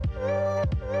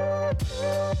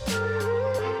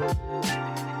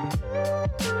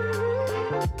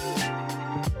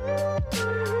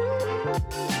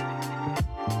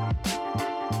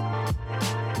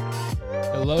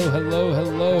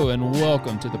hello, and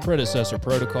welcome to the Predecessor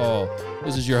Protocol.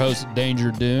 This is your host,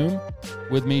 Danger Doom.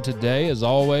 With me today, as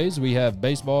always, we have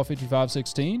Baseball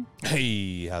 5516.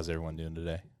 Hey, how's everyone doing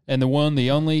today? And the one,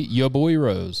 the only, your boy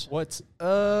Rose. What's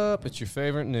up? It's your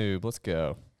favorite noob. Let's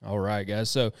go. All right, guys.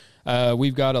 So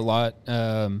we've got a lot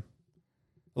to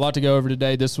go over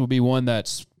today. This will be one that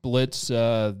splits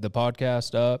the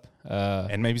podcast up,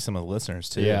 And maybe some of the listeners,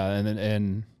 too. Yeah,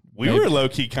 and we were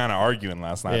low-key kind of arguing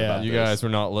last night about You this. guys were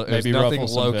not. There's Maybe nothing ruffle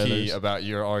some low-key feathers. about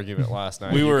your argument last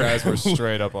night. We You were- guys were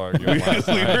straight up arguing last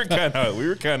we night.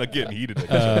 were kind of getting heated at each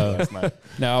other last night.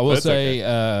 Now, I will That's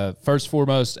say, first and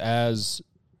foremost, as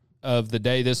of the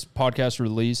day this podcast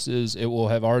releases, it will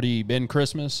have already been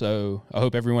Christmas. So I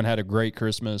hope everyone had a great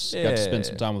Christmas, got to spend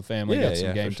some time with family, Yeah, got some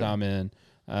yeah, game for sure. time in.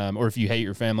 Or if you hate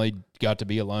your family, got to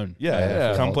be alone.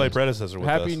 Yeah, for come all play things. Predecessor with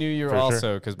us. Happy New Year for sure.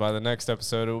 also, because by the next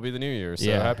episode, it will be the New Year. So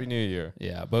Yeah. Happy New Year.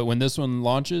 Yeah, but when this one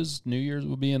launches, New Year's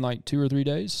will be in like 2 or 3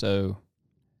 days. So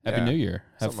Happy Yeah, New Year.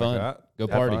 Have something fun. like that. Go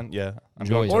Have party. fun, yeah. I'm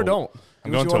Enjoy going it. to Or don't.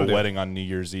 I'm Do what going you to a wanna do. wedding on New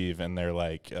Year's Eve, and they're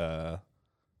like,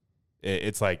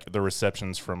 it's like the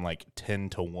reception's from like 10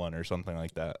 to 1 or something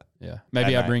like that. Yeah.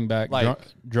 Maybe At I night. bring back Like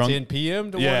drunk 10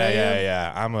 p.m. to 1 Yeah, a.m.?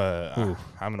 yeah.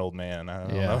 I'm an old man. I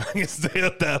don't Yeah. know if I can stay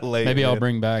up that late. Maybe I'll man.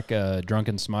 bring back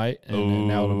Drunken Smite, and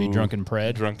now it'll be Ooh, Drunken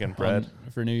Pred. Drunken Pred.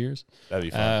 For New Year's. That'd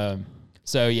be fun.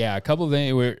 So yeah, a couple of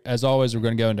things. As always, we're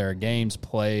going to go into our games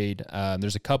played.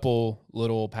 There's a couple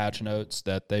little patch notes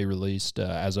that they released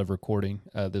as of recording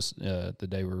the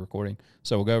day we're recording.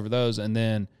 So we'll go over those, and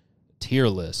then tier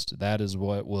list. That is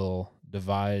what will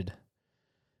divide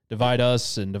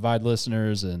us and divide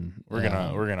listeners, and We're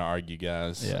gonna argue,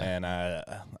 guys. Yeah. And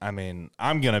I mean,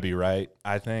 I'm gonna be right,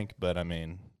 I think, but I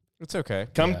mean, It's okay.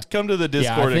 come to the Yeah, I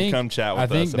Discord think- and come chat with I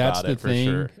think us that's about the it for thing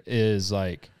sure. is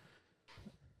like,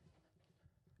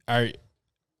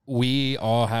 we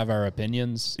all have our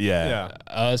opinions. Yeah.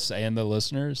 Us and the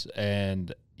listeners,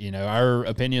 and our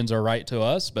opinions are right to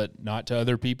us but not to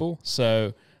other people,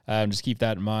 so just keep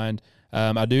that in mind.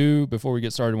 I do, before we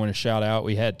get started, want to shout out,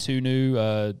 we had 2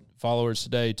 new followers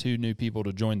today, 2 new people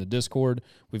to join the Discord.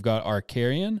 We've got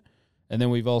Arcarian, and then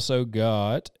we've also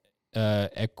got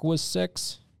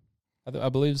Equisex, I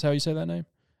believe is how you say that name.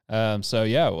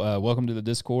 Welcome to the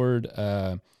Discord.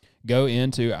 Go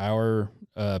into our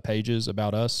pages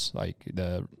about us, like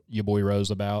the Your Boy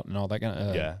Rose About and all that kind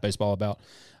of baseball about.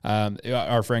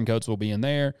 Our friend codes will be in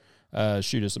there.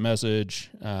 Shoot us a message.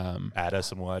 Add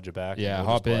us and we'll add you back. Yeah, and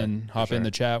we'll hop just play, in for sure.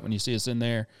 the chat when you see us in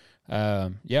there.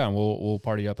 And we'll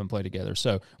party up and play together.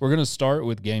 So we're gonna start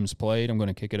with games played. I'm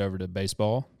gonna kick it over to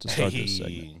baseball to start this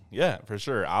segment. Yeah, for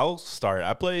sure. I'll start.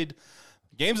 I played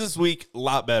games this week a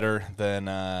lot better than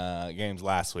games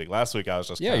last week. Last week I was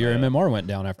just Yeah, your MMR went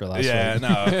down after last week.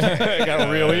 no, it got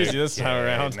real easy this time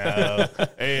around. No,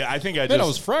 hey, I think I Man, just I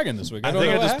was fragging this week. I don't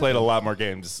think know I what just played a happened. lot more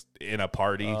games in a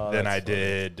party than I that's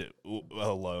funny. did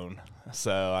alone.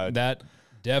 So That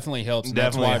definitely helps. And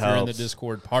Definitely that's why if you're in the helps.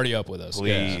 Discord, party up with us.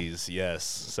 please, yes.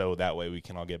 So that way we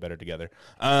can all get better together.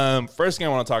 First game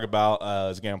I want to talk about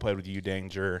is a game I played with you,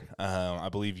 Danger. I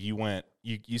believe you went.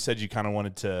 You said you kind of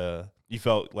wanted to. You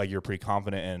felt like you're pretty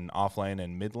confident in off lane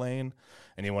and mid lane,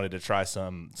 and you wanted to try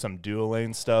some dual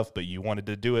lane stuff, but you wanted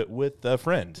to do it with a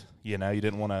friend. You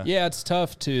didn't want to. Yeah, it's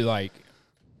tough to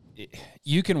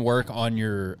you can work on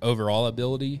your overall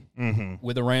ability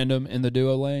with a random in the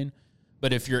duo lane,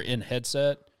 but if you're in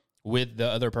headset with the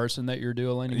other person that you're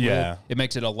duo laning Yeah. with, it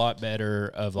makes it a lot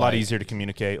better. A lot easier to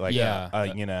communicate. Like, Yeah.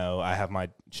 I have my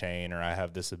chain or I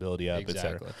have this ability up,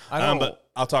 Exactly. etc. I don't- But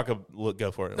I'll talk.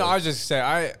 Go for it. No, I was just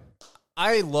say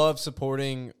I love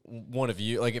supporting one of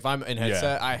you. Like if I'm in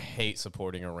headset, I hate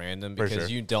supporting a random because sure.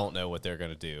 you don't know what they're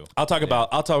gonna do. I'll talk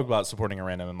about supporting a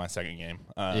random in my second game.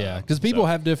 because people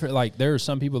have different. There are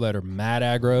some people that are mad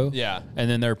aggro. Yeah. and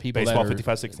then there are people Baseball that are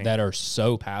 55-16. that are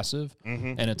so passive,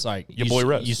 and it's like Your boy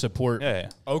Rose. you support. Yeah.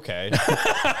 Okay.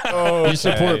 You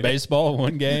support baseball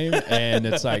one game, and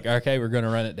it's like, okay, we're going to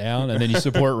run it down, and then you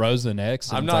support Rose the next.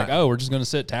 And I'm it's not- like, oh, we're just going to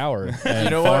sit tower and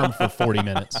know farm what? for 40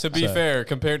 minutes. To be fair,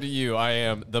 compared to you, I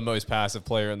am the most passive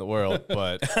player in the world.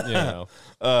 But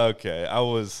Okay.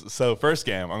 First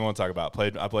game I'm going to talk about.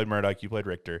 I played Murdoch. You played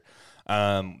Richter.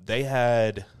 They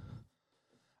had.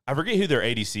 I forget who their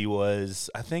ADC was.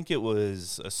 I think it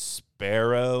was a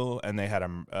Sparrow, and they had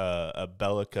a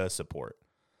Bellica support.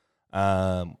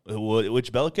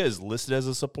 Which Bellica is listed as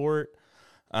a support,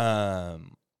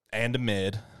 and a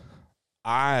mid.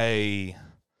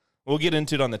 We'll get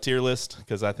into it on the tier list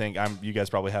because I think you guys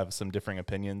probably have some differing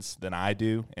opinions than I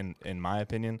do. In my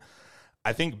opinion,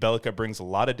 I think Bellica brings a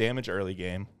lot of damage early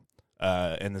game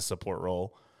in the support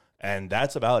role, and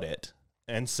that's about it.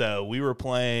 And so we were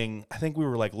playing, I think we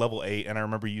were like level 8. And I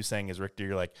remember you saying as Richter,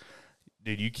 you're like,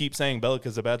 dude, you keep saying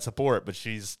Bellica's a bad support, but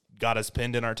she's got us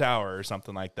pinned in our tower or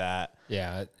something like that.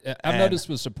 Yeah. I've noticed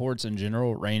with supports in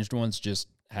general, ranged ones just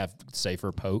have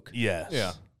safer poke. Yes.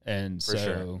 Yeah. And For so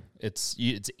sure.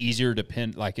 it's easier to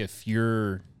pin, like if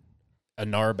you're a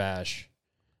Narbash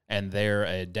and they're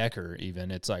a Decker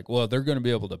even, it's like, well, they're going to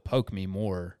be able to poke me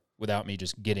more without me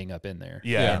just getting up in there.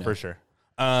 Yeah, You know? for sure.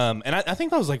 And I think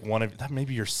that was like that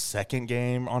maybe your second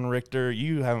game on Richter.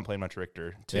 You haven't played much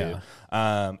Richter too.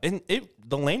 Yeah. And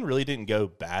the lane really didn't go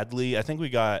badly. I think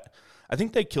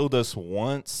they killed us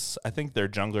once. I think their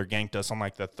jungler ganked us on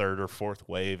like the 3rd or 4th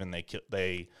wave, and I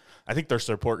think their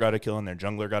support got a kill and their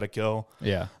jungler got a kill.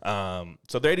 Yeah.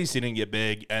 So their ADC didn't get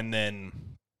big, and then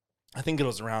I think it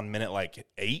was around minute like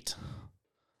 8.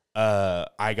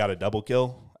 I got a double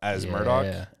kill as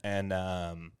Murdoch, and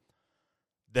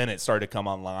then it started to come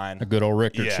online. A good old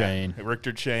Richter chain.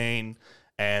 Richter chain,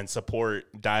 and support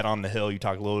died on the hill. You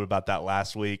talked a little bit about that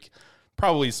last week.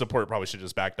 Support should have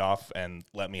just backed off and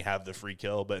let me have the free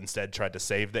kill, but instead tried to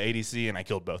save the ADC, and I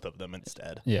killed both of them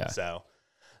instead. Yeah. So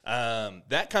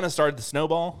that kind of started the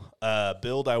snowball.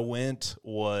 Build I went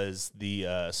was the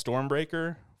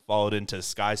Stormbreaker, followed into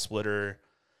Sky Splitter,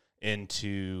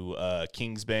 into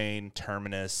Kingsbane,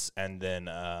 Terminus, and then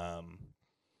I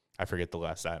forget the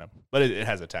last item, but it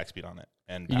has attack speed on it.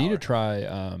 And you need to try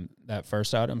that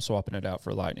first item, swapping it out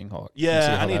for Lightning Hawk.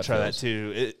 Yeah, I need to try that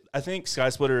too. I think Sky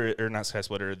Splitter, or not Sky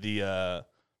Splitter, the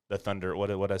Thunder. What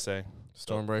did I say?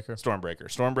 Stormbreaker.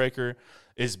 Stormbreaker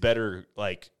is better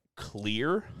like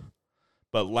clear,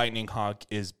 but Lightning Hawk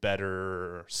is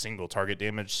better single target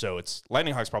damage. So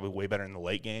Lightning Hawk's probably way better in the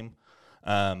late game,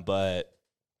 but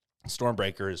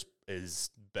Stormbreaker is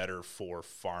better for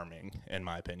farming in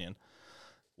my opinion.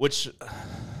 Which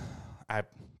I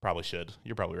probably should.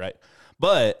 You're probably right.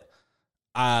 But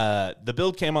the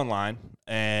build came online,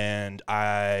 and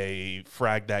I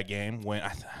fragged that game. When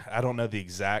I don't know the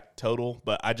exact total,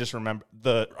 but I just remember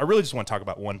I really just want to talk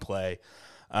about one play.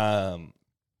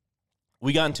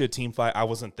 We got into a team fight. I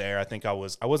wasn't there. I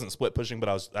wasn't split pushing,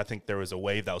 but I think there was a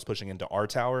wave that was pushing into our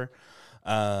tower.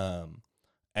 And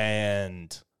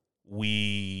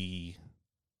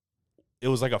it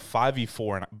was like a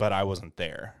 5v4, but I wasn't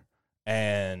there.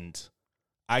 And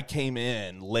I came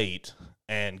in late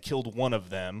and killed one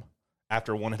of them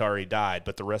after one had already died,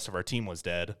 but the rest of our team was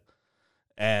dead.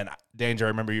 And Danger, I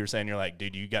remember you were saying, you're like,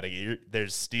 dude, you got to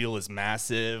there's steel is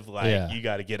massive. Like, you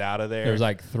got to get out of there. There was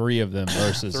like 3 of them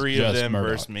versus three just of them Murdoch.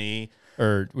 versus me.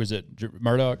 Or was it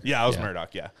Murdoch? Yeah, I was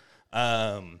Murdoch, yeah.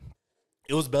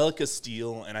 It was Bellica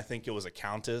Steel, and I think it was a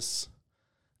Countess.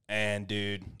 And,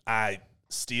 dude,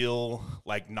 Steel,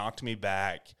 like, knocked me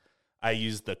back. I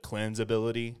used the cleanse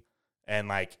ability and,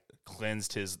 like,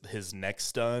 cleansed his next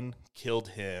stun, killed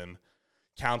him.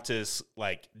 Countess,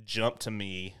 like, jumped to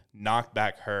me, knocked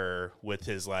back her with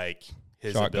his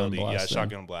Shotgun ability. blast,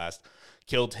 Shotgun blast.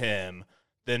 Killed him.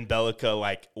 Then Bellica,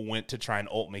 like, went to try and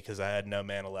ult me because I had no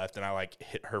mana left, and I, like,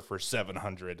 hit her for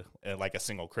 700, like, a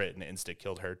single crit, and instant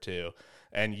killed her, too.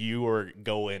 And you were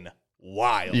going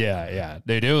wild. Yeah.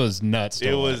 Dude, it was nuts.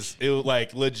 It was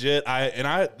like legit.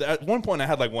 I at one point I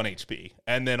had like 1 HP,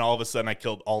 and then all of a sudden I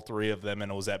killed all 3 of them,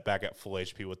 and it was back at full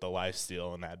HP with the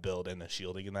lifesteal in that build and the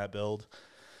shielding in that build.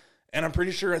 And I'm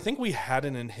pretty sure I think we had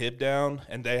an inhib down,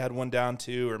 and they had one down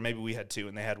too, or maybe we had 2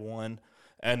 and they had 1.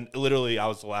 And literally I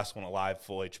was the last one alive,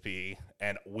 full HP,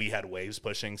 and we had waves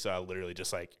pushing, so I literally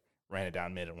just like ran it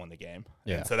down mid and won the game.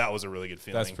 Yeah. And so that was a really good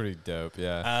feeling. That's pretty dope.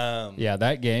 Yeah. Yeah,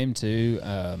 that game too.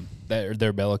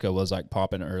 Their Bellica was like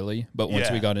popping early, but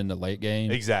once we got into late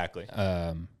game, exactly.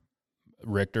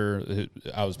 Richter,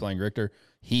 I was playing Richter.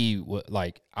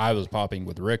 I was popping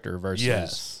with Richter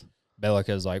versus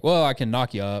Bellica's like, well, I can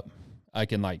knock you up. I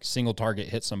can like single target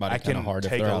hit somebody kind of hard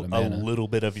if take they're out of mana. a little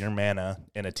bit of your mana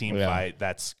in a team fight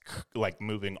that's like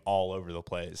moving all over the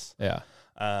place. Yeah.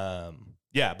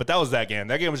 Yeah, but that was that game.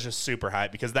 That game was just super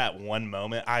hype because that one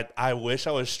moment, I wish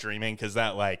I was streaming because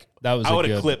that was I would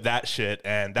have clipped that shit,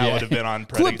 and that would have been on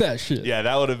Clip that shit. Yeah,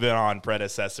 that would have been on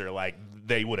Predecessor. Like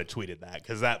they would have tweeted that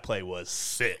because that play was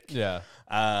sick. Yeah.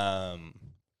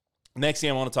 Next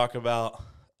game I want to talk about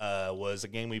was a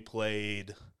game we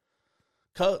played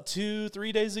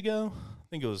 2-3 days ago. I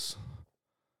think it was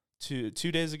 2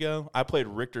 days ago. I played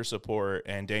Richter support,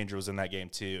 and Danger was in that game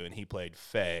too, and he played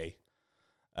Faye.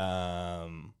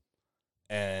 And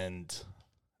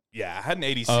yeah, I had an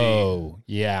ADC. Oh,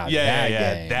 yeah.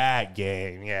 That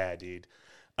game. Yeah, dude.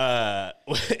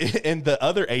 And the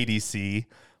other ADC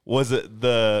was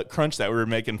the crunch that we were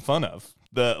making fun of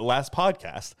the last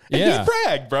podcast. And Yeah. he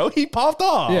bragged, bro. He popped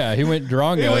off. Yeah, he went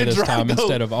Drongo this time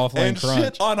instead of offlane and crunch.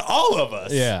 shit on all of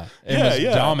us. Yeah, and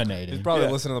was dominating. He's probably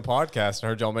Yeah. listening to the podcast and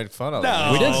heard y'all made fun of No.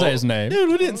 him. We didn't say his name. Dude,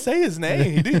 we didn't say his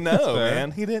name. He didn't know, fair.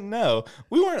 man. He didn't know.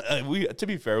 We weren't, to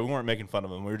be fair, we weren't making fun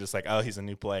of him. We were just like, oh, he's a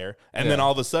new player. And then Yeah.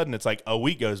 all of a sudden, it's like a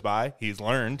week goes by. He's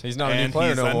learned. He's not a new and player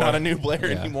he's no more. not a new player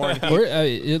anymore. And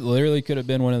he- It literally could have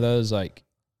been one of those like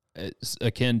it's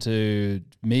akin to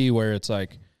me where it's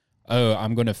like, oh,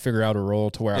 I'm going to figure out a role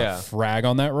to where Yeah. I frag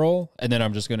on that role, and then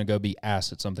I'm just going to go be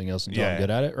ass at something else until Yeah. I'm good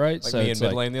at it, right? Like me in it's mid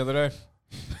like, lane the other day.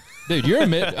 dude, you're a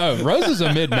mid. Oh, Rose is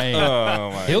a mid main.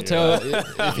 Oh, my He'll God. tell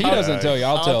if he doesn't tell you,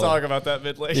 I'll tell. talk about that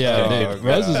mid lane. Yeah, Oh, dude, God.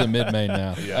 Rose is a mid main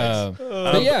now. Yikes.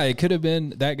 But yeah, it could have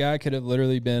been that guy could have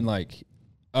literally been like,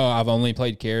 oh, I've only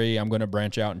played carry. I'm going to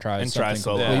branch out and try something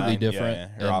solo completely lane.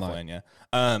 different. Yeah, or And, offlane, like,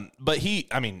 yeah. But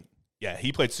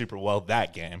he played super well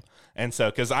that game. And so,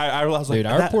 because I was like, dude,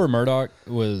 our that- poor Murdoch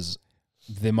was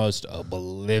the most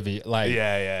oblivious. Like,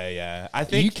 yeah. I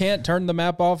think, you can't turn the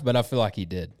map off, but I feel like he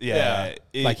did. yeah.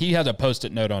 Like he has a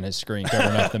post-it note on his screen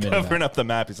covering up the mini covering map. up the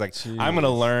map. He's like, I'm gonna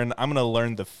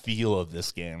learn the feel of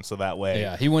this game, so that way,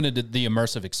 Yeah, he wanted the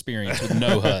immersive experience with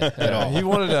no HUD at all. He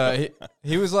wanted to.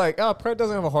 He was like, "Oh, Pred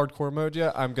doesn't have a hardcore mode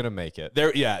yet. I'm gonna make it." there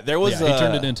was. Yeah, he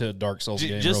turned it into a Dark Souls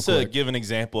game Just real to quick. give an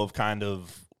example of kind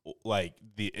of like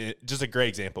just a great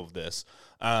example of this.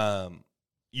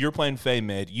 You're playing Faye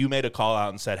mid. You made a call out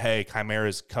and said, "Hey,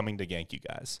 Chimera's coming to gank you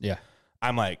guys." Yeah,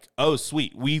 I'm like, "Oh,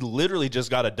 sweet. We literally just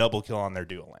got a double kill on their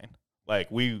dual lane.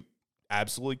 Like, we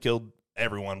absolutely killed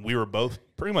everyone. We were both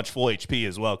pretty much full HP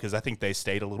as well because I think they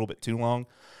stayed a little bit too long.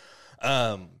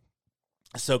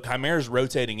 So Chimera's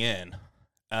rotating in.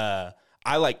 I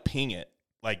like ping it.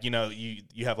 Like,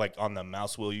 you have like on the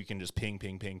mouse wheel, you can just ping,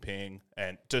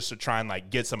 and just to try and like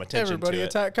get some attention Everybody to it.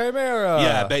 attack Chimera.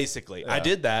 Yeah, basically. I Yeah.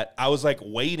 did that. I was like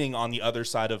waiting on the other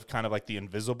side of kind of like the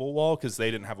invisible wall because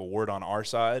they didn't have a ward on our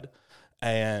side.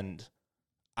 And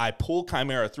I pull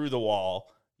Chimera through the wall,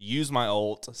 use my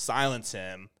ult, silence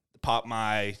him, pop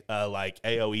my like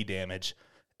AoE damage,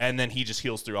 and then he just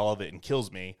heals through all of it and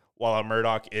kills me while a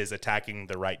Murdoch is attacking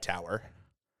the right tower.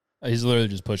 he's literally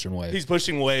just pushing wave. He's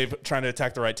pushing wave, trying to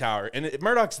attack the right tower. And if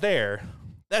Murdoch's there,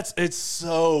 it's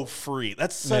so free.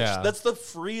 That's the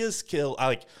freest kill.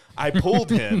 I pulled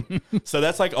him. So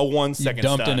that's like a 1 second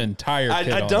dumped stun. an entire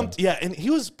kit I on dumped, him. yeah, and he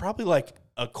was probably like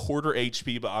a quarter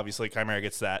HP, but obviously Chimera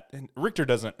gets that. And Richter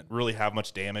doesn't really have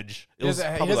much damage. He doesn't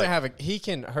have a. He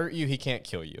can hurt you. He can't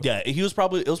kill you. Yeah, it was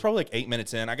probably like 8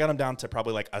 minutes in. I got him down to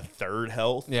probably like a third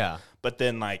health. Yeah. But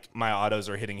then like my autos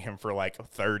are hitting him for like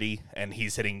 30 and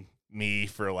he's hitting me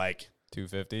for like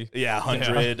 250. yeah,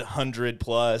 100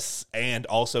 plus, and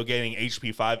also getting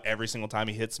HP 5 every single time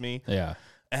he hits me. Yeah,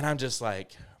 And I'm just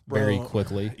like, bro. very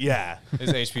quickly. Yeah.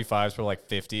 His HP 5s were like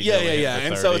 50. Yeah. going in for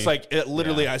And 30. so it's like,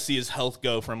 literally, I see his health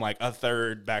go from like a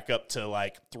third back up to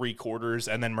like 3/4,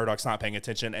 and then Murdoch's not paying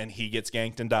attention, and he gets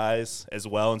ganked and dies as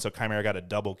well. And so Chimera got a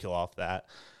double kill off that.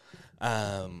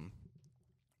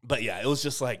 But yeah, it was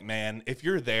just like, man, if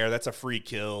you're there, that's a free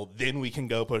kill. Then we can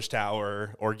go push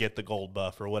tower or get the gold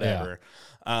buff or whatever.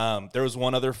 There was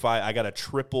one other fight. I got a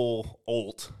triple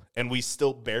ult, and we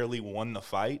still barely won the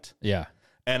fight. Yeah,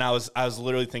 And I was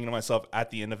literally thinking to myself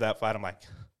at the end of that fight, I'm like,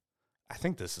 I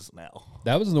think this is an L.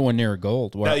 that was the one near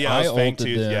gold where Yeah, I it was ulted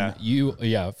Fangtooth, them.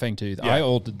 Fangtooth. Yeah. I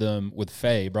ulted them with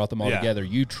Faye, brought them all Yeah. together.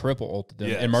 You triple ulted them,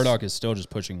 Yes. and Murdoch is still just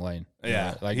pushing lane.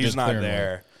 Yeah, like he's just not clearing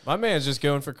there. my man's just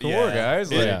going for core,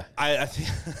 guys. Like, Yeah. I think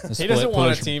lane. The He split doesn't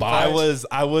want a push team bot. fight.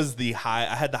 I was the high.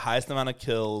 I had the highest amount of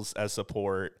kills as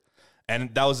support,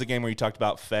 and that was the game where you talked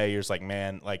about Faye. You're just like,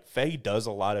 man, like Faye does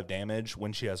a lot of damage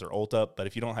when she has her ult up, but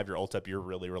if you don't have your ult up, you're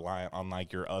really reliant on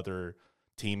like your other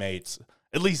teammates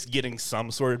at least getting some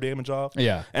sort of damage off.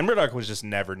 Yeah. And Murdoch was just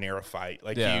never near a fight.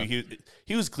 Like Yeah.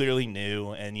 he was clearly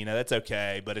new, and that's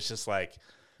okay, but it's just like.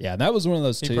 Yeah, and that was one of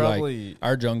those He two. probably- Like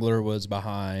our jungler was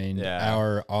behind. Yeah.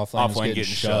 Our offlane was Offlane getting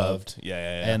shoved.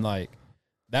 Yeah. And like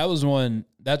that was one.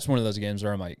 That's one of those games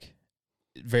where I'm like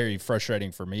very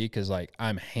frustrating for me because like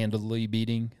I'm handily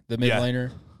beating the mid Yeah.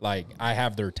 laner. Like I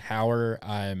have their tower.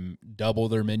 I'm double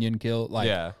their minion kill. Like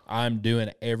Yeah. I'm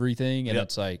doing everything, and Yep.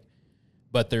 it's like,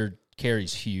 but their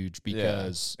carry's huge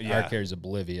because Yeah. our carry's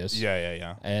oblivious.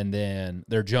 Yeah. And then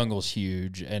their jungle's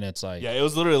huge, and it's like, Yeah, it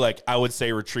was literally like I would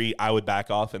say retreat, I would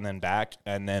back off and then back,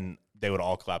 and then they would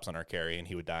all collapse on our carry, and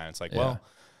he would die. And it's like, well,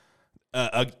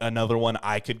 another one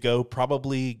I could go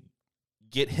probably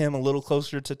get him a little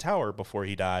closer to tower before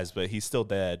he dies, but he's still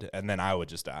dead, and then I would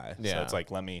just die. So Yeah. it's like,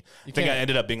 I think I can't-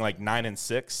 ended up being like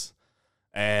 9-6,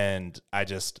 and I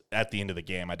just at the end of the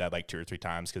game I died like 2 or 3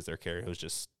 times because their carry was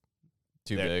just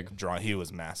too big. He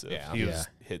was massive. Yeah. He was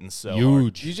hitting so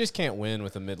huge. You just can't win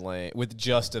with a mid lane with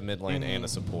just a mid lane and a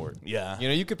support. Yeah. You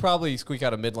know, you could probably squeak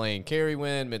out a mid lane carry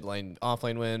win, mid lane off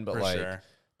lane win, but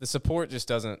the support just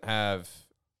doesn't have.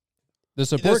 The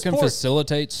support can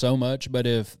facilitate so much, but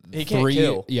if he can't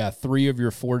kill. three of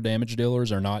your 4 damage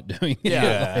dealers are not doing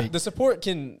it. The support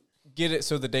can get it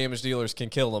so the damage dealers can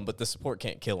kill them, but the support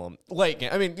can't kill them. Like,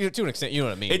 I mean, to an extent, you know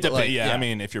what I mean. It depends. I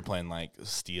mean, if you're playing like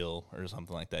Steel or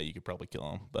something like that, you could probably kill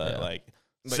him. But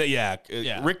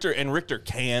Richter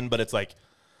can, but it's like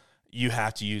you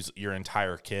have to use your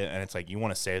entire kit, and it's like you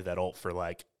want to save that ult for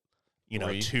like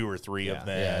 2 or 3 of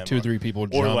them. Yeah, 2 or 3 people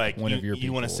jump. Or like one of your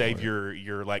you want to people, save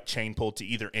your like chain pull to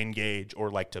either engage or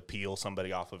like to peel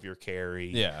somebody off of your carry.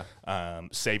 Yeah.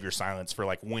 Save your silence for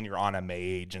like when you're on a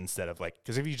mage instead of like,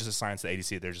 because if you just silence the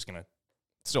ADC, they're just gonna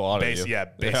still auto you.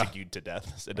 Basic you to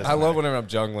death. I love whenever I'm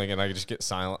jungling and I just get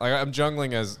silent. Like I'm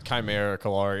jungling as Chimera or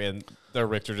Kalari and their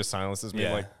Richter just silences me.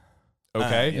 Like,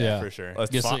 okay, for sure.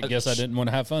 Guess I didn't want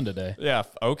to have fun today. Yeah,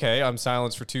 okay. I'm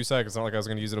silenced for 2 seconds. Not like I was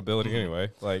going to use an ability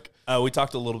anyway. Like, we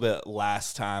talked a little bit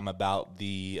last time about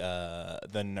the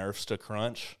nerfs to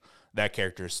Crunch. That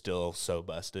character is still so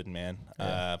busted, man.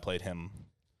 I played him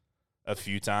a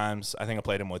few times. I think I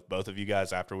played him with both of you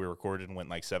guys after we recorded and went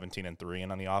like 17-3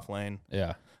 and on the off lane.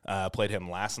 Yeah. Played him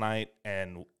last night,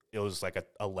 and it was like a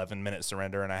 11-minute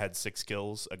surrender, and I had 6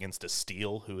 kills against a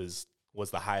Steel, who was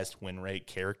the highest win rate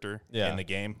character in the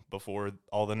game before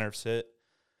all the nerfs hit.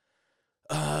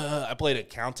 I played a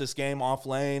Countess game off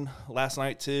lane last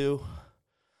night too.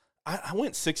 I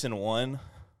went 6-1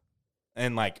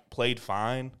 and like played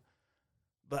fine,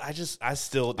 but I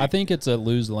still I think it's a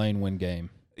lose lane win game.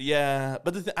 Yeah,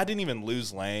 but I didn't even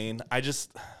lose lane. I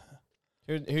just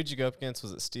who'd you go up against?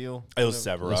 Was it Steel? It was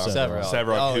Sevarog.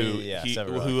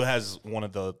 Sevarog, who has one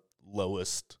of the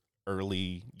lowest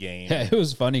early game. Yeah, it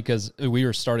was funny because we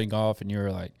were starting off and you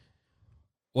were like,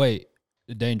 "Wait,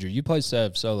 Danger, you play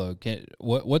Sev solo?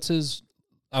 What's his?"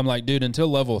 I'm like, "Dude, until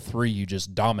level 3, you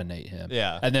just dominate him."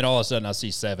 Yeah, and then all of a sudden, I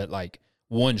see Sev at like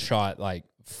one shot, like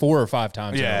 4 or 5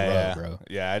 times in a row, bro.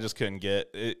 Yeah, I just couldn't get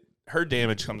it. Her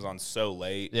damage comes on so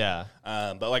late. Yeah.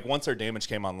 But like once her damage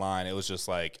came online, it was just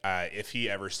like, if he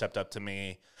ever stepped up to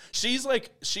me, she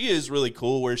is really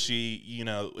cool where she,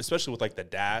 especially with like the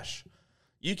dash,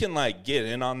 you can like get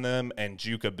in on them and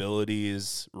juke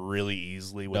abilities really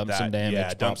easily with dump some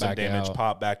damage,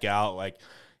 pop back out. Like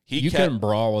you can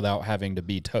brawl without having to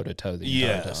be toe to toe the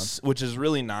entire time. Which is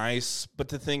really nice. But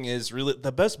the thing is, really,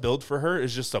 the best build for her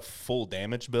is just a full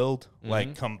damage build,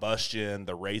 like Combustion,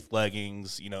 the Wraith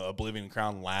leggings, Oblivion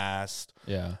Crown last.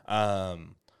 Yeah.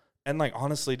 And like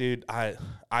honestly, dude, I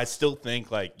still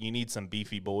think like you need some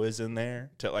beefy boys in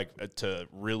there to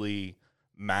really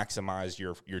maximize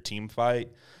your team fight.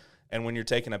 And when you're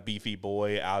taking a beefy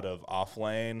boy out of off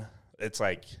lane, it's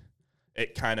like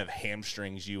it kind of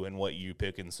hamstrings you in what you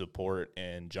pick in support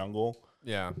and jungle.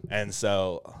 Yeah. And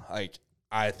so like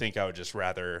I think I would just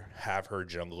rather have her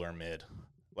jungle or mid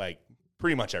like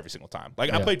pretty much every single time.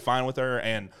 Like I played fine with her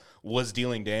and was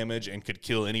dealing damage and could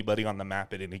kill anybody on the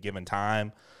map at any given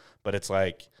time. But it's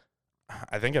like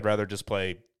I think I'd rather just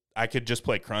play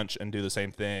Crunch and do the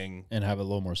same thing and have a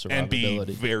little more survivability and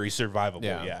be very survivable.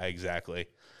 Yeah, exactly.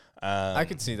 I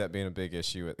could see that being a big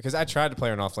issue because I tried to play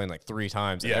her in off lane like 3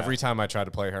 times. And every time I tried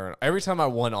to play her, every time I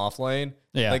won off lane,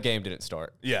 the game didn't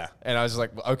start. Yeah. And I was just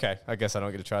like, okay, I guess I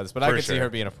don't get to try this. But I could see her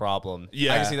being a problem.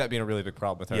 Yeah. I can see that being a really big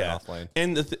problem with her in off lane.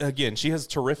 And again, she has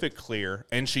terrific clear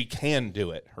and she can do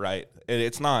it, right?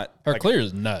 It's not. Her clear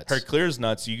is nuts. Her clear is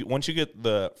nuts. Once you get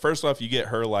first off, you get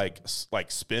her like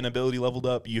spin ability leveled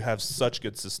up, you have such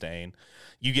good sustain.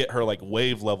 You get her like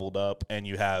wave leveled up, and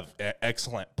you have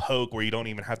excellent poke where you don't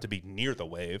even have to be near the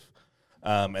wave.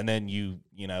 And then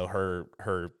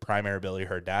her primary ability,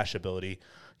 her dash ability,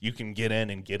 you can get in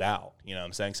and get out. You know what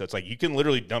I'm saying? So it's like you can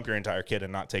literally dump your entire kit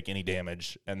and not take any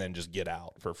damage, and then just get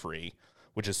out for free,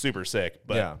 which is super sick.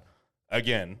 But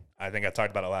again, I think I talked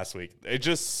about it last week. It's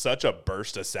just such a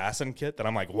burst assassin kit that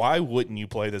I'm like, why wouldn't you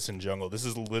play this in jungle? This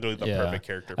is literally the perfect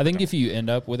character. I think if you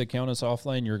end up with a Countess off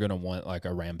lane, you're going to want like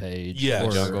a Rampage or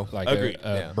jungle. Like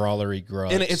a brawlery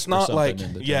Grux. And it's not like,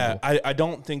 I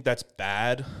don't think that's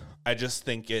bad. I just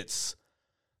think it's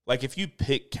like if you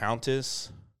pick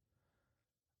Countess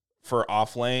for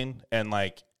off lane and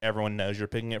like everyone knows you're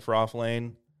picking it for off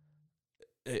lane,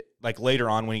 like later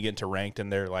on when you get into ranked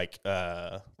and they're like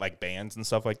bans and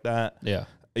stuff like that,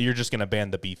 you're just gonna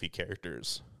ban the beefy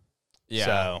characters.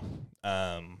 So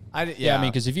I mean,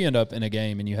 because if you end up in a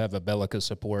game and you have a Bellica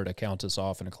support, a Countess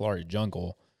off, and a Kalari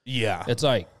jungle, it's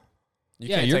like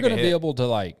you're gonna be able to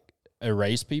like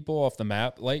erase people off the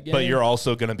map late game. But you're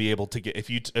also going to be able to get if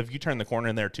you turn the corner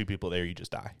and there are 2 people there, you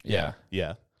just die.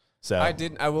 Yeah. So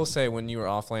I will say when you were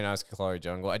off lane, I was Kallari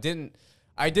jungle. I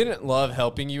didn't love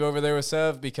helping you over there with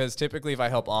Sev because typically if I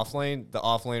help off lane, the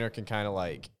off laner can kind of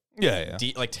like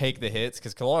take the hits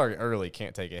because Kallari early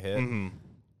can't take a hit. Mm-hmm.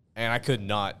 And I could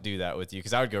not do that with you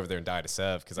because I would go over there and die to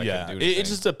Sev because I couldn't do anything. It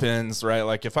just depends, right?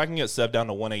 Like if I can get Sev down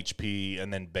to 1 HP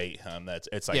and then bait him,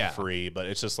 it's like free. But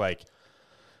it's just like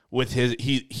with his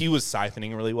he was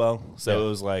siphoning really well, so it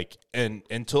was like and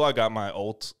until I got my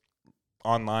ult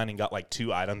online and got like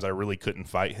 2 items, I really couldn't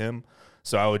fight him.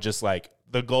 So I would just like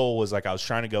the goal was like I was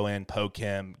trying to go in, poke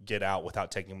him, get out without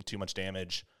taking too much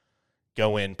damage,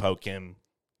 go in, poke him,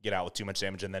 get out with too much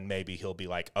damage, and then maybe he'll be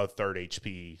like a 3rd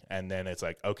HP, and then it's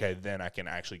like, okay, then I can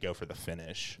actually go for the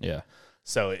finish. Yeah.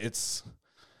 So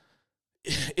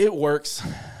it works.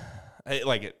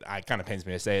 It kind of pains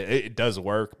me to say it. It does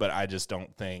work, but I just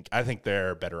don't think – I think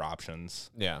there are better options.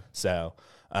 Yeah. So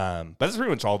but that's pretty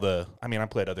much all I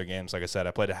played other games. Like I said,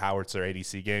 I played a Howitzer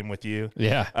ADC game with you.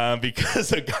 Yeah.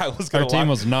 Because a guy was going to Our team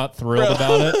was not thrilled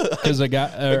about it because a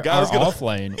guy was off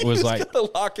lane was like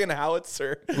 – lock in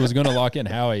Howitzer. Was going to lock in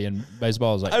Howie, and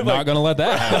baseball was like, I'm not going to let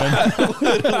that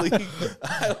happen.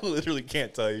 I literally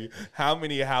can't tell you how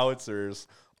many Howitzers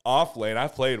off lane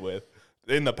I've played with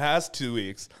in the past 2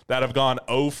 weeks that have gone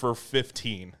 0 for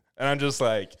 15. And I'm just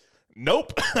like,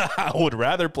 nope. I would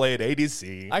rather play an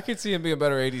ADC. I could see him being a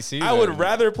better ADC. I would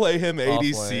rather play him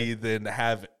ADC than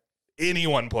have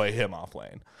anyone play him off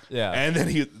lane. Yeah. And then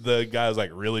the guy was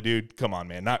like, really, dude? Come on,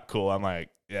 man. Not cool. I'm like,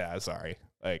 yeah, sorry.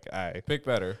 Like I pick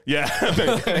better. Yeah,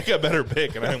 make a better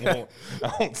pick, and I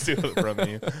won't steal it from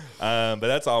you. But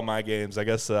that's all my games. I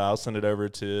guess I'll send it over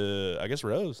to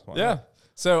Rose. Why not?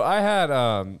 So I had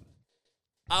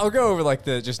I'll go over like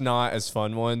the just not as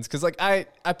fun ones because like I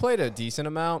played a decent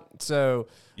amount. So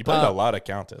you played a lot of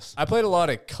Countess. I played a lot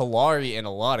of Kallari and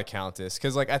a lot of Countess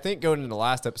because like I think going into the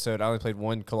last episode I only played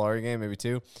 1 Kallari game, maybe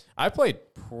 2. I played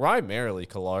primarily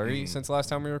Kallari since the last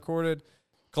time we recorded.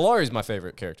 Kallari is my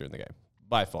favorite character in the game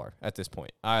by far at this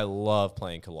point. I love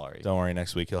playing Kallari. Don't worry,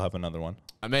 next week he'll have another one.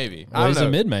 Maybe. Well, he's a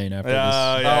mid main after this.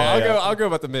 I'll go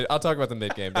about the mid. I'll talk about the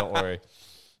mid game. Don't worry.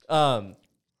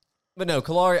 But no,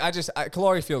 Kallari,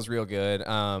 Kallari feels real good.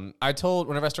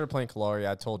 Whenever I started playing Kallari,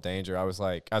 I told Danger, I was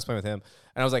playing with him,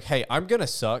 and I was like, hey, I'm going to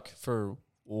suck for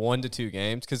 1 to 2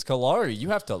 games because Kallari, you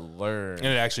have to learn. And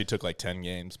it actually took like 10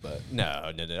 games, but.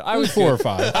 No. I was 4 or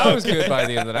 5. I was good by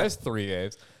the end of the night. I was 3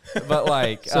 games. But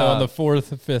like. So on the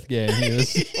 4th, 5th game, he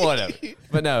was. Whatever.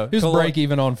 But no. His break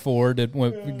even on 4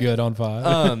 went good on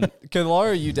 5.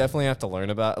 Kallari, you definitely have to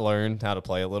learn how to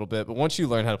play a little bit. But once you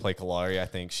learn how to play Kallari, I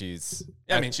think she's.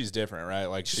 Yeah, I mean, she's different, right?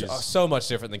 Like she's so much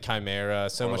different than Chimera,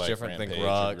 so much different than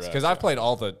Grux. Because I've played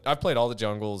all the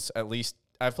jungles. At least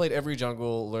I've played every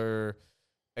jungler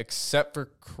except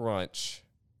for Crunch.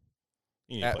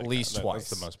 At least twice.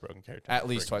 That's the most broken character. At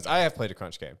least twice. I have played a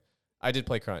Crunch game. I did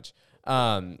play Crunch.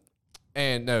 And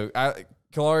no,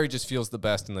 Kallari just feels the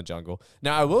best in the jungle.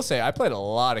 Now, I will say I played a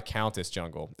lot of Countess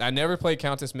jungle. I never played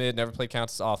Countess mid, never played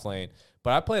Countess off lane,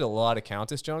 but I played a lot of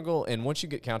Countess jungle. And once you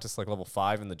get Countess like level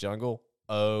 5 in the jungle,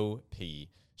 OP.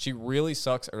 She really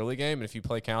sucks early game. And if you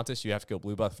play Countess, you have to go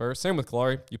blue buff first. Same with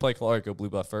Kallari. You play Kallari, go blue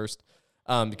buff first.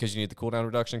 Because you need the cooldown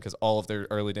reduction because all of their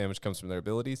early damage comes from their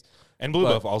abilities. And blue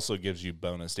buff also gives you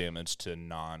bonus damage to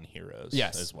non-heroes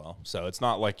as well. So it's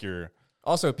not like you're...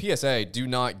 Also, PSA, do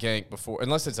not gank before...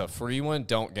 Unless it's a free one,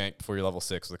 don't gank before you're level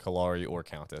 6 with Kallari or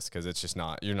Countess because it's just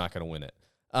not... You're not going to win it.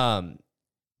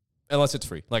 Unless it's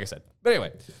free, like I said. But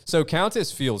anyway, so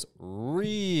Countess feels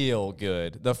real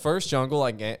good. The first jungle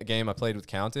game I played with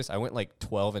Countess, I went like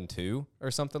 12-2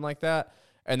 or something like that.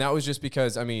 And that was just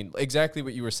because, I mean, exactly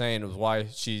what you were saying was why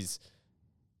she's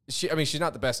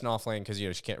not the best in off lane because,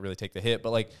 she can't really take the hit.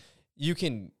 But, like, you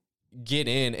can get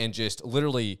in and just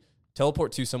literally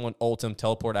teleport to someone, ult them,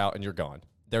 teleport out, and you're gone.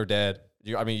 They're dead.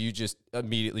 You just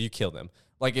immediately, you kill them.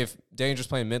 Like, if Danger's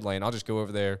playing mid lane, I'll just go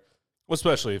over there. Well,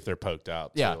 especially if they're poked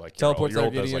out. Yeah, like your ult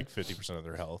does like 50% of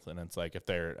their health, and it's like if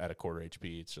they're at a quarter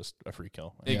HP, it's just a free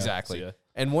kill. Exactly. Yeah.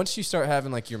 And once you start having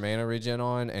like your mana regen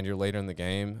on, and you're later in the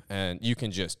game, and you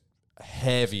can just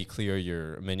heavy clear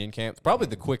your minion camp. Probably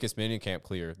the quickest minion camp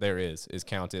clear there is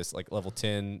Countess, like level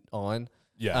 10 on.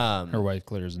 Yeah, her wave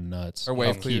clear is nuts. Her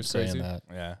wave clear keep saying that.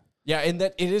 Yeah, and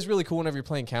that it is really cool whenever you're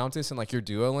playing Countess and like your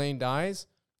duo lane dies.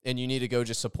 And you need to go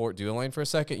just support duo lane for a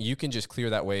second, you can just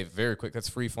clear that wave very quick. That's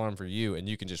free farm for you, and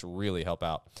you can just really help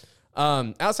out.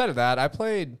 Outside of that, I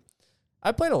played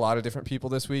a lot of different people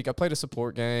this week. I played a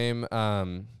support game.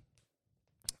 I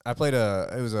think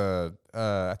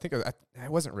it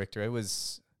wasn't Richter. It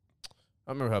was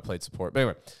I remember how I played support. But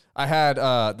anyway, I had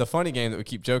the funny game that we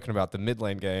keep joking about, the mid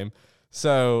lane game.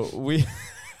 So we,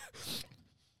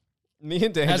 me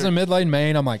and Danger. As a mid lane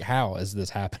main, I'm like, how is this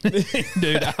happening?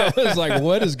 Dude, I was like,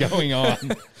 what is going on?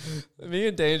 Me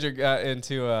and Danger got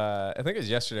into, I think it was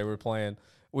yesterday we were playing.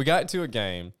 We got into a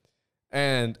game,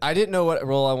 and I didn't know what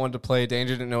role I wanted to play.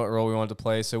 Danger didn't know what role we wanted to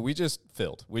play, so we just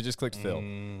filled. We just clicked fill.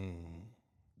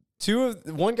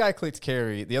 One guy clicked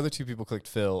carry, the other two people clicked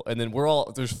fill, and then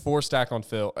there's 4 stack on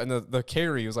fill, and the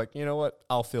carry was like, you know what,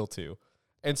 I'll fill too.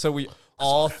 And so we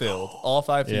all filled. All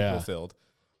 5 people filled.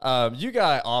 You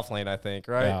got off lane, I think,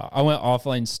 right? Yeah, I went off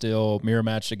lane still, mirror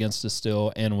matched against a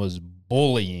still, and was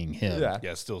bullying him.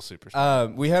 Yeah, still super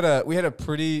strong. We had a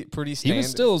pretty He standard. was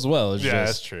still as well. It's Yeah,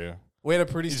 that's just, true. We had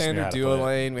a pretty You just knew standard how to duo play it.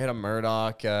 lane. We had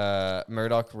a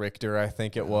Murdoch Richter, I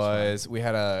think it was. We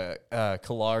had a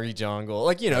Kalari jungle.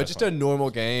 Like, just a normal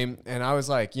game. And I was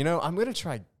like, I'm going to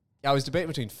try. I was debating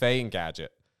between Faye and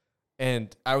Gadget.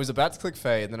 And I was about to click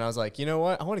Faye. And then I was like, you know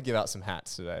what? I want to give out some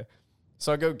hats today.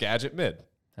 So I go Gadget mid.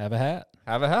 have a hat.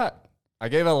 Have a hat. I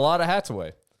gave a lot of hats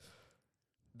away.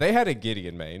 They had a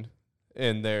Gideon main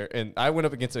in there, and I went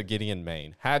up against a Gideon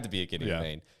main. Had to be a Gideon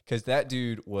main because that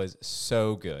dude was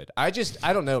so good. I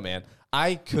don't know, man.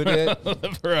 I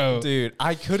couldn't, Bro. dude.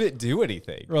 I couldn't do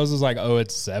anything. Rose was like, oh,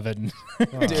 it's 7.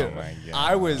 Dude, my God.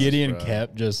 I was Gideon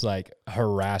kept just like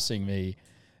harassing me.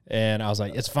 And I was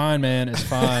like, it's fine, man. It's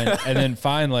fine. And then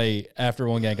finally, after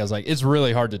one gank, I was like, it's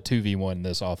really hard to 2v1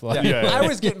 this offline. Yeah. I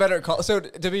was getting better at call. So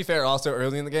to be fair, also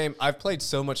early in the game, I've played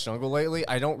so much jungle lately.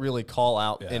 I don't really call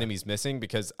out enemies missing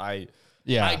because I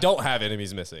don't have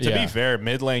enemies missing. To be fair,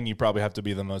 mid lane you probably have to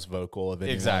be the most vocal of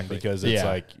anyone Exactly. because it's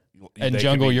like And they could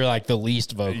jungle, be- you're like the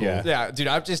least vocal. Yeah. Yeah, dude,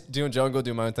 I'm just doing jungle,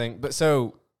 doing my own thing. But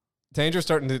so Danger's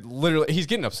starting to literally, he's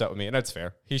getting upset with me, and that's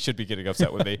fair. He should be getting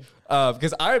upset with me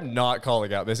because I'm not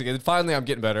calling out missing. And finally, I'm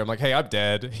getting better. I'm like, hey, I'm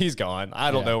dead. He's gone.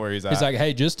 I don't know where he's at. He's like,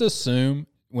 hey, just assume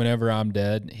whenever I'm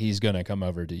dead, he's going to come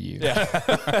over to you.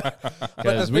 Yeah.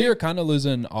 Because we were kind of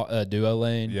losing a duo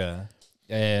lane. Yeah.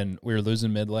 And we were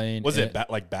losing mid lane. Was and it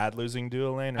like bad losing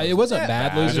duo lane? Or It wasn't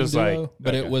bad It was losing just duo, like,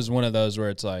 but okay. it was one of those where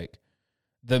it's like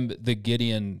the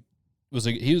Gideon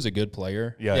he was a good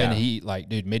player. Yeah. And Yeah. he like,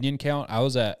 dude, minion count. I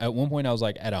was at one point I was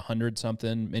like at 100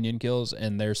 something minion kills,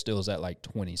 and their still is at like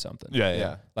 20 something.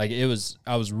 Yeah. Like I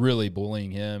was really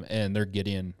bullying him, and their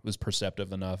Gideon was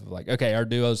perceptive enough of like, okay, our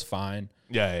duo's fine,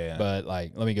 Yeah. but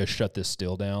like, let me go shut this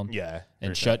still down. Yeah.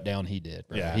 And for shut down he did.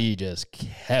 Bro. Yeah. He just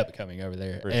kept coming over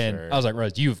there. For and sure. I was like,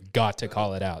 Rose, you've got to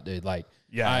call it out, dude. Like,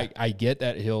 Yeah. I get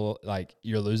that he'll like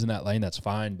you're losing that lane, that's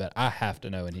fine, but I have to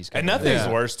know when he's And coming. nothing's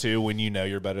Yeah. worse too when you know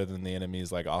you're better than the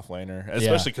enemy's like off laner,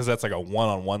 especially because that's like a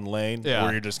one-on-one lane Yeah.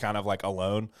 where you're just kind of like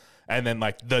alone, and then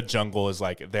like the jungle is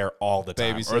like there all the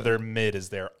time, Babysit. or their mid is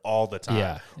there all the time,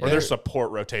 Yeah. or their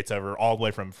support rotates over all the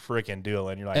way from freaking duo,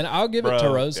 and you're like, And I'll give it to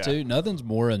bro, Rose yeah. too. Nothing's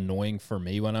more annoying for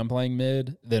me when I'm playing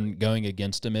mid than going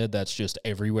against a mid that's just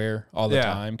everywhere all the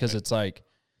Yeah. time. Because it's like,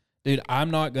 dude, I'm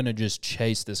not gonna just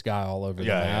chase this guy all over the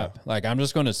Yeah, map. Like I'm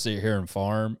just gonna sit here and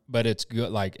farm. But it's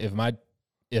good. Like if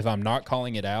I'm not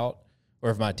calling it out, or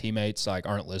if my teammates like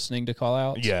aren't listening to call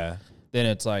outs, Yeah, then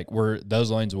it's like those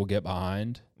lanes will get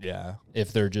behind yeah,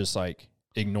 if they're just like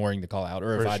ignoring the call out,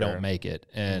 or if For I sure. don't make it.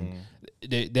 And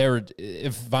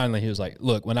if finally he was like,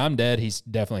 look, when I'm dead, he's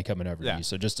definitely coming over Yeah. to you.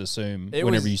 So just assume It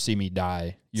whenever was- you see me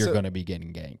die, you're So- going to be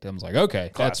getting ganked. I was like,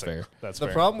 okay, that's Classic. fair. That's The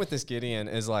fair. problem with this Gideon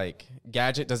is like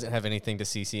Gadget doesn't have anything to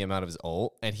CC him out of his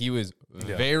ult, and he was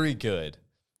very good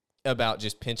about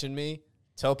just pinching me,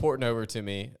 teleporting over to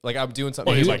me. Like I'm doing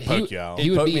something. Well, he's He like would- poke you out. He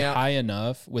would poke be me out. high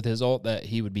enough with his ult that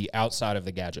he would be outside of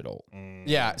the Gadget ult.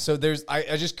 Yeah, so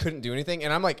I just couldn't do anything,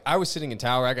 and I'm like I was sitting in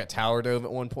tower. I got tower dove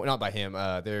at one point, not by him.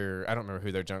 I don't remember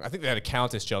who their jungle. I think they had a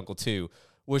Countess jungle too,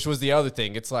 which was the other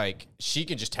thing. It's like she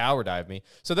can just tower dive me,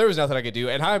 so there was nothing I could do.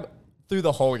 And I'm through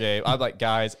the whole game. I'm like,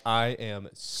 guys, I am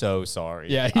so sorry.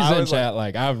 Yeah, he's I in was chat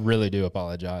like, I really do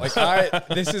apologize.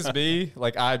 this is me.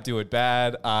 Like I'm doing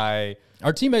bad.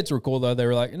 Our teammates were cool though. They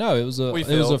were like, no, it was a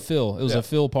filled. fill. It was a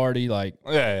fill party. Like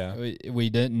yeah.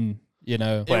 we didn't, Play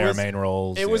our was- main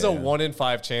roles. It was yeah. a 1 in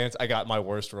 5 chance. I got my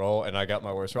worst roll, and I got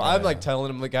my worst roll. I'm like telling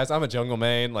them, like, guys, I'm a jungle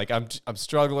main. Like I'm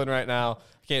struggling right now.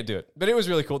 I can't do it. But it was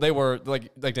really cool. They were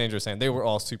like Danger was saying, they were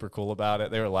all super cool about it.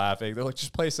 They were laughing. They're like,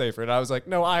 just play safer. And I was like,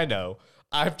 no, I know.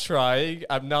 I'm trying.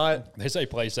 I'm not. They say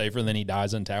play safer, and then he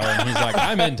dies in tower, and he's like,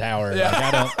 I'm in tower. Yeah. Like,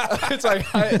 I don't. It's like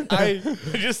I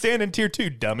just stand in tier 2,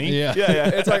 dummy. Yeah. yeah.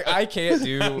 It's like I can't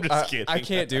do. I'm just kidding. I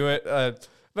can't do it.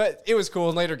 But it was cool.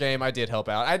 In later game, I did help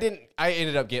out. I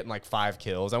ended up getting like 5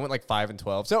 kills. I went like 5 and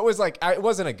 12. So it was like it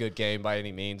wasn't a good game by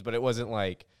any means, but it wasn't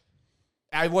like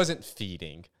I wasn't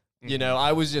feeding. You know,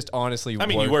 I was just honestly. I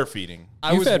mean, you were feeding.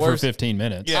 I You was fed for worse. 15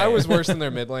 minutes. I was worse than their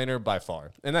mid laner by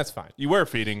far, and that's fine. You were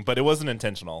feeding, but it wasn't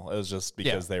intentional. It was just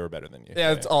because they were better than you.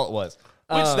 Yeah, that's all it was.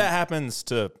 Which that happens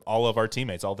to all of our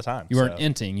teammates all the time. You weren't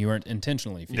inting. You weren't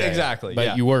intentionally feeding. Exactly. But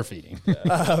yeah. you were feeding.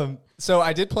 So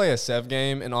I did play a Sev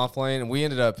game in offlane, and we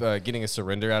ended up getting a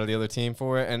surrender out of the other team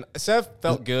for it. And Sev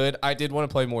felt good. I did want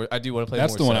to play more. I do want to play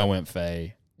That's more. the one I Sev. went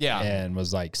Faye. Yeah. And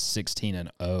was like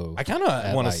 16-0. I kind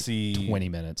of want like to see 20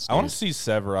 minutes. I want to dude.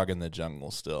 see Sevrog in the jungle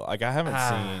still. Like I haven't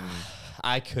seen.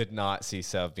 I could not see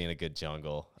Sev being a good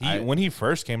jungle. When he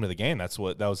first came to the game, that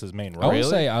was his main I role. would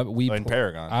say we in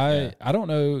Paragon. I don't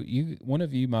know. One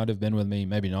of you might have been with me,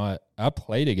 maybe not. I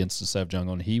played against the Sev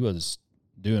jungle and he was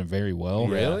doing very well.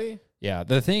 Really? Yeah.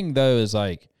 The thing though is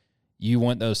like you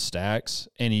want those stacks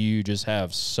and you just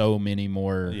have so many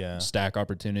more stack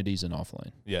opportunities in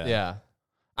offlane. Yeah. Yeah.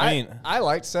 I mean, I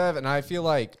liked Sev, and I feel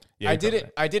like Yeah, I you did probably-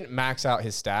 it. I didn't max out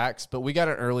his stacks, but we got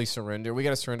an early surrender. We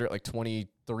got a surrender at like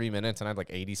 23 minutes, and I had like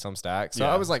 80 some stacks. So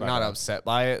Yeah, I was like right not on. upset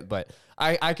by it, but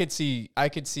I could see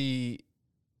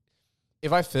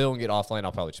if I fail and get offline,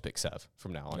 I'll probably just pick Sev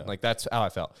from now on. Yeah. Like that's how I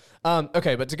felt.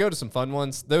 Okay, but to go to some fun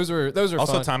ones, those are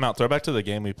also fun. timeout. Throwback to the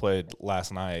game we played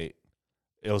last night.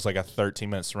 It was like a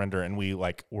 13-minute surrender, and we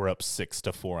like were up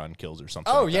 6-4 on kills or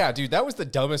something. Oh like yeah, dude, that was the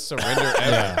dumbest surrender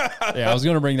ever. Yeah, I was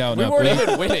going to bring that one We up. weren't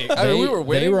even winning. I mean, we were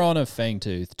winning. They were on a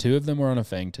Fangtooth. Two of them were on a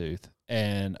Fangtooth.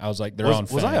 And I was like, they're on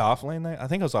that. Was Fang. I off lane that? I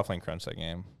think I was off lane crunch that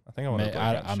game. I think I went.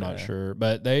 I'm not sure.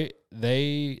 But they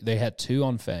had two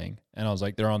on Fang. And I was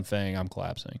like, they're on Fang. I'm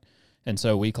collapsing. And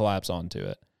so we collapse onto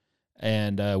it.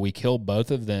 And we kill both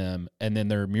of them. And then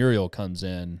their Muriel comes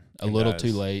in a And little dies.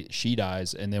 too late. She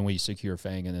dies. And then we secure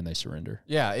Fang and then they surrender.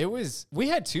 Yeah, it was. We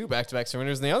had two back-to-back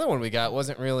surrenders, and the other one we got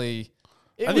wasn't really.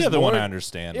 The other one I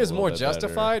understand. It was a little more bit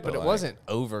justified, better, but it like- wasn't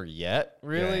over yet,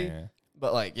 really. Yeah.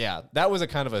 But like, yeah, that was a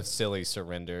kind of a silly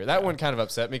surrender. That one kind of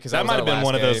upset me because That might have been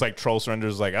one of those Game. like troll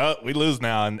surrenders, like, oh, we lose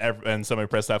now, and somebody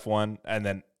pressed F1, and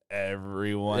then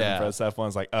everyone pressed F1.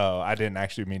 It's like, oh, I didn't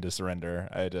actually mean to surrender.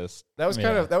 I just That was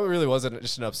Yeah. that really wasn't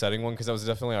just an upsetting one because that was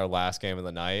definitely our last game of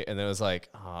the night, and then it was like,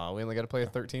 oh, we only got to play a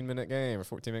 13-minute game or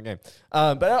 14-minute game.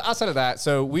 But outside of that,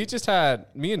 so we just had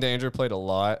me and Danger played a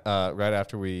lot right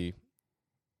after we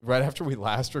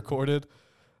last recorded,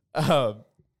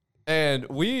 and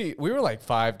we were like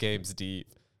 5 games deep,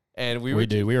 and we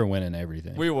We were winning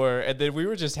everything. we were, and then we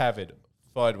were just having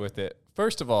fun with it.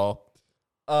 First of all,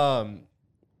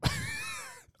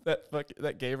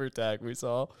 that gamer tag we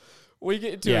saw, we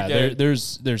get into a game.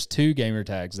 there's two gamer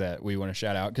tags that we want to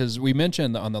shout out because we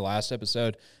mentioned on the last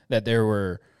episode that there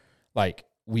were like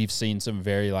we've seen some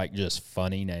very like just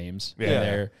funny names in Yeah.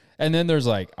 there, and then there's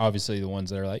like obviously the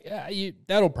ones that are like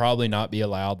that'll probably not be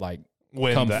allowed like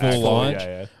win come the full actual- launch,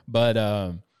 Yeah,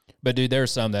 but dude,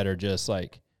 there's some that are just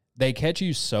like they catch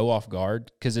you so off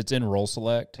guard because it's in roll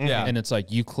select, Yeah. and it's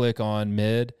like you click on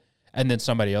mid. And then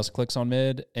somebody else clicks on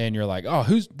mid, and you're like, "Oh,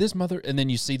 who's this mother?" And then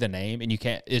you see the name, and you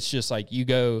can't. It's just like you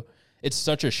go. It's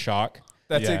such a shock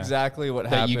That's Yeah. exactly what that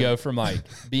happened. you go from like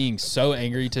being so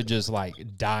angry to just like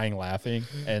dying laughing.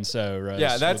 And so,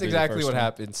 Yeah, will that's be the exactly first what one.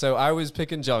 happened. So I was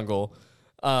picking jungle.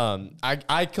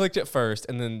 I clicked it first,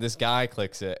 and then this guy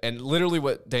clicks it, and literally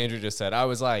what Danger just said. I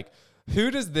was like,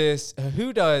 who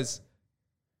does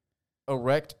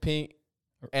erect pink?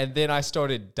 And then I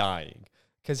started dying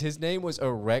because his name was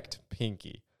Erect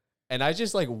Pinky, and I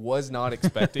just like was not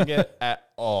expecting it at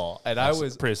all. And I That's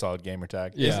was a pretty solid gamer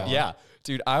tag. Yeah.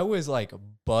 dude, I was like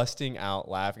busting out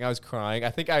laughing. I was crying. I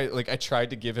think I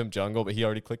tried to give him jungle, but he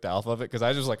already clicked alpha of it because I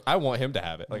was just like, I want him to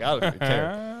have it. Like I don't even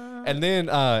care. And then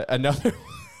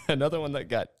another one that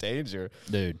got Danger.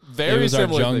 Dude. Very it was our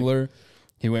similar thing. jungler.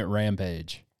 He went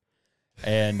rampage,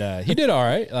 and he did all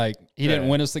right. Like he didn't Yeah.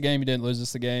 win us the game. He didn't lose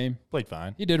us the game. Played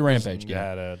fine. He did a rampage You game.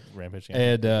 had a rampage game.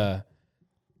 And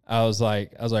I was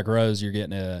like, Rose, you're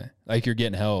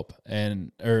getting help.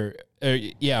 And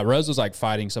Rose was like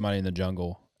fighting somebody in the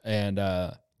jungle. And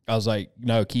I was like,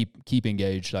 no, keep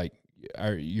engaged. Like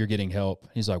you're getting help.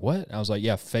 He's like, what? I was like,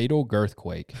 yeah, Fatal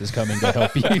Girthquake is coming to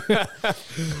help you.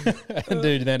 And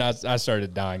dude, then I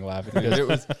started dying laughing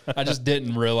because I just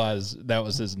didn't realize that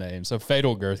was his name. So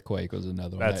Fatal Girthquake was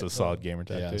another one. That's a solid gamer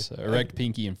tag Yeah, too. so Erect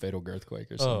Pinky and Fatal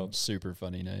Girthquake are some Oh. super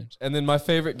funny names. And then my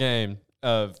favorite game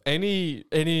of any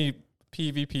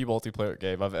PvP multiplayer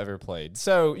game I've ever played.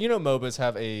 So MOBAs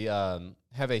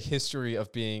have a history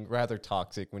of being rather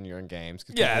toxic when you're in games.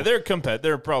 'Cause Yeah, people-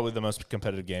 they're probably the most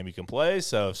competitive game you can play.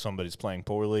 So if somebody's playing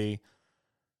poorly,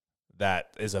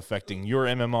 that is affecting your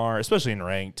MMR, especially in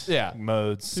ranked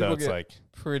modes. So People it's get like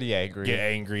pretty angry. get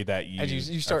angry that and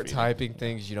you start typing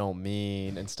things you don't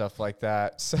mean and stuff like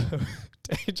that. So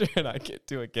Danger and I get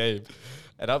to a game,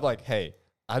 and I'm like, hey,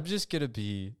 I'm just gonna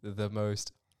be the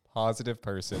most positive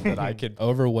person that I could.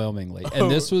 Overwhelmingly. And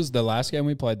this was the last game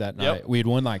we played that night. Yep. We'd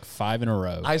won like 5 in a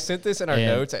row. I sent this in our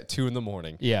notes at 2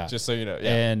 a.m. Yeah. Just so you know.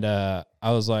 Yeah. And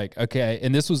I was like, okay.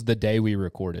 And this was the day we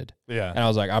recorded. Yeah. And I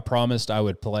was like, I promised I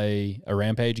would play a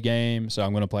Rampage game, so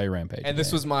I'm going to play a Rampage And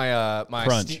this game. was my my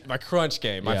crunch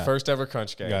game, my first ever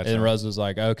crunch game. Gotcha. And Rose was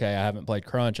like, okay, I haven't played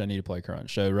Crunch. I need to play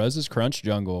Crunch. So Rose is Crunch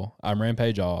jungle. I'm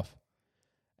Rampage off.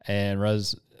 And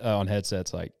Rose on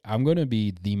headset's like, I'm going to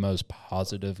be the most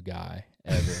positive guy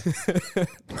ever.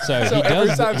 So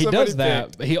he does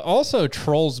that. But he also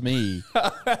trolls me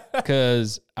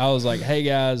because I was like, hey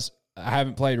guys, I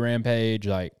haven't played Rampage.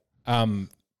 I'm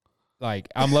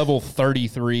level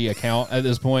 33 account at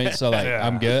this point, so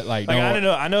I'm good. Like I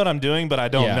know what I'm doing, but I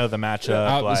don't know the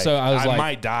matchup. So I was like,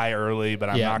 might die early, but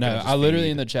I'm not gonna just I literally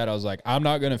feed. in the chat I was like, I'm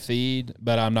not gonna feed,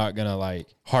 but I'm not gonna like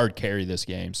hard carry this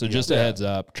game. So just a heads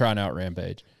up, trying out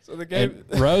Rampage. So the game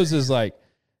Rose is like,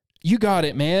 you got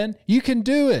it, man. You can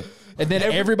do it. And then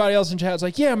everybody else in chat's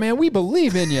like, yeah, man, we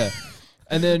believe in you.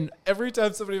 And then every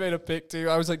time somebody made a pick too,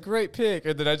 I was like, great pick.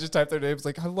 And then I just typed their names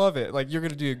like, I love it. Like, you're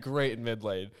going to do great in mid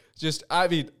lane. Just, I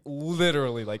mean,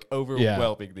 literally like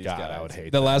overwhelming these guys. I would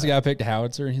hate the that. last guy picked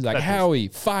Howitzer and he's like, Howie,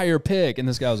 fire pick. And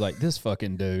this guy was like, this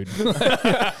fucking dude. And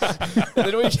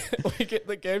then we get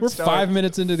the game We're started. 5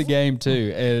 minutes into the game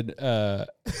too.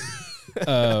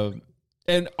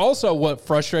 And also what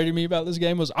frustrated me about this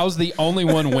game was I was the only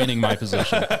one winning my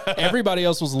position. Everybody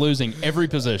else was losing every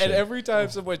position. And every time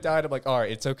someone died, I'm like, all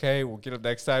right, it's okay. We'll get them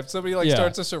next time. Somebody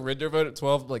starts a surrender vote at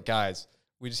 12. I'm like, guys,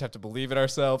 we just have to believe in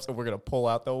ourselves and we're going to pull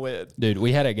out the win. Dude,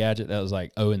 we had a gadget that was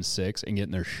like 0-6 and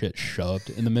getting their shit shoved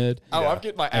in the mid. Oh, I'm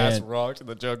getting my ass rocked in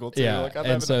the jungle too. Yeah, Like, I'm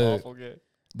and having so- an awful game.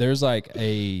 There's like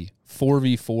a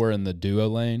 4v4 in the duo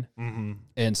lane,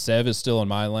 and Sev is still in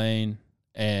my lane,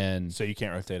 and So you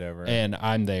can't rotate over. and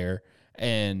I'm there,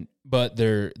 but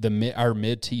our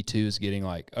mid T2 is getting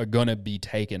gonna be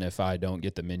taken if I don't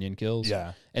get the minion kills.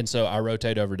 Yeah. And so I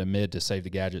rotate over to mid to save the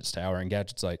Gadget's tower, and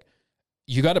Gadget's like,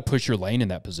 you got to push your lane in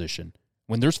that position.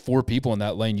 When there's 4 people in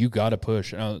that lane, you got to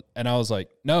push. And I was like,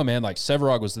 no, man, like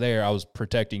Sevarog was there. I was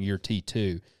protecting your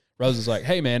T2. Rose is like,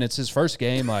 hey, man, it's his first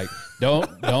game. Like, don't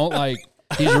like,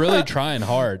 he's really trying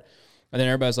hard. And then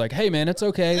everybody's like, hey, man, it's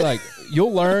okay. Like,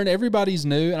 you'll learn. Everybody's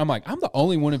new. And I'm like, I'm the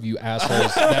only one of you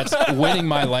assholes that's winning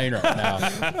my lane right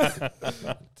now.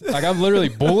 Like, I'm literally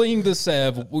bullying the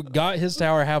Sev. We got his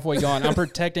tower halfway gone. I'm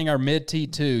protecting our mid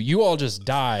T2. You all just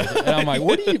died. And I'm like,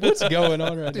 what's going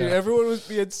on right Dude, now? everyone was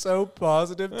being so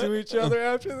positive to each other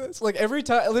after this. Like, every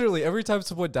time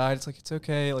someone died, it's like, it's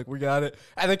okay. Like, we got it.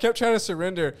 And they kept trying to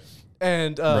surrender.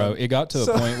 And Bro, it got to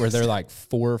a point where they're like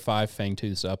 4 or 5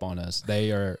 Fangtooths up on us.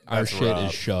 Our shit rough.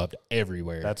 is shoved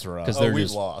everywhere. That's rough. Because they're we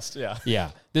just lost. Yeah.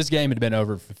 Yeah, this game had been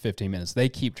over for 15 minutes. They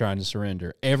keep trying to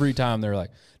surrender. Every time they're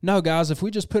like, no, guys, if we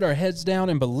just put our heads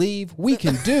down and believe, we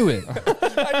can do it.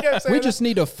 I kept saying We just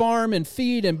need to farm and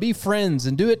feed and be friends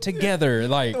and do it together.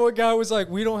 Like, one guy was like,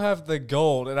 we don't have the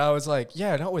gold. And I was like,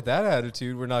 yeah, not with that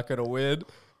attitude. We're not going to win.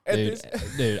 And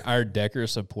dude, our Decker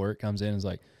support comes in and is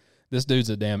like, this dude's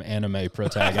a damn anime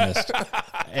protagonist.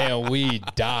 And we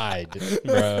died,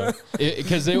 bro.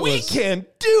 Because it we was... can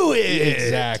do it.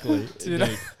 Exactly.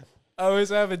 Dude, I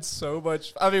was having so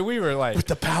much. I mean, we were like, With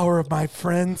the power of my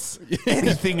friends,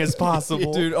 anything is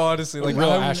possible. dude, honestly, like, Real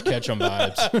Ash Ketchum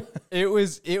vibes. it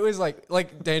was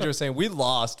like Danger was saying, we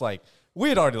lost, like, we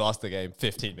had already lost the game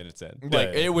 15 minutes in.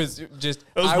 Like, Yeah. it was just.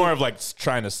 It was more of like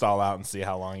trying to stall out and see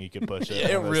how long you could push it. It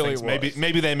One of those really things.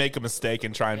 Maybe they make a mistake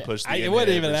and try and push the It inhib wasn't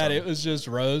or even that. something. It was just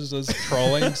Rose was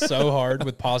trolling so hard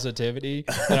with positivity.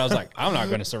 And I was like, I'm not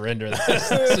going to surrender this.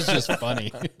 This is just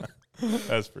funny.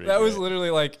 That's pretty That was great.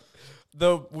 literally like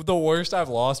the worst I've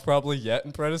lost probably yet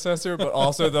in Predecessor, but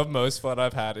also the most fun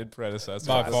I've had in Predecessor.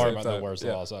 By at the far same the time. worst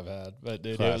Yeah. loss I've had. But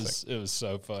dude, Classic. it was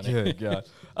so funny. Good God.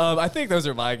 I think those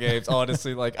are my games,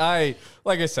 honestly. Like I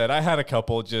said, I had a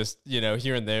couple just,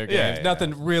 here and there games. Yeah.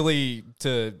 Nothing really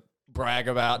to brag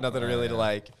about, nothing really to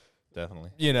like, Definitely.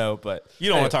 but You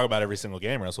don't want to talk about every single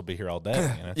game, or else we'll be here all day.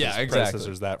 Yeah, exactly.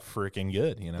 Predecessor's that freaking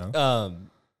good,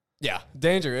 yeah,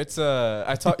 Danger. It's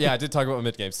I did talk about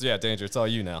mid games. So yeah, Danger, it's all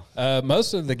you now.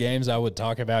 Most of the games I would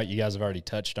talk about, you guys have already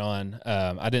touched on.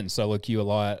 I didn't solo queue a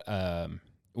lot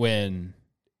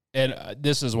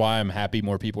this is why I'm happy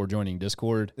more people are joining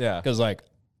Discord. Yeah. Because, like,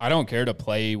 I don't care to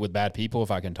play with bad people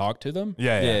if I can talk to them.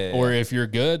 Yeah. Or if you're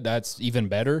good, that's even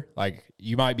better. Like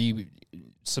you might be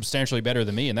substantially better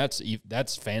than me, and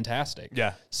that's fantastic.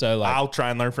 Yeah. So like I'll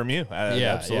try and learn from you.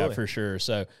 Absolutely. yeah, for sure.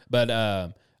 So, but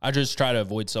I just try to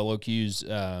avoid solo queues.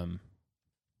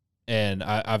 And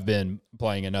I've been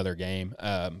playing another game,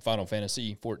 Final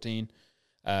Fantasy 14,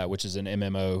 which is an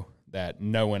MMO that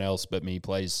no one else but me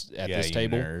plays at this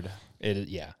table. Nerd. It is,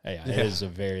 it is a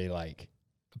very like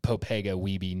Popega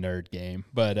weeby nerd game.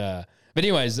 But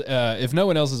anyways, if no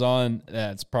one else is on,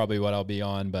 that's probably what I'll be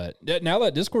on. But now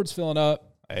that Discord's filling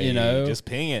up, Hey, just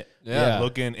ping it. Yeah.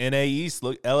 Looking NA East,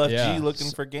 LFG, Yeah.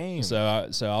 looking for games. so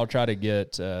I'll try to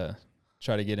get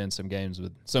in some games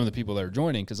with some of the people that are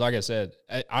joining. Because like I said,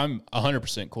 I'm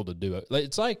 100% cool to do it.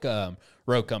 It's like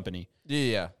Rogue Company.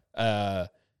 Yeah.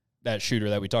 That shooter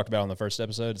that we talked about on the first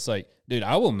episode. It's like, dude,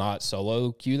 I will not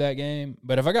solo queue that game.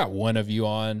 But if I got one of you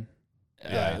on,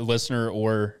 listener,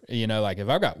 or, like if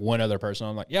I've got one other person,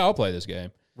 I'm like, yeah, I'll play this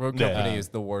game. Rogue Company is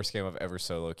the worst game I've ever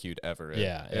solo queued ever.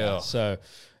 Yeah. So,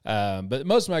 but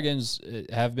most of my games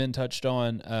have been touched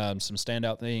on. Some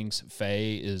standout things.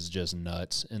 Faye is just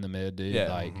nuts in the mid, dude.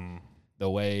 Yeah. Like the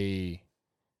way,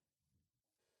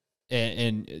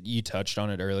 and you touched on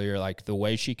it earlier, like the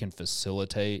way she can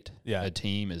facilitate a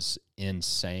team is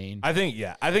insane. I think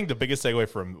the biggest takeaway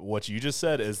from what you just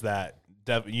said is that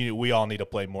we all need to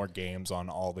play more games on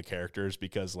all the characters,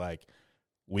 because like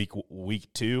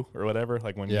week 2 or whatever,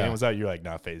 like when the game was out, you're like,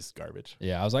 nah, Faye's garbage.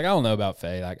 Yeah, I was like, I don't know about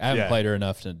Faye. Like I haven't played her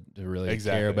enough to really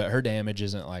care, but her damage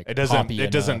isn't like it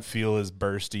doesn't feel as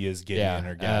bursty as Gideon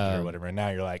or Gath or whatever. And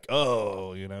now you're like,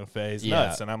 oh, Faye's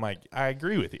nuts. And I'm like, I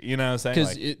agree with you. You know what I'm saying?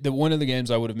 Because the one of the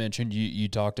games I would have mentioned, you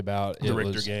talked about the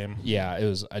Richter game. Yeah, it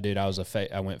was.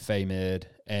 I went Faye mid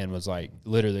and was like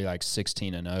literally like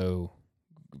 16-0,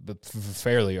 but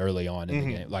fairly early on in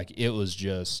the game. Like it was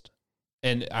just.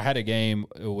 And I had a game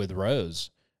with Rose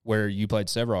where you played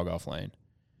Sevrog off lane,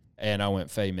 and I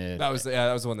went Faye mid. That was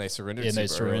the one they surrendered. And they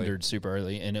surrendered super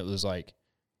early, and it was like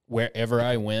wherever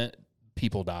I went,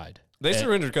 people died. They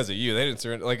surrendered because of you. They didn't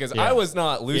surrender because I was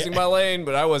not losing my lane,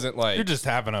 but I wasn't like you're just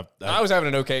having I was having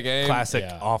an okay game. Classic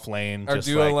off lane. Our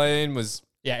duo lane was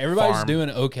everybody's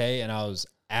doing okay, and I was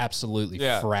absolutely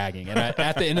fragging. And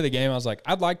at the end of the game, I was like,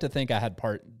 I'd like to think I had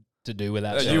part to do with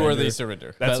that. You were the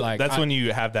surrender. That's when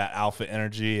you have that alpha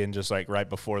energy, and just like right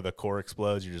before the core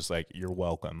explodes, you're just like, you're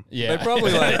welcome. Yeah, they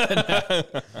probably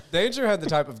like Danger had the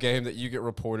type of game that you get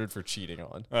reported for cheating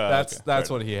on. That's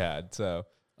what he had. So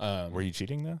were you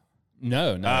cheating though?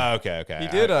 No. Okay. He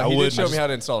did. He did show me how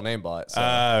to install Namebot. So.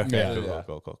 Okay.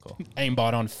 Cool.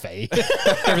 Aimbot on Faye.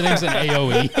 Everything's an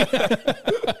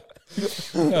AOE.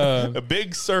 A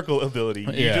big circle ability.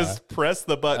 You just press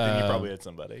the button and you probably hit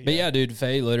somebody. But yeah, dude,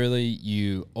 Faye, literally,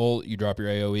 you drop your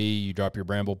AoE, you drop your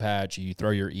Bramble Patch, you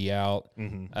throw your E out.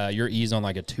 Your E's on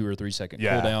like a 2 or 3 second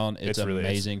cooldown. It's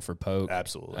amazing for poke.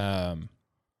 Absolutely.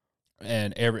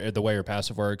 And the way your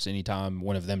passive works, anytime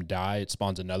one of them die, it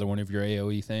spawns another one of your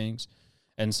AoE things.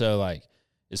 And so, like,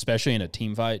 especially in a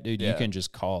team fight, dude, you can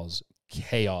just cause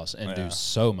chaos and do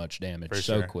so much damage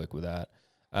quick with that.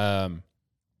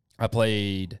 I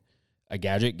played a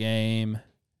gadget game.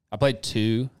 I played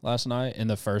 2 last night. In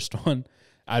the first one,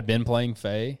 I'd been playing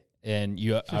Faye, and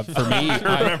for me,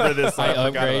 I remember this. I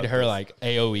upgrade her like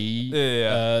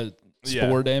AoE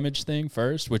spore damage thing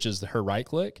first, which is her right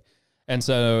click. And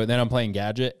so then I'm playing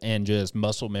gadget, and just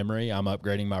muscle memory, I'm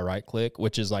upgrading my right click,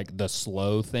 which is like the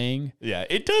slow thing. Yeah,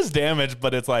 it does damage,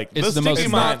 but it's like it's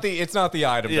not the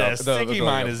item. Yeah, sticky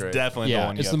mine is definitely the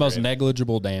one. It's the most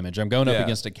negligible damage. I'm going up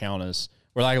against a Countess.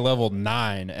 We're like level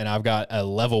 9, and I've got a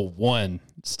level 1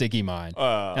 sticky mine,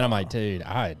 and I'm like, dude,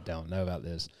 I don't know about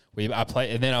this. I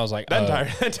play, and then I was like,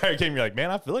 that entire game, you're like, man,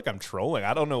 I feel like I'm trolling.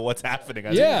 I don't know what's happening.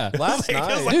 Last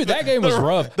night, dude, that game was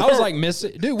rough. I was like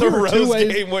missing, dude. We were 2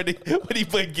 ways. Game when he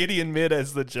played Gideon mid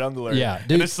as the jungler,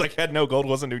 dude, and it's like had no gold,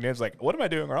 wasn't doing damage. Like, what am I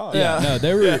doing wrong? No,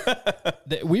 they were.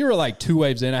 We were like 2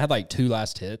 waves in. I had like 2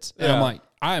 last hits, and I'm like,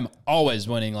 I'm always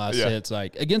winning last hits.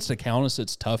 Like against a Countess,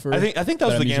 it's tougher. I think that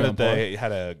was the game that they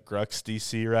had a Grux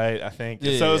DC, right? I think.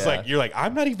 So it's like you're like,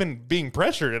 I'm not even being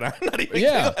pressured, and I'm not even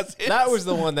getting last hits. That was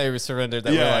the one they surrendered.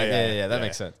 That that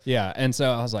makes sense. Yeah, and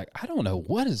so I was like, I don't know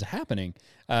what is happening.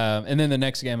 And then the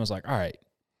next game I was like, all right.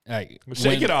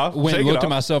 Shake it off. Looked at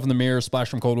myself in the mirror, splashed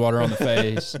some cold water on the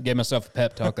face, gave myself a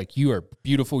pep talk like, you are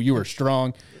beautiful, you are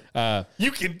strong.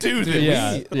 You can do this.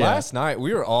 Yeah. Last night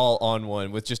we were all on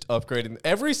one with just upgrading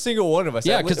every single one of us.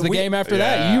 Yeah, because the game after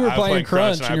that, you were I playing played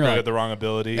Crunch, and I and you're upgraded like, the wrong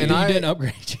ability. And you I- didn't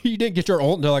upgrade. You didn't get your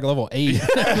ult until like level 8,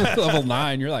 level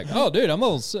 9. You're like, oh, dude, I'm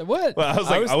level what? well, I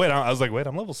was like, wait,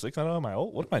 I'm level 6. I don't have my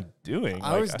ult. What am I doing?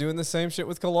 I was doing the same shit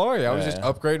with Kalari. I was just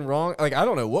upgrading wrong. Like, I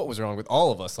don't know what was wrong with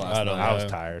all of us last night. I was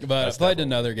tired. But That's I played definitely-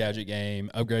 another gadget game,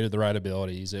 upgraded the right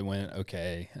abilities. It went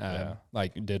okay.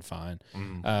 Like, did fine.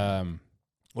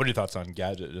 What are your thoughts on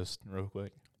Gadget, just real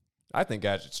quick? I think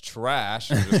Gadget's trash.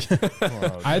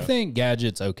 I think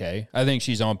Gadget's okay. I think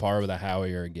she's on par with a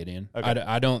Howie or a Gideon. Okay.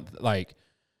 I don't like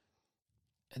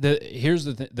here's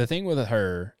the thing with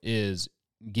her is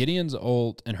Gideon's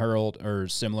ult and her ult are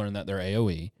similar in that they're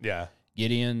AoE. Yeah.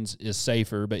 Gideon's is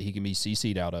safer, but he can be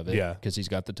CC'd out of it. Yeah. Because he's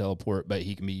got the teleport, but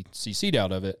he can be CC'd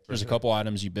out of it. There's a couple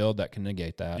items you build that can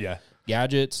negate that. Yeah.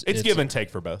 Gadgets. It's give and take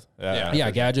for both. Yeah,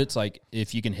 Gadgets, like,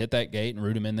 if you can hit that gate and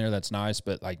root him in there, that's nice.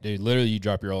 But, like, dude, literally you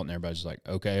drop your ult and everybody's just like,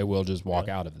 okay, we'll just walk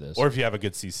out of this. Or if you have a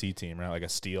good CC team, right? Like a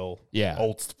steel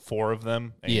ults, 4 of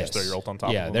them, and you just throw your ult on top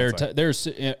of them. Yeah, there's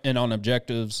and on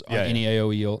objectives, on any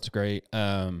AoE ult's great.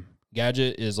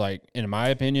 Gadget is, like, in my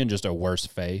opinion, just a worse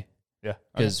Faye. Yeah.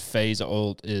 Because Faye's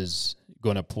ult is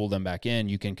going to pull them back in.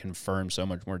 You can confirm so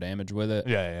much more damage with it.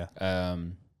 Yeah.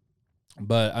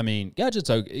 But I mean,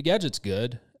 Gadget's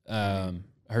good.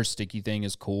 Her sticky thing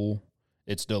is cool.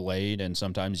 It's delayed, and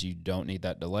sometimes you don't need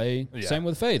that delay. Yeah. Same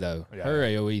with Faye though. Yeah. Her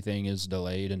AoE thing is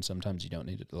delayed, and sometimes you don't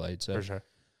need it delayed. So For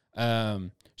sure.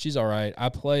 she's all right.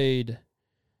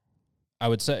 I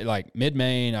would say like mid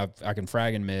main, I can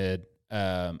frag in mid.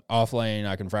 Off lane,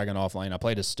 I can frag in off lane. I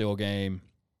played a still game.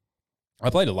 I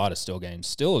played a lot of still games.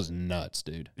 Still is nuts,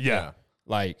 dude. Yeah.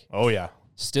 Like, Oh, yeah.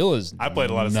 still is I played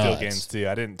a lot of still nuts. games too.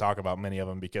 I didn't talk about many of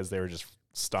them because they were just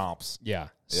stomps. Yeah,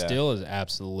 Yeah. still is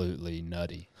absolutely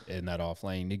nutty in that off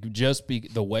lane. It could just be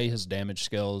the way his damage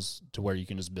scales to where you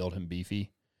can just build him beefy.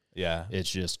 Yeah. It's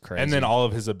just crazy. And then all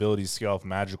of his abilities scale with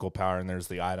magical power, and there's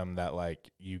the item that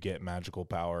like you get magical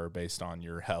power based on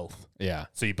your health. yeah,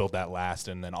 So you build that last,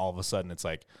 and then all of a sudden it's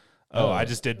like, oh, I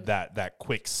just did that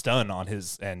quick stun on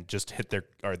his and just hit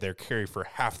their carry for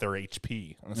half their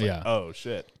HP. And it's Yeah. like, oh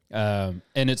shit. and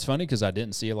it's funny because I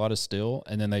didn't see a lot of still,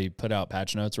 and then they put out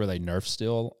patch notes where they nerf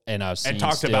still, and I've seen And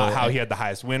talked still, about how he had the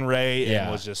highest win rate Yeah.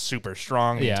 and was just super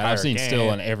strong. The Yeah, entire I've seen game.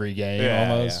 still in every game Yeah,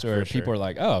 almost, yeah, where for people sure. are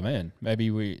like, "Oh man, maybe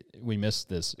we missed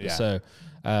this." Yeah. So,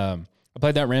 I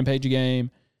played that Rampage game.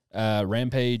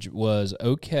 Rampage was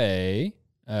okay.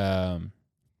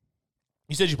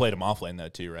 You said you played him offlane though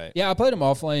too, right? Yeah, I played him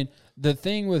off lane. The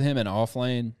thing with him in off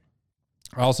lane,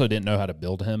 I also didn't know how to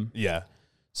build him. Yeah.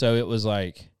 So it was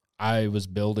like I was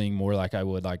building more like I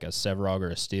would like a Sevarog or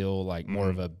a Steel, like more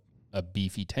of a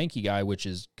beefy tanky guy, which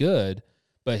is good,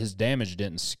 but his damage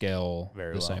didn't scale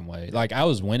Very the well. same way. Like I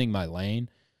was winning my lane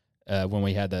when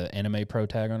we had the anime pro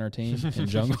tag on our team in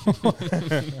jungle.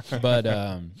 but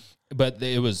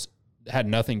it had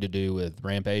nothing to do with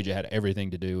Rampage. It had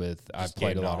everything to do with I've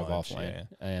played a game lot of knowledge, offlane.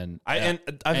 yeah. And I feel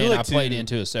and like I played too-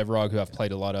 into a Sevarog who I've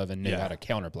played a lot of and knew Yeah. how to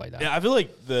counterplay that. Yeah, I feel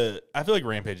like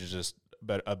Rampage is just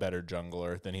a better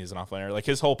jungler than he's an offlaner. Like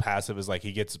his whole passive is like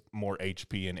he gets more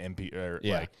HP and MP.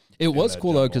 Yeah. Like, It in was the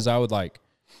cool though jungle. because I would like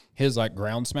his like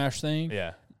ground smash thing.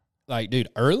 Yeah. Like, dude,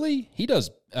 early he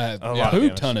does a lot of hoop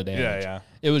damage. ton of damage. Yeah, yeah.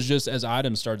 It was just as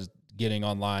items started getting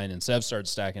online and Sev started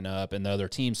stacking up and the other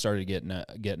teams started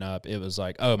getting up. It was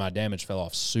like, oh, my damage fell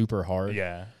off super hard.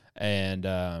 Yeah. And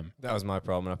That was my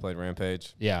problem when I played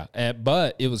Rampage. yeah,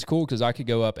 but it was cool because I could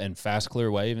go up and fast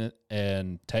clear wave it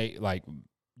and take like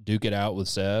duke it out with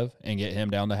Sev and get him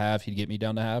down to half. He'd get me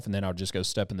down to half, and then I'd just go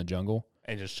step in the jungle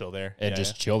And just chill there. and Yeah,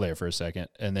 just chill there for a second,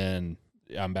 and then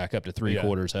I'm back up to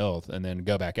 3/4 health, and then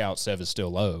go back out. Sev is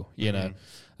still low, you know.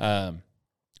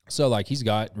 So like he's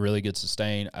got really good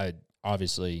sustain. I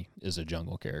obviously is a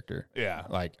jungle character. Yeah.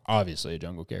 Like obviously a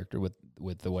jungle character with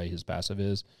the way his passive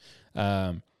is.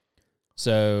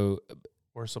 So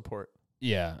Or support.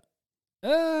 yeah.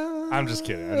 I'm just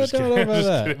kidding. I'm I just don't know kidding. about I'm just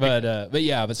that. kidding. But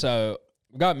yeah, but so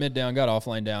got mid down, got off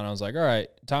lane down. I was like, all right,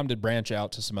 time to branch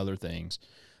out to some other things,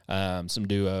 some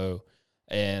duo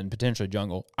and potentially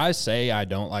jungle. I say I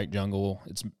don't like jungle.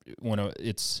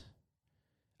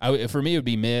 For me it would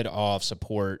be mid off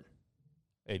support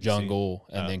ADC. jungle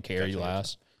and Oh, then carry gotcha.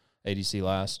 last, ADC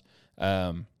last.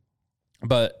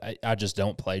 But I just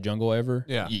don't play jungle ever.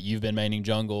 Yeah. You've been maining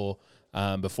jungle.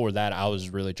 Before that, I was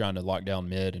really trying to lock down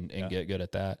mid and get good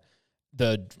at that.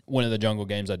 One of the jungle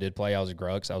games I did play, I was a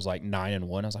Grux. I was like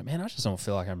 9-1. I was like, man, I just don't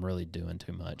feel like I'm really doing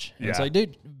too much. And it's Yeah. like,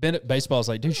 dude, Baseball's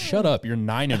like, dude, shut up. You're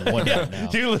 9-1 right now.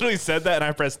 You literally said that, and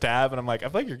I pressed tab, and I'm like, I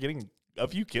feel like you're getting a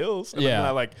few kills. And Yeah. then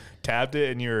I like tabbed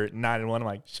it, and you're 9-1. I'm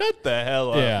like, shut the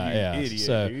hell up, you idiot,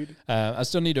 So, dude. I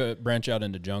still need to branch out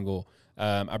into jungle.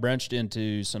 I branched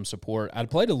into some support. I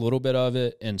played a little bit of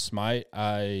it in Smite.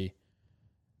 I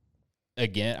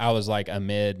was like a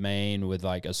mid main with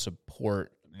like a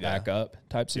support backup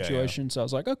type Yeah, yeah. situation. So I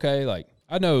was like, okay, like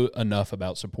I know enough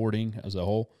about supporting as a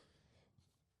whole.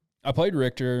 I played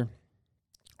Richter.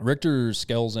 Richter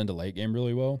scales into late game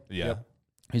really well. Yeah. Yep.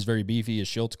 He's very beefy. His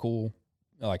shield's cool.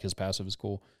 I like his passive is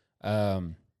cool.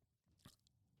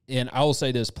 And I will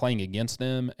say this, playing against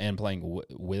them and playing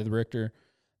with Richter,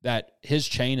 that his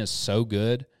chain is so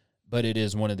good, but it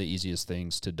is one of the easiest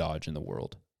things to dodge in the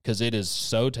world because it is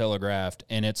so telegraphed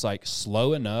and it's like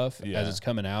slow enough as it's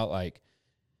coming out. Like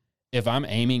if I'm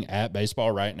aiming at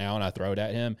baseball right now and I throw it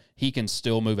at him, he can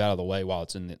still move out of the way while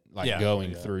it's in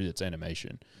going through its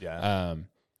animation. Yeah.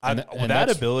 And that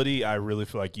that's- ability, I really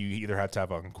feel like you either have to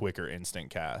have a quick or instant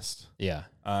cast. Yeah.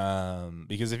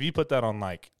 Because if you put that on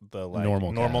like the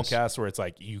normal cast where it's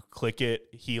like you click it,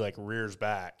 he like rears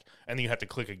back, and then you have to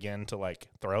click again to like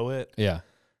throw it. Yeah.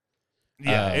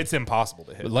 Yeah, it's impossible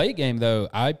to hit. But late game though,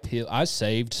 I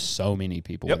saved so many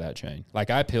people with that chain. Like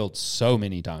I peeled so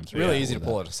many times. It's really with easy to that.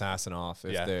 pull an assassin off.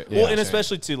 If Yeah. they're Well, and chain.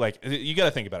 especially too, like you got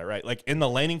to think about it, right? Like in the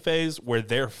laning phase where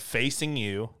they're facing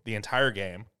you the entire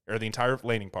game or the entire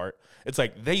laning part, it's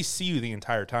like they see you the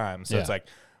entire time. So it's like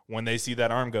when they see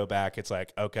that arm go back, it's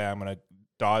like, okay, I'm gonna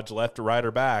dodge left or right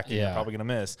or back. And you're probably gonna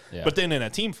miss. Yeah. But then in a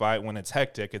team fight, when it's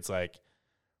hectic, it's like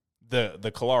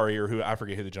the Kalari or who I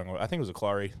forget who the jungle. I think it was a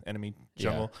Kalari enemy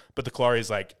jungle. But the Kalari is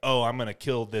like, oh, I'm gonna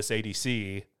kill this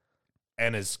ADC,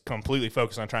 and is completely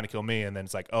focused on trying to kill me. And then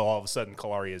it's like, oh, all of a sudden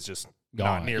Kalari is just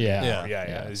not Gone. near Yeah. me. Yeah. Anymore.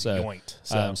 Yeah. It's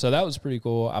yoinked. So that was pretty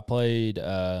cool. I played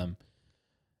a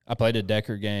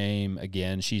Decker game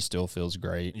again. She still feels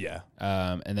great. Yeah.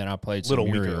 And then I played A some little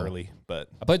Muriel. weaker early, but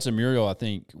I played some Muriel, I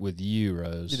think, with you,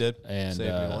 Rose. You did. And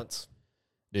Saved me once.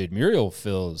 dude, Muriel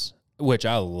feels, which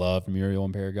I loved Muriel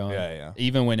in Paragon. Yeah.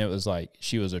 Even when it was like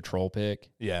she was a troll pick,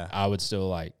 Yeah. I would still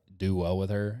like do well with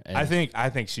her. And I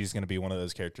think she's going to be one of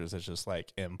those characters that's just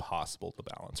like impossible to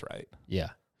balance right. yeah.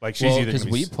 Like she's either because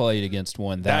gonna be we played against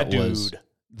one that was dude.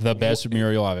 the best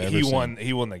Muriel I've ever He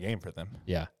seen. won the game for them.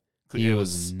 Yeah. It He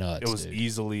was nuts. It was dude.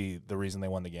 easily the reason they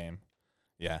won the game.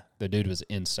 Yeah. The dude was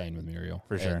insane with Muriel.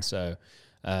 For sure.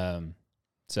 And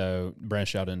so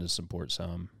branched out into support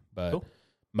some. But Cool.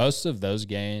 most of those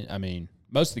games,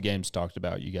 most of the games talked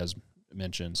about you guys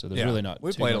mentioned, so there's really not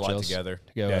We too played a much lot else together.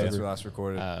 to go Yeah, over. since we last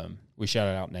recorded. We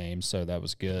shouted out names, so that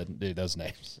was good. Dude, those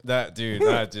names. That dude,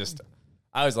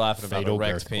 I was laughing about Fatal a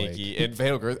wrecked Girthquake. pinky. And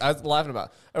Fatal Girth, I was laughing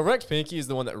about a wrecked pinky is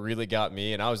the one that really got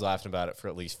me, and I was laughing about it for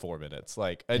at least 4 minutes.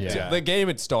 Like Yeah. the game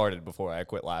had started before I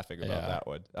quit laughing about Yeah. that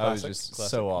one. I was Classic, just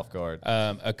classic. so off guard.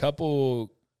 A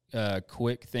couple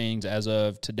quick things as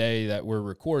of today that we're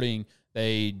recording.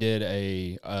 They did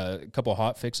a couple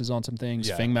hot fixes on some things.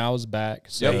 Yeah. Feng Mao is back.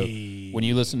 So Yep. when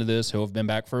you listen to this, he'll have been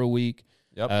back for a week.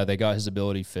 Yep. They got his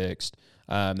ability fixed.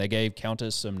 They gave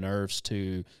Countess some nerfs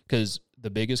too, because the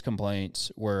biggest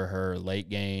complaints were her late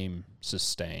game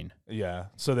sustain. Yeah.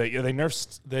 So they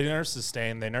nerfed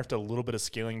sustain. They nerfed a little bit of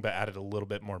scaling, but added a little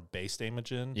bit more base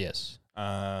damage in. Yes.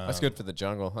 That's good for the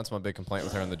jungle. That's my big complaint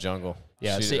with her in the jungle.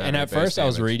 Yeah. She See, didn't and have at any base first I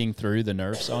was damage. reading through the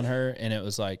nerfs on her, and it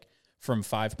was like from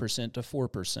 5% to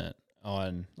 4%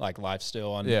 on like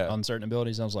lifesteal on certain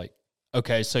abilities. I was like,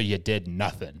 okay, so you did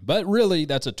nothing. But really,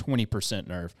 that's a 20%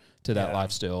 nerf to that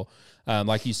lifesteal.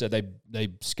 Like you said, they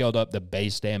scaled up the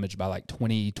base damage by like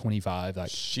 20, 25.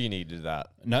 Like, She needed that.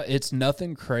 no, it's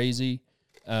nothing crazy.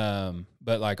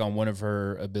 But like on one of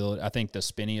her ability, I think the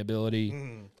spinny ability,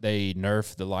 they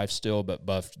nerfed the lifesteal but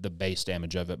buffed the base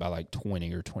damage of it by like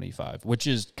 20 or 25, which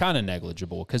is kind of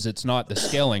negligible because it's not the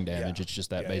scaling damage. It's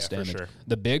just that base for damage. sure.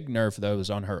 The big nerf though is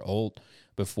on her ult.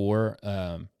 Before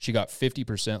she got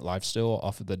 50% lifesteal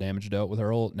off of the damage dealt with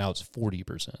her ult. Now it's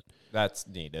 40%. That's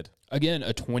needed. Again,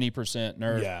 a 20%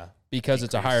 nerf. Yeah. Because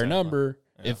it's a Increase higher that number,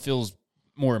 it feels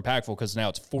more impactful because now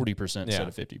it's 40% instead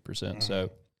of 50%.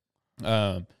 So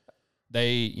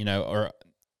they, are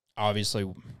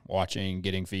obviously watching,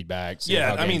 getting feedback. seeing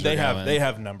how Yeah, I mean games are going. they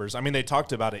have numbers. I mean they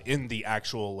talked about it in the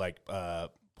actual like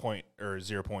point or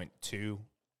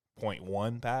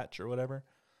 0.2.1 patch or whatever.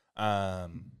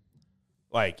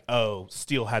 Like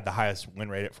Steel had the highest win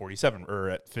rate at 47 or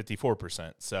at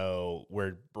 54%. So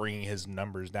we're bringing his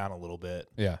numbers down a little bit.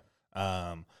 Yeah.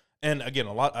 And again,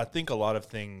 I think a lot of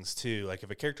things too, like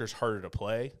if a character is harder to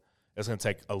play, it's going to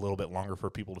take a little bit longer for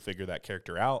people to figure that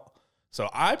character out. So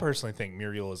I personally think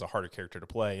Muriel is a harder character to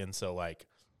play. And so like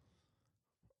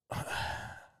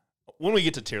when we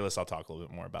get to tier list, I'll talk a little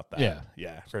bit more about that.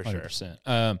 Yeah, for sure. 100%.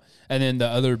 And then the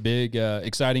other big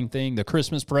exciting thing, the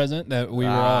Christmas present that we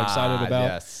were all excited about.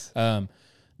 Yes.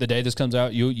 The day this comes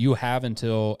out, you have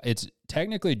until it's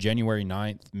technically January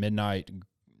 9th, midnight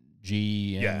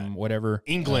GM, whatever.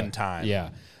 England time. Yeah.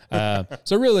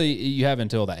 So really, you have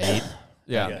until the 8th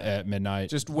at midnight.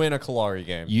 Just win a Kalari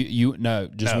game.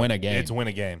 Just win a game. It's win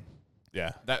a game.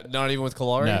 Yeah. That not even with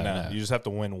Kalari? No. You just have to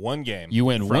win one game. You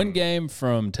win one game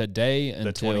from today the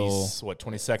until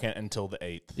 22nd until the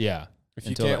 8th. Yeah. If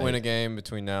you can't win a game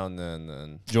between now and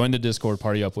then join the Discord,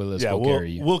 party up with us. Yeah, we'll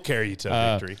carry you. We'll carry you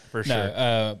to victory for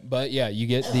sure. But yeah, you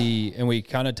get and we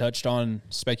kind of touched on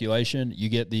speculation. You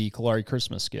get the Kalari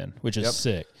Christmas skin, which is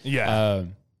sick. Yeah.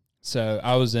 So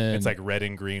I was in. It's like red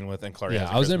and green with and Kalari. Yeah,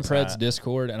 I was in Pred's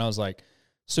Discord and I was like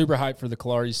super hyped for the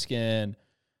Kalari skin.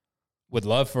 Would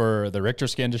love for the Richter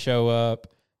skin to show up.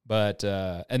 But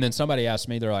and then somebody asked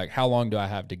me, they're like, how long do I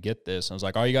have to get this? And I was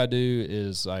like, all you gotta do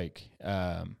is like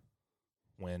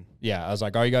win. Yeah, I was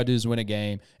like, all you gotta do is win a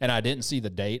game. And I didn't see the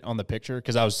date on the picture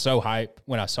because I was so hyped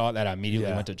when I saw it that I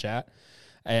immediately went to chat.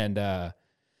 And I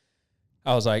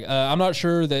was like, I'm not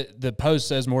sure that the post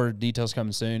says more details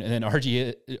coming soon. And then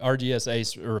RGS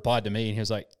Ace replied to me and he was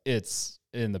like, it's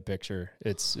in the picture.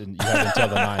 You have until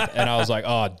the 9th. And I was like,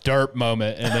 oh, derp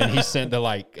moment. And then he sent the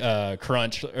like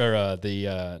crunch or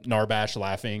the Narbash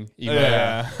laughing email.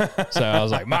 Yeah. So I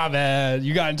was like, my bad.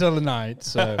 You got until the 9th.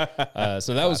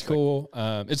 So that was cool.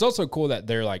 It's also cool that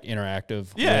they're like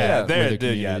interactive.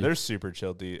 They're super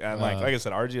chill, dude. And like I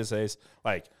said, RGS Ace,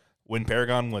 like when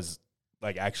Paragon was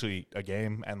like actually a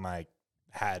game and like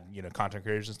had, content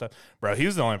creators and stuff, bro, he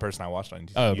was the only person I watched on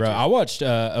YouTube. Oh, bro, I watched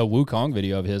a Wukong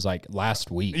video of his like last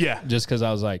week. Yeah. Just because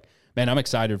I was like, man, I'm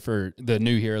excited for the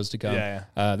new heroes to come. Yeah.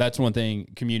 That's one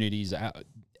thing communities,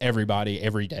 everybody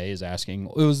every day is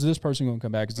asking, is this person going to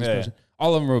come back? Is this person?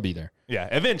 All of them will be there. Yeah,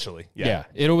 eventually. Yeah.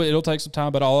 It'll take some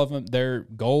time, but all of them, their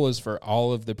goal is for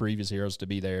all of the previous heroes to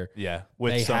be there. Yeah.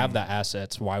 They have the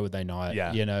assets. Why would they not?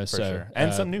 Yeah, for sure.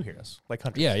 And some new heroes like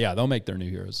Hunter. Yeah, they'll make their new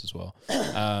heroes as well.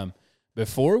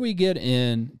 Before we get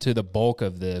into the bulk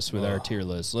of this with our tier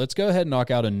list, let's go ahead and knock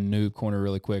out a noob corner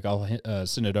really quick. I'll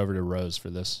send it over to Rose for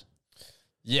this.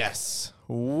 Yes.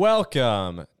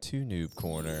 Welcome to Noob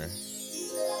Corner.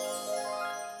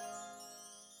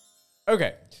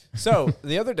 Okay. So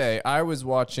the other day I was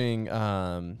watching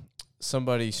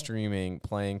somebody streaming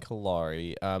playing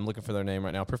Kalari. I'm looking for their name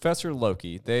right now. Professor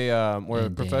Loki. They were a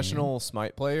professional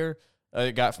Smite player.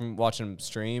 Got from watching him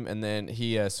stream, and then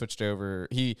he switched over.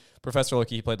 Professor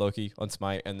Loki, he played Loki on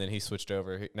Smite, and then he switched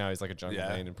over. Now he's like a jungle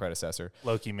main and predecessor.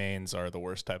 Loki mains are the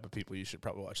worst type of people. You should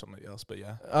probably watch somebody else, but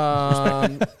yeah.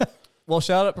 Well,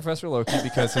 shout out Professor Loki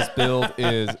because his build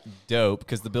is dope,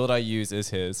 because the build I use is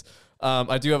his.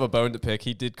 I do have a bone to pick.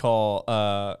 He did call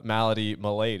Malady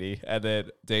Milady, and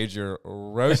then Danger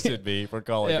roasted me for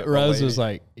calling it Rose Milady. was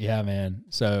like, yeah, man.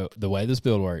 So the way this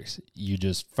build works, you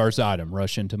just, first item,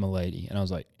 rush into Milady. And I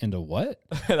was like, into what?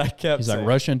 And I kept He's saying, like,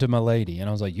 rush into Milady. And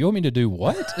I was like, you want me to do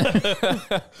what?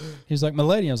 He's like,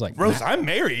 Milady. I was like, Rose, I'm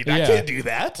married. I can't do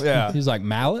that. yeah. He's like,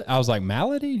 I was like,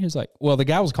 Malady? He was like, well, the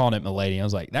guy was calling it Milady. I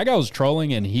was like, that guy was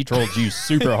trolling, and he trolled you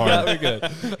super hard. That'd be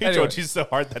good. He trolled you so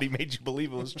hard that he made you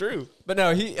believe it was true. But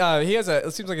no, he has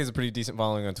it seems like he has a pretty decent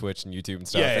following on Twitch and YouTube and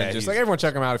stuff. Yeah, and just like everyone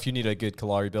check him out if you need a good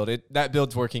Kalari build. That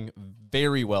build's working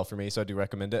very well for me, so I do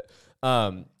recommend it.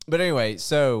 But anyway,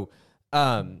 so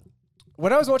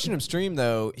when I was watching him stream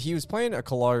though, he was playing a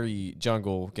Kalari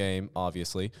jungle game,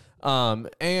 obviously.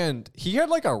 And he had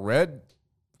like a red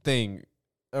thing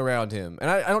around him. And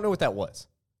I don't know what that was.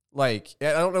 Like,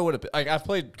 I don't know what I've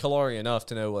played Kalari enough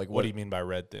to know like What do you mean by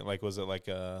red thing? Like, was it like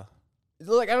a...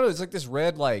 Like, I don't know, it's like this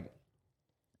red, like,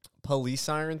 police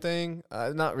siren thing.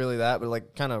 Not really that, but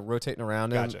like kind of rotating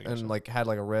around him and like had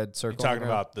like a red circle. You talking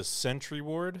about the sentry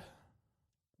ward?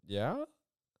 Yeah.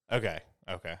 Okay.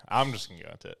 I'm just gonna go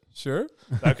into it. Sure.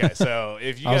 Okay, so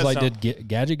if you I was guys like, did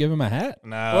Gadget give him a hat?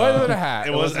 No, Well, it was a hat.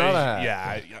 It was was not a hat.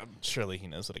 Yeah, surely he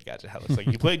knows what a gadget hat looks like.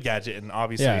 You played gadget, and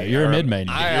obviously, Yeah, you're a mid main.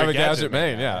 I You're have a a gadget gadget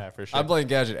main. main, Yeah, yeah, for sure. I'm playing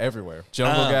gadget everywhere.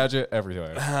 Jungle gadget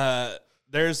everywhere.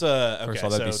 There's a okay. First of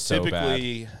all, that'd be so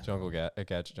typically, bad. Jungle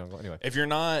gadget jungle. Anyway,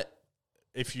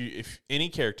 if any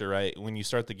character, right, when you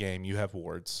start the game, you have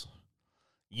wards.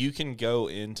 You can go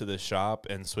into the shop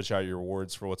and switch out your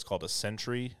wards for what's called a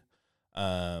sentry.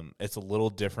 It's a little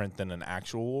different than an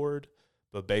actual ward,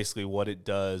 but basically what it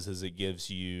does is it gives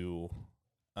you,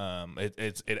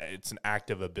 it's an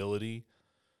active ability,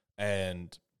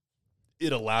 and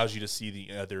it allows you to see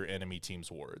the other enemy team's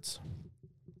wards.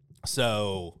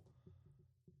 So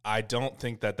I don't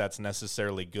think that that's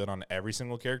necessarily good on every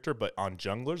single character, but on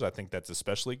junglers, I think that's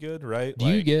especially good, right? Do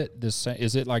you get the same?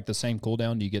 Is it like the same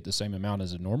cooldown? Do you get the same amount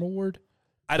as a normal ward?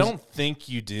 I don't think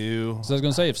you do. So I was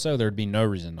going to say, if so, there'd be no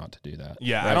reason not to do that.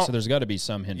 Yeah, right? So there's got to be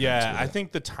some hindrance. Yeah, with I it.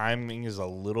 think the timing is a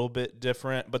little bit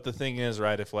different, but the thing is,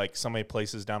 right, if like somebody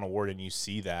places down a ward and you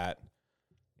see that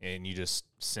and you just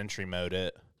sentry mode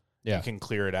it, Yeah. you can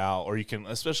clear it out, or you can,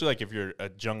 especially like if you're a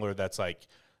jungler that's like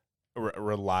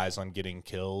relies on getting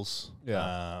kills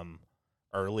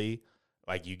early,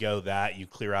 like you go that, you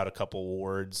clear out a couple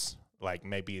wards, like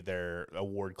maybe they're a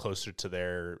ward closer to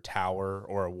their tower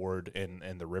or a ward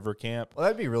in the river camp. Well,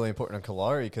 that'd be really important on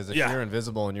Kalari because if you're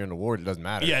invisible and you're in the ward, it doesn't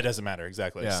matter. Yeah, it doesn't matter.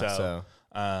 Exactly. Yeah,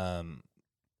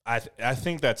 I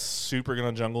think that's super good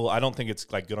on jungle. I don't think it's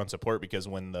like good on support because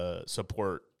when the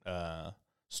support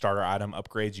starter item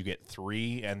upgrades, you get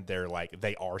 3, and they're like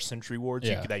they are sentry wards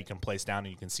that you can place down, and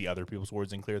you can see other people's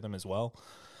wards and clear them as well.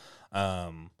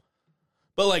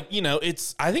 But like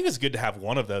I think it's good to have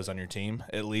one of those on your team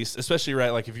at least, especially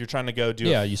right like if you're trying to go do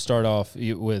you start off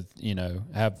with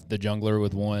have the jungler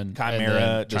with 1 Chimera, and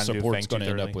then the support's going to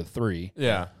end up with 3.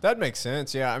 Yeah, that makes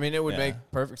sense. Yeah, I mean it would make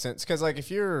perfect sense because like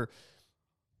if you're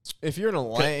in a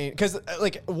lane, because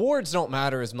like wards don't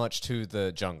matter as much to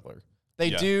the jungler. They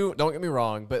do, don't get me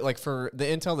wrong, but like for the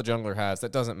intel the jungler has,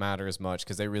 that doesn't matter as much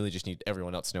because they really just need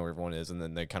everyone else to know where everyone is, and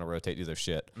then they kind of rotate, do their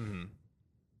shit. Mm-hmm.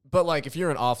 But like if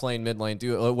you're in off lane, mid lane,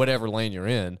 whatever lane you're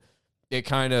in, it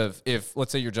kind of, if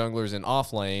let's say your jungler's in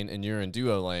off lane and you're in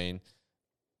duo lane,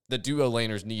 the duo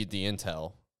laners need the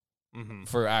intel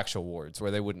for actual wards where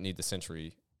they wouldn't need the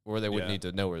sentry. Or they would need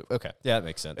to know where. Okay, yeah, that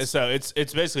makes sense. And so it's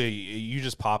basically you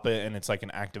just pop it, and it's like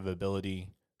an active ability.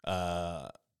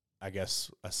 I guess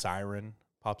a siren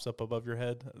pops up above your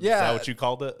head. Yeah, is that what you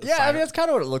called it? Yeah, I mean that's kind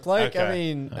of what it looked like. Okay. I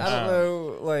mean, I don't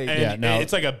know, like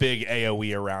it's like a big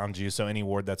AOE around you. So any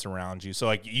ward that's around you. So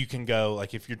like you can go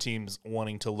like if your team's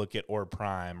wanting to look at Orb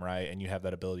Prime, right, and you have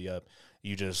that ability up,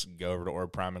 you just go over to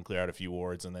Orb Prime and clear out a few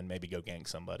wards, and then maybe go gank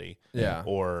somebody. Yeah.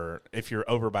 Or if you're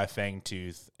over by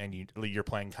Fangtooth and you're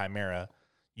playing Chimera,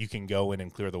 you can go in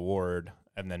and clear the ward,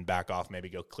 and then back off, maybe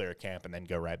go clear a camp, and then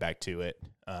go right back to it.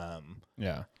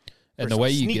 Yeah. And the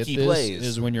way you get this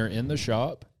is when you're in the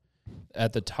shop,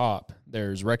 at the top,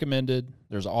 there's recommended,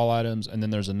 there's all items, and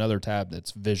then there's another tab that's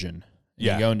vision.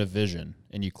 You go into vision,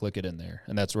 and you click it in there,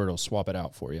 and that's where it'll swap it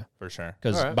out for you. For sure.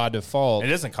 Because by default... It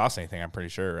doesn't cost anything, I'm pretty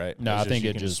sure, right? No, I think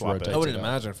it just rotates it. I wouldn't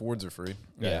imagine if wards are free.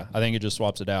 Yeah, I think it just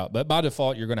swaps it out. But by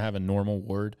default, you're going to have a normal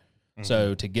word. Mm-hmm.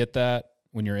 So to get that,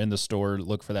 when you're in the store,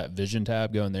 look for that vision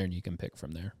tab, go in there, and you can pick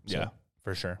from there. So. Yeah,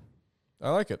 for sure. I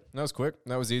like it. That was quick.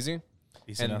 That was easy.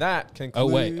 And that concludes...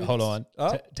 Oh, wait. Hold on.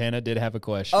 Oh? Tana did have a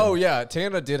question. Oh, yeah.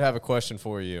 Tana did have a question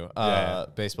for you.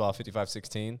 Baseball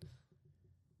 5516.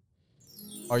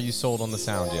 Are you sold on the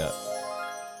sound yet?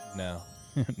 No.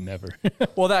 Never.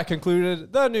 Well, that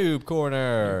concluded the Noob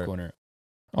Corner.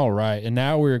 All right. And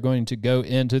now we're going to go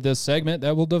into this segment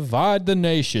that will divide the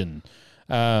nation.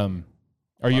 Are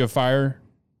you a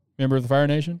member of the Fire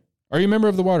Nation? Are you a member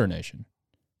of the Water Nation?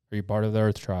 Are you part of the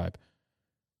Earth Tribe?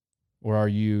 Or are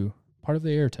you part of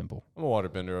the Air Temple? I'm a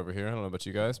waterbender over here. I don't know about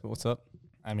you guys, but what's up?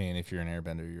 I mean, if you're an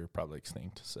airbender, you're probably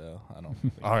extinct. So I don't.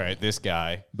 All right, this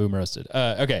guy. Boom roasted.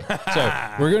 Okay,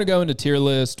 so we're going to go into tier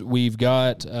list. We've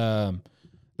got the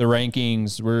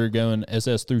rankings. We're going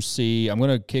SS through C. I'm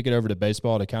going to kick it over to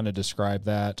baseball to kind of describe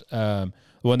that.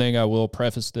 One thing I will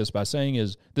preface this by saying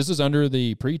is this is under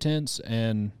the pretense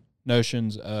and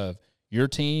notions of your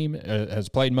team has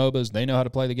played MOBAs. They know how to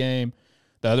play the game.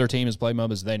 The other team has played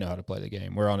MOBAs. They know how to play the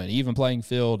game. We're on an even playing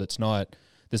field. It's not.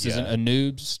 This isn't a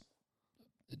noobs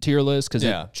tier list because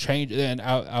it changed. And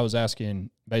I was asking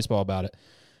baseball about it.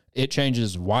 It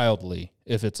changes wildly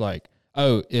if it's like,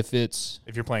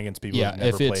 if you're playing against people, who've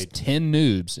never played. It's 10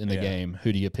 noobs in the game,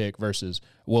 who do you pick versus?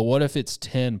 Well, what if it's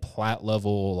 10 plat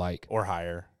level or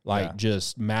higher,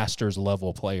 just masters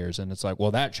level players? And it's like,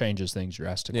 well, that changes things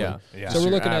drastically. Yeah. So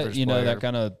we're looking at that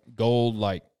kind of gold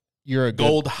You're a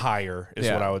gold higher is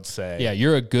what I would say. Yeah,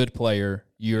 you're a good player.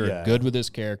 You're good with this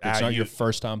character. It's not your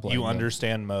first time playing. You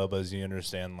understand MOBAs. You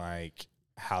understand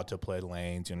how to play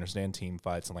lanes. You understand team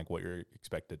fights and what you're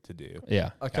expected to do.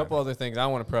 Yeah. A couple other things I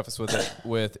want to preface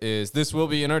with is this will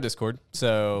be in our Discord,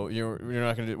 so we're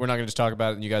not gonna just talk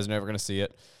about it, and you guys are never gonna see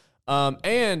it.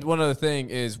 And one other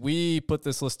thing is we put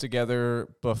this list together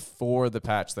before the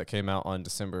patch that came out on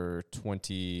December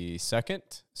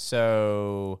 22nd.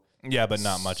 So. Yeah, but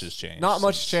not much has changed. Not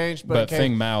much changed, but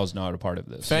Feng Mao's not a part of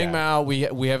this. Feng Mao, we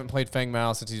haven't played Feng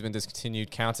Mao since he's been discontinued.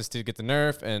 Countess did get the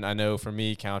nerf, and I know for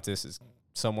me, Countess is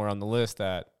somewhere on the list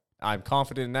that I'm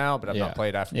confident now, but I've not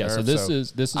played after Yeah, nerf, so this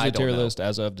is I a don't tier know. list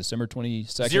as of December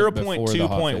 22nd.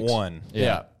 0.2.1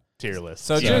 Yeah. tier list.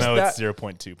 So So just it's that-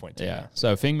 0.2.2. Yeah.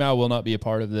 So Fing Mao will not be a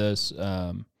part of this.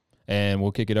 And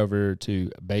we'll kick it over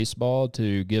to baseball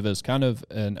to give us kind of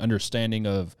an understanding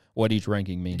of what each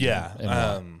ranking means. and why.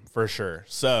 Yeah, for sure.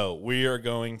 So we are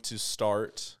going to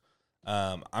start.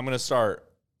 I'm going to start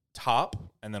top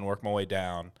and then work my way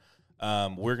down.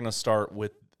 We're going to start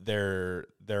with their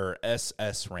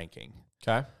SS ranking.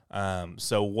 Okay.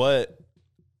 So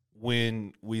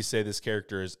when we say this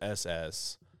character is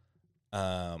SS,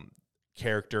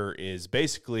 character is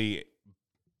basically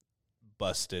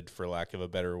busted, for lack of a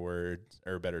better word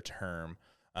or a better term.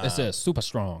 This is super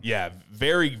strong. Yeah,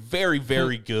 very, very,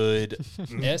 very good.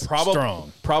 S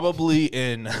strong. Probably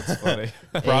in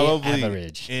probably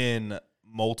Average. in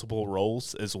multiple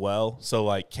roles as well. So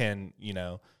like, can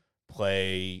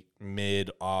play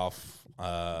mid, off,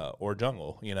 or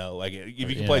jungle? Like if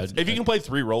you can play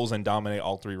 3 roles and dominate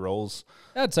all 3 roles.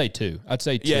 I'd say 2.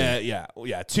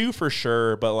 Yeah, 2 for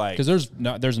sure. But like, Because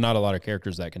there's not a lot of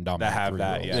characters that can dominate that have 3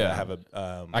 that, roles. yeah, that have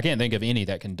a I can't think of any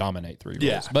that can dominate 3 roles.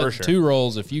 Yeah, but for sure. 2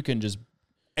 roles, if you can just,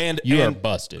 you are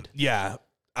busted. Yeah,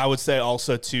 I would say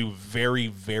also too very,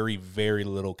 very, very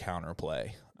little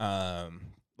counterplay.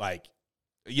 Like,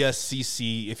 yes,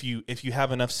 CC. If you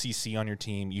have enough CC on your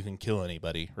team, you can kill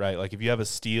anybody, right? Like if you have a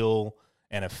Steel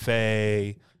and a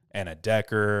Faye and a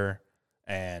Decker,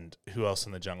 and who else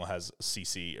in the jungle has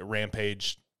CC? A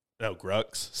Rampage,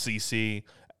 Grux, CC,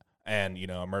 and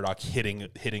a Murdoch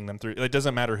hitting them through. It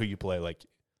doesn't matter who you play. Like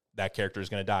that character is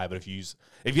going to die. But if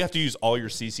you have to use all your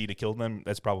CC to kill them,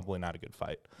 that's probably not a good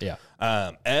fight. Yeah.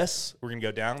 S, we're going to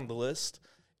go down the list,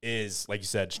 is, like you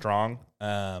said, strong.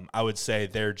 I would say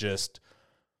they're just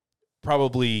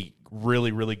probably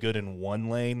really, really good in one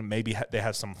lane. Maybe they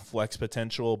have some flex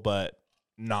potential, but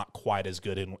not quite as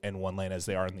good in one lane as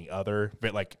they are in the other.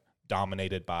 But like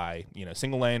dominated by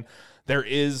single lane. There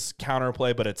is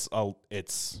counterplay, but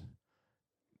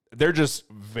they're just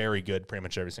very good pretty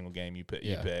much every single game you pick.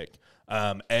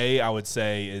 A, I would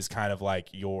say, is kind of like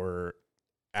your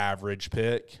average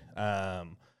pick.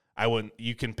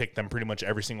 You can pick them pretty much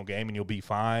every single game and you'll be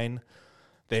fine.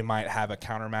 They might have a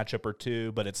counter matchup or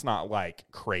 2, but it's not like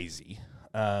crazy.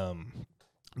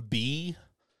 B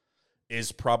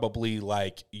is probably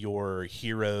like your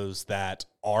heroes that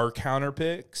are counter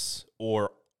picks,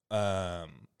 or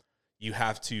you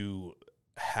have to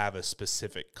have a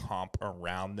specific comp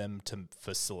around them to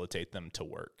facilitate them to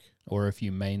work. Or if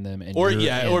you main them and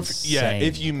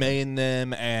if you main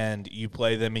them and you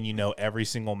play them and every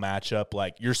single matchup,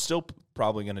 like you're still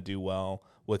probably going to do well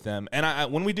with them.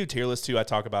 And when we do tier list too, I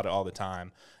talk about it all the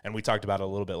time, and we talked about it a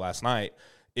little bit last night.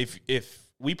 If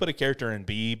we put a character in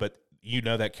B, but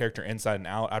that character inside and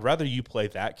out, I'd rather you play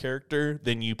that character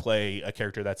than you play a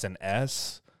character that's an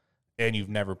S and you've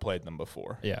never played them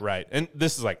before. Yeah. Right. And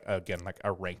this is like, again, like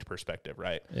a ranked perspective,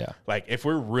 right? Yeah. Like if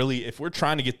we're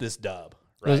trying to get this dub,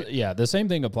 right? Yeah, the same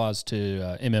thing applies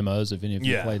to MMOs. If any of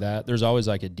you Yeah. play that, there's always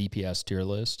like a DPS tier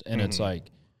list, and it's like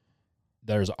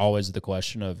there's always the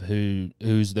question of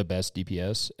who's the best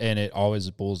DPS, and it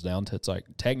always boils down to, it's like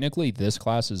technically this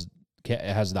class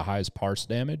has the highest parse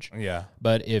damage. Yeah.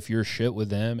 But if you're shit with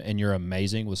them and you're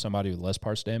amazing with somebody with less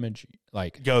parse damage,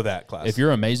 like Go that class. if you're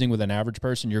amazing with an average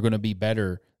person, you're going to be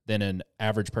better than an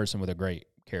average person with a great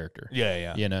character.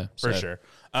 Yeah. For So sure.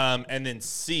 And then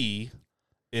C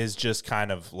is just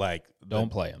kind of like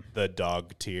don't play them. the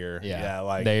dog tier. Yeah,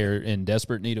 like they are in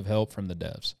desperate need of help from the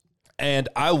devs. And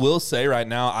I will say right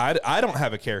now, I don't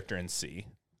have a character in C.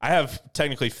 I have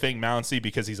technically Fing Mao in C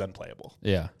because he's unplayable.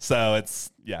 Yeah. So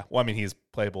it's, well, I mean, he's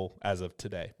playable as of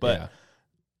today, but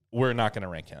we're not going to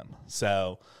rank him.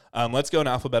 So let's go in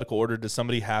alphabetical order. Does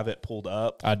somebody have it pulled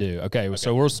up? I do. Okay.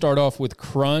 So we'll start off with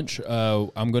Crunch.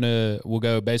 We'll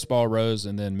go baseball, Rose,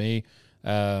 and then me.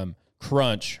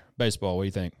 Crunch, baseball. What do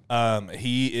you think?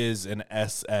 He is an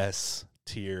SS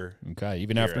tier. Okay.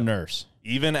 Even after Nurse.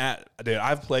 Dude,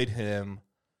 I've played him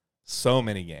so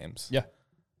many games. Yeah.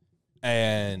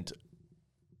 And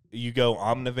you go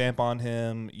Omnivamp on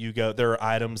him. There are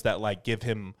items that like give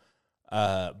him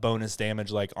bonus damage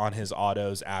like on his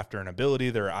autos after an ability.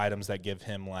 There are items that give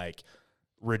him like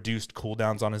reduced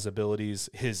cooldowns on his abilities.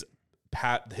 His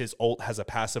ult has a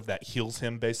passive that heals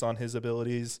him based on his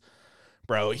abilities.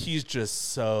 Bro, he's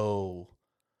just so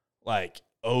like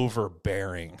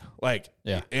overbearing. Like,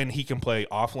 and he can play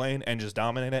off lane and just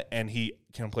dominate it, and he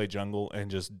can play jungle and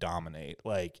just dominate.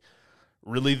 Like,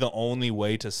 really the only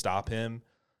way to stop him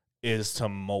is to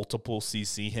multiple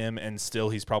CC him, and still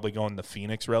he's probably going the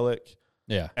Phoenix Relic.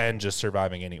 Yeah. and just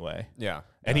surviving anyway. Yeah.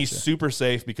 And he's super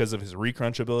safe because of his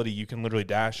recrunch ability. You can literally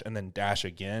dash and then dash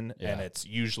again, Yeah. and it's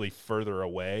usually further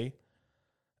away.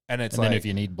 And it's And like, then if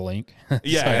you need blink,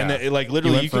 yeah, and it, like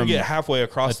literally went you can from get halfway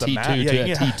across a the map. T2 Yeah, to you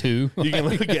a can get, T2. you can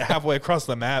literally get halfway across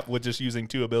the map with just using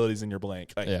 2 abilities in your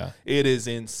blink. Like, Yeah. it is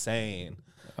insane.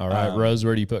 All right, Rose,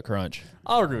 where do you put Crunch?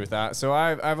 I'll agree with that. So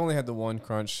I've only had the one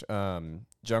Crunch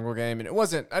jungle game, and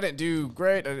I didn't do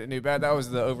great. I didn't do bad. That was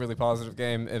the overly positive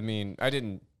game. I mean,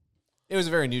 it was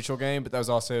a very neutral game, but that was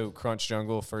also Crunch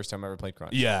jungle. First time I ever played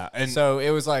Crunch. Yeah, and So it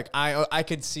was like I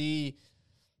could see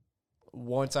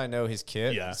once I know his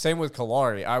kit. Yeah. Same with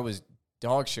Kalari. I was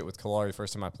dog shit with Kalari the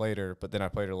first time I played her, but then I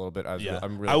played her a little bit. yeah,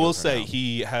 I'm really I will good with her say now.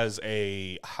 he has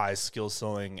a high skill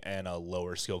ceiling and a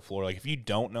lower skill floor. Like if you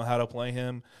don't know how to play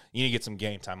him, you need to get some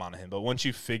game time on him. But once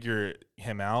you figure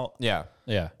him out, Yeah.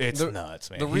 Yeah. it's The- nuts,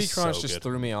 man. The He's recrunch so just good.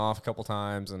 threw me off a couple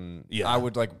times, and Yeah. I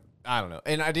would I don't know,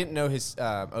 and I didn't know his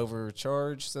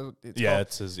overcharge. So it's Yeah, called.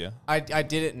 it's his. Yeah, I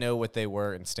didn't know what they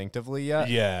were instinctively yet.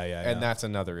 yeah. And that's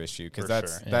another issue because For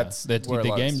that's sure. Yeah. that's the where a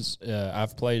lot of- games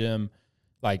I've played him.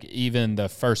 Like even the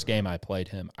first game I played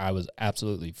him, I was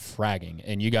absolutely fragging,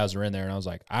 and you guys were in there, and I was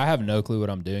like, I have no clue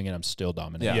what I'm doing, and I'm still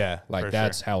dominating. Yeah, like for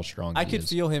that's how strong I he could is.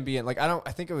 feel him being like I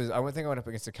think I went up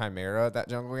against a Chimera that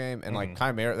jungle game, and like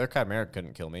their Chimera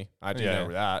couldn't kill me. I do Yeah.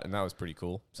 know that, and that was pretty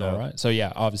cool. So All right, so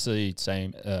yeah, obviously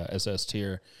same SS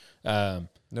tier.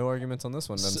 no arguments on this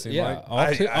one. Doesn't seem Yeah,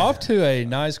 like. off to a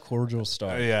nice cordial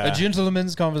start. Yeah. A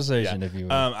gentleman's conversation, if you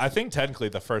will. I think technically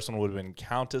the first one would have been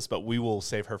Countess, but we will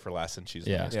save her for last since she's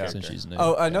the yeah, newest since character. she's new.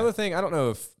 Oh, another thing. I don't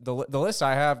know if the list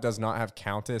I have does not have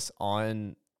Countess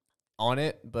on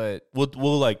it, but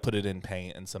We'll like put it in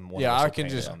paint and some. yeah, I will can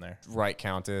paint it just on there. write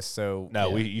Countess. So No,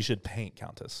 Yeah. you should paint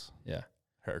Countess, yeah,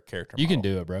 her character. you can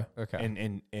model. do it, bro. okay,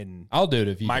 in I'll do it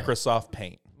if you don't. Microsoft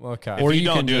Paint. okay, If or you you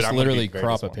don't can do it, just I'm gonna be literally very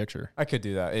crop a disappointed. picture. I could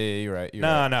do that. Yeah, you're right. You're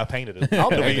No, right. no, paint it. I'll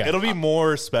paint it. It'll be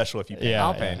more special if you paint. Yeah,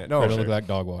 I'll paint it. No, it'll sure. look like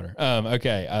dog water.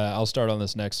 Okay, I'll start on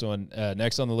this next one.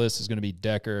 Next on the list is going to be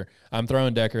Decker. I'm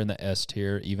throwing Decker in the S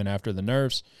tier, even after the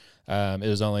nerfs. It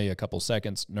was only a couple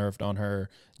seconds nerfed on her.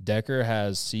 Decker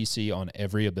has CC on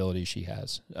every ability she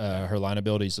has. Her line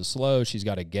abilities is slow. She's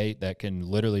got a gate that can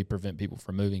literally prevent people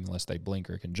from moving unless they blink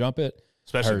or can jump it.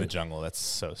 Especially in Her- the jungle. That's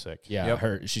so sick.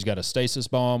 Yeah, she's got a stasis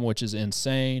bomb, which is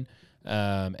insane.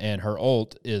 And her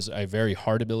ult is a very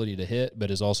hard ability to hit, but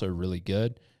is also really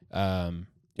good.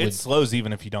 It slows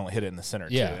even if you don't hit it in the center,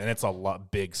 Yeah. too. And it's a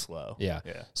lot big slow. Yeah.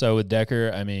 Yeah. So with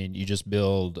Decker, I mean, you just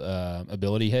build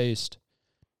ability haste,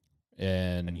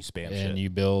 and you spam and shit. you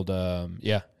build and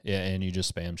you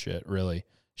just spam shit. Really,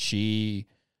 she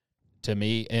to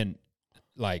me and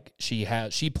like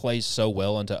she plays so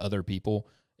well into other people.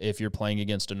 If you're playing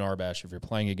against a Narbash, if you're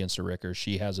playing against a Ricker,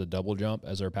 she has a double jump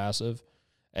as her passive,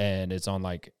 and it's on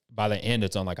like by the end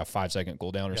it's on like a 5-second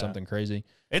cooldown or Yeah. something crazy.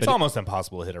 It's But almost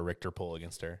impossible to hit a Richter pull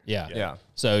against her. Yeah. Yeah.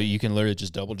 So you can literally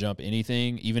just double jump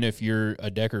anything. Even if you're a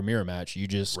Decker mirror match, you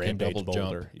just Rampage can double jump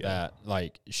boulder, yeah. that.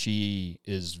 Like she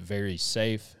is very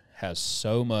safe, has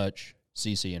so much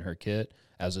CC in her kit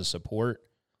as a support.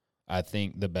 I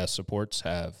think the best supports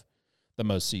have the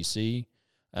most CC.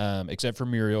 Except for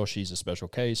Muriel, she's a special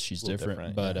case. She's A little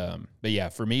different. different, But yeah,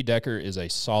 for me, Decker is a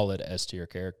solid S tier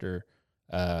character.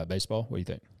 Baseball, what do you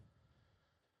think?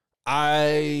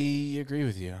 I agree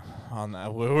with you on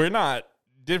that. We're not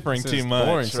differing This too is boring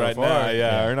much so right far. now. Yeah,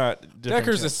 Yeah. we're not differing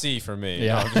Decker's too- a C for me.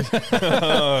 Yeah.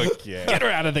 okay. Get her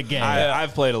out of the game.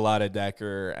 I've played a lot of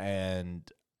Decker, and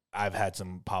I've had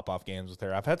some pop-off games with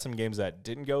her. I've had some games that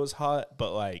didn't go as hot,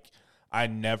 but like I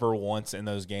never once in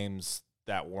those games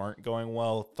that weren't going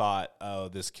well thought, oh,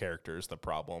 this character is the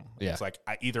problem. Yeah. It's like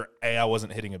I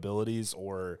wasn't hitting abilities,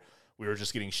 or we were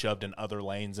just getting shoved in other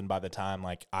lanes, and by the time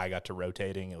like I got to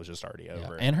rotating, it was just already Yeah.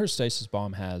 over. And her stasis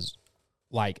bomb has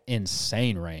like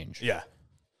insane range. yeah.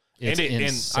 It's and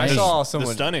insane. I saw the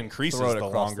someone stun increases throw it the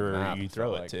across the longer map, you I throw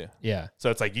feel it like. too. Yeah. So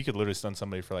it's like you could literally stun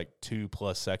somebody for like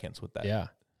 2+ seconds with that. Yeah.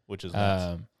 Which is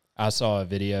nuts. I saw a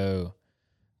video,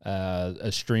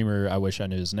 a streamer, I wish I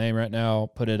knew his name right now,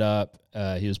 put it up.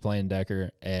 He was playing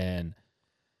Decker, and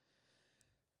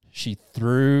she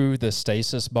threw the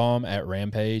stasis bomb at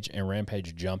Rampage, and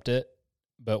Rampage jumped it.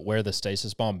 But where the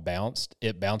stasis bomb bounced,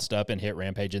 it bounced up and hit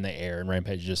Rampage in the air, and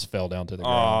Rampage just fell down to the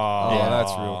ground. Oh, Yeah.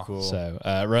 that's real cool.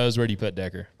 So, Rose, where do you put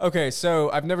Decker? Okay, so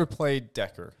I've never played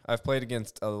Decker. I've played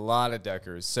against a lot of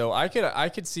Deckers, so I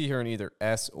could see her in either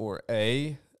S or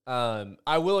A.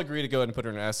 I will agree to go ahead and put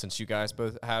her in S since you guys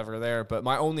both have her there. But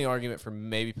my only argument for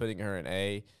maybe putting her in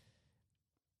A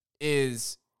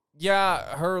is,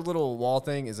 yeah, her little wall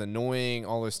thing is annoying.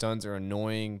 All those stuns are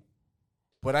annoying,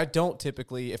 but I don't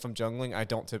typically, if I'm jungling, I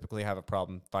don't typically have a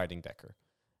problem fighting Decker.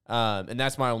 And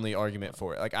that's my only argument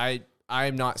for it. Like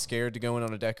I'm not scared to go in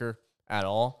on a Decker at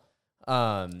all.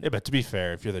 Yeah, but to be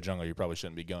fair, if you're the jungler, you probably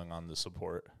shouldn't be going on the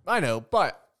support. I know,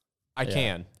 but I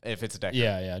can if it's a Decker.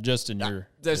 Yeah, just in your.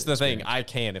 That's the thing. I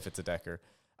can if it's a Decker.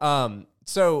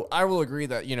 So I will agree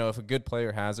that, if a good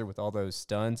player has her with all those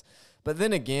stuns, but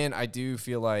then again, I do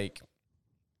feel like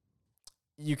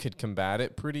you could combat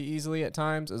it pretty easily at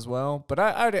times as well. But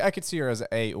I could see her as an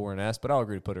A or an S, but I'll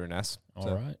agree to put her in S.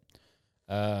 All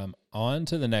right. On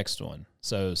to the next one.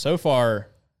 So far,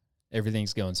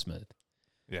 everything's going smooth.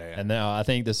 Yeah. And now I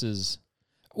think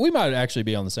we might actually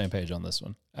be on the same page on this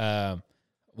one.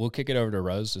 We'll kick it over to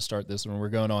Rose to start this one. We're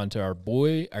going on to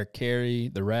our carry,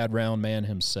 the rad round man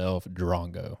himself,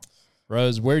 Drongo.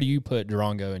 Rose, where do you put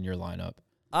Drongo in your lineup?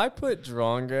 I put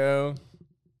Drongo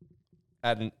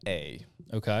at an A.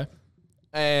 Okay.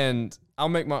 And I'll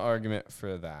make my argument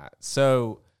for that.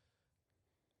 So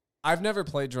I've never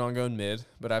played Drongo in mid,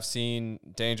 but I've seen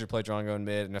Danger play Drongo in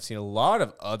mid, and I've seen a lot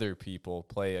of other people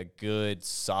play a good,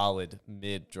 solid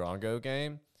mid Drongo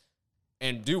game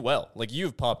and do well. Like,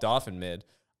 you've popped off in mid.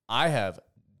 I have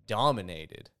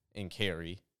dominated in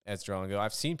carry as Drongo.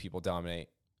 I've seen people dominate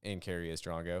in carry as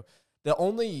Drongo.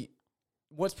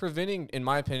 What's preventing, in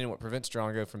my opinion, what prevents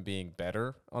Drongo from being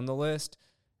better on the list,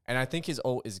 and I think his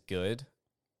ult is good,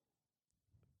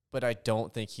 but I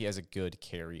don't think he has a good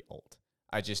carry ult.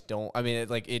 I just don't. I mean,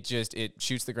 it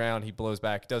shoots the ground. He blows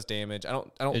back, does damage. I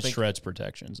don't It think shreds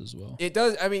protections as well. it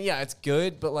does. I mean, yeah, it's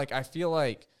good, but I feel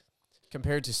like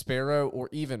compared to Sparrow or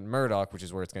even Murdoch, which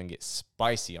is where it's going to get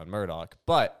spicy on Murdoch,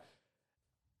 but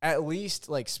at least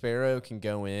Sparrow can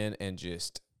go in and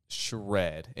just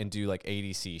shred and do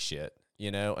ADC shit,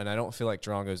 and I don't feel like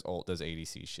Drongo's ult does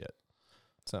ADC shit.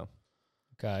 So,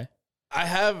 okay. I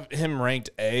have him ranked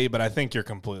A, but I think you're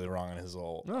completely wrong on his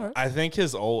ult. All right. I think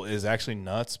his ult is actually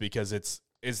nuts because it's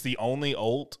the only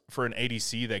ult for an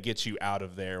ADC that gets you out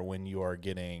of there when you are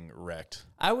getting wrecked.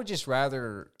 I would just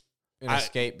rather an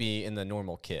escape be in the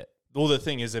normal kit. Well, the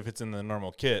thing is, if it's in the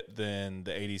normal kit, then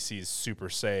the ADC is super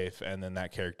safe, and then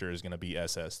that character is going to be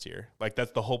SS tier.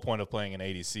 That's the whole point of playing an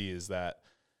ADC is that,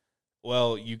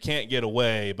 well, you can't get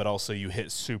away, but also you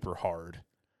hit super hard.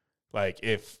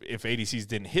 If ADCs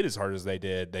didn't hit as hard as they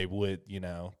did, they would,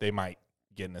 they might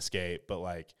get an escape. But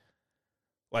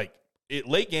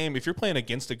late game, if you're playing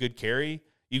against a good carry,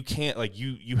 you can't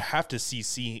you have to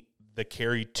CC the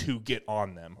carry to get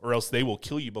on them, or else they will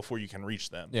kill you before you can reach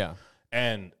them. Yeah.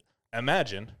 And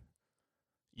imagine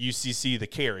you CC the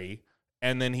carry,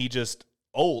 and then he just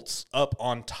ults up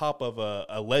on top of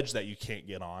a ledge that you can't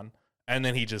get on, and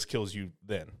then he just kills you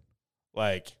then.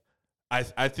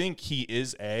 I think he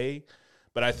is A,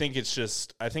 but I think it's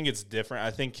different.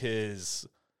 I think it's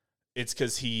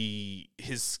because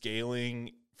his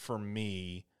scaling for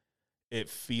me, it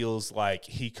feels like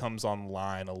he comes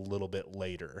online a little bit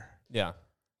later. Yeah.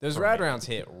 Those rad rounds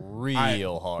hit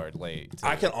real hard late.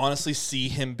 I can honestly see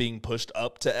him being pushed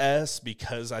up to S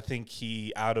because I think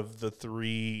he, out of the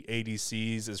 3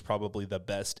 ADCs, is probably the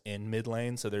best in mid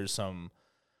lane. So there's some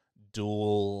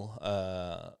dual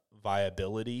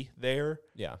viability there.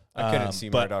 Yeah. I couldn't see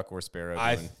Murdoch or Sparrow.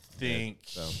 I think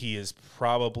he is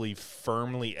probably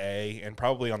firmly A and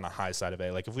probably on the high side of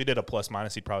A. If we did a plus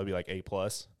minus, he'd probably be A+,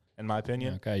 in my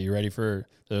opinion. Okay, you ready for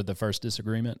the first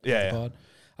disagreement? Yeah, of the pod?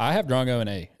 I have Drongo in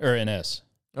A or in S.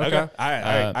 Okay.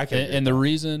 I can. And the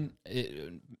reason,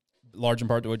 large in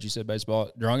part to what you said,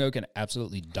 baseball, Drongo can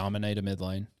absolutely dominate a mid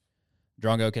lane.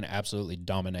 Drongo can absolutely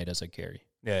dominate as a carry.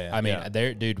 Yeah. I mean,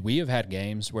 dude, we have had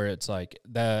games where it's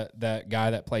that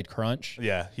guy that played Crunch.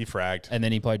 Yeah, he fragged. And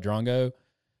then he played Drongo.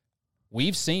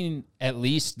 We've seen at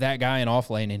least that guy in off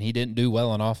lane, and he didn't do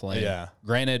well in off lane. Yeah.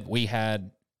 Granted, we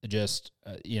had just,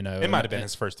 it might have been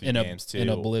his first few games, too. An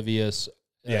oblivious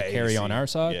carry on our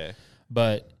side. Yeah.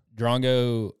 But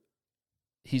Drongo,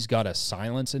 he's got a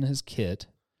silence in his kit.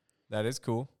 That is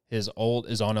cool. His ult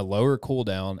is on a lower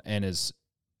cooldown and is,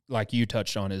 like you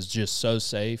touched on, is just so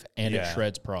safe, and it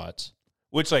shreds prots.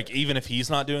 Which, even if he's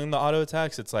not doing the auto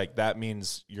attacks, it's that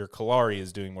means your Kalari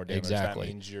is doing more damage. Exactly.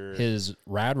 That means his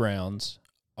rad rounds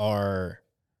are,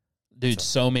 dude,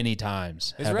 so many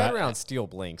times. His rad round steal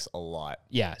blinks a lot.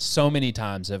 Yeah, so many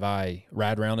times have I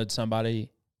rad rounded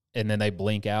somebody, and then they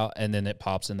blink out, and then it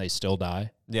pops, and they still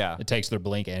die. Yeah. It takes their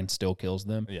blink and still kills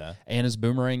them. Yeah. And his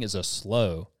boomerang is a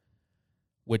slow,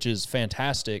 which is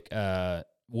fantastic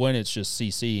when it's just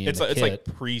CC. It's like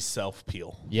pre-self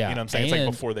peel. Yeah. You know what I'm saying?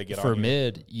 It's before they get on. For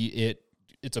mid,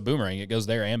 it's a boomerang. It goes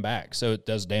there and back, so it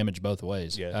does damage both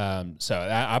ways. Yeah. So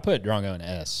I put Drongo in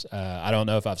S. I don't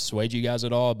know if I've swayed you guys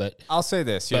at all, but I'll say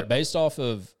this. But based off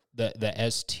of the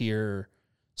S tier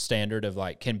standard of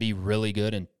like can be really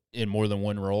good in more than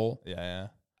one role, Yeah.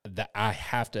 that I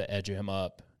have to edge him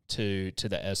up to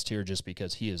the S tier just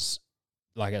because he is,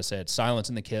 like I said,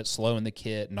 silencing the kit, slowing the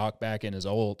kit, knock back in his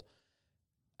ult.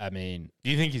 I mean,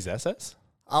 Do you think he's SS?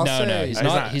 no, he's He's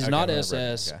not. not- He's okay, not remember.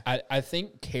 SS. Okay. I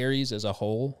think carries as a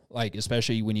whole, like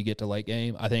especially when you get to late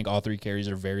game, I think all 3 carries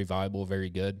are very viable, very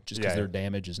good, just because Yeah. their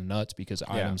damage is nuts. Because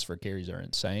items for carries are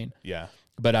insane. Yeah.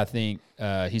 But I think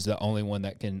he's the only one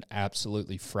that can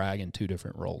absolutely frag in 2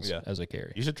 different roles as a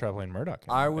carry. You should try playing Murdoch.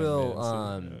 I and will, see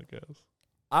how it goes.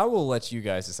 I will let you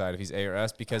guys decide if he's A or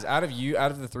S because out of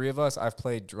the 3 of us, I've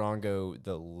played Drongo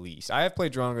the least. I have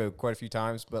played Drongo quite a few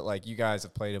times, but like you guys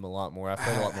have played him a lot more. I've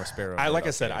played a lot more Sparrow. Like I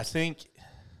Murdoch said, I games. think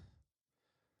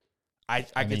I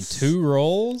mean, could 2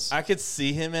 roles. I could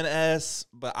see him in S,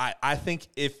 but I think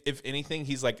if anything,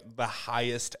 he's like the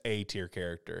highest A tier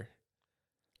character.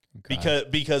 Okay.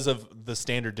 Because of the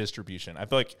standard distribution. I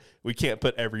feel like we can't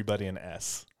put everybody in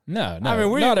S. No, I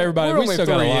mean, not everybody. we're We only still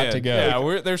got a 3 lot in. to go.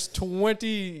 Yeah, there's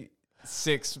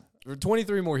 26 or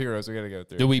 23 more heroes we got to go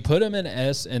through. Do we put him in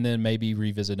S and then maybe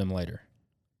revisit him later,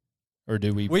 or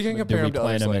do we? We can compare do we him to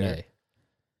plan others him in later.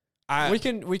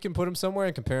 A? we can put him somewhere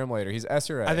and compare him later. He's S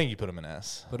or A. I think you put him in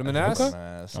S. Put him in I think S? you put him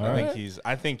in S. All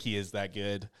I think he is that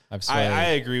good. I've I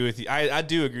swayed. agree with you. I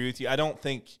do agree with you. I don't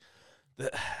think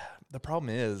the problem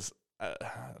is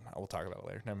we'll talk about it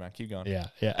later. Never mind. Keep going. Yeah.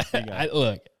 going.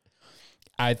 Look,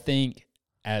 I think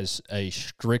as a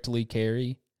strictly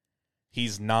carry,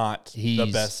 He's not the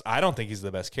He's- best. I don't think he's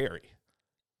the best carry.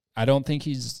 I don't think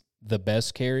he's the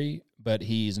best carry, but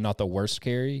he's not the worst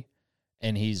carry,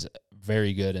 and he's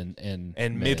very good in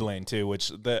And mid lane too,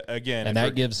 which again, and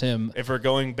that gives him. if we're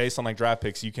going based on like draft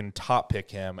picks, you can top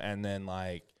pick him, and then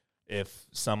like if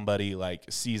somebody like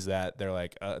sees that, they're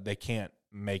like they can't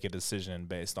make a decision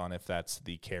based on if that's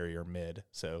the carry or mid.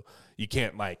 So you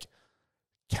can't like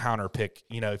counter pick.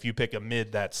 If you pick a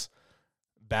mid that's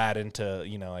bad into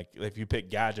like if you pick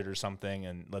Gadget or something,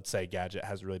 and let's say Gadget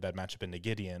has a really bad matchup into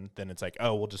Gideon, then it's like,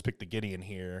 oh, we'll just pick the Gideon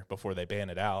here before they ban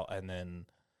it out, and then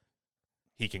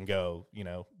he can go,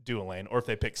 do a lane. Or if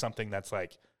they pick something that's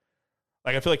like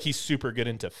I feel like he's super good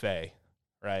into Faye,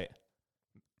 right?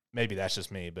 Maybe that's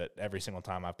just me, but every single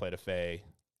time I've played a Faye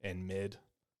in mid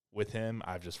with him,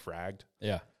 I've just fragged.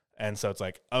 Yeah. And so it's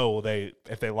like, oh, well,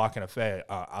 if they lock in a Faye,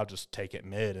 I'll just take it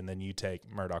mid, and then you take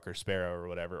Murdoch or Sparrow or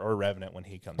whatever, or Revenant when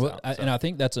he comes Well, out. and I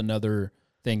think that's another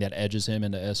thing that edges him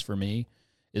into S for me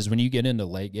is when you get into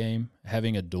late game,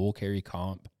 having a dual carry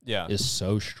comp yeah, is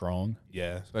so strong.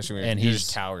 yeah. especially when and you're he's-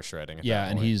 just tower shredding. at Yeah, that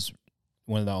and point. he's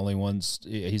one of the only ones.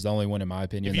 He's the only one in my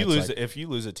opinion. If you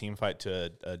lose a team fight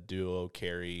to a dual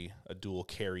carry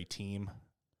team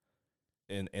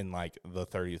in like the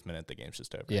 30th minute, the game's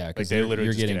just over. yeah, Like, because they literally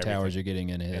you're just getting get towers, everything.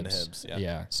 you're getting in Into hibs. hibs,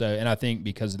 yeah. So, and I think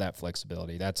because of that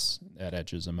flexibility, that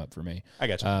edges him up for me. I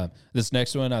got you. This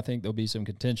next one, I think there'll be some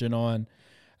contention on.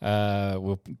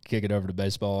 We'll kick it over to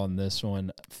baseball on this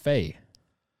one. Faye.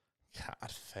 God,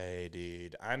 Faye,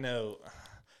 dude. I know.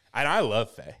 And I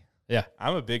love Faye. Yeah.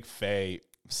 I'm a big Faye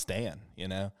stan,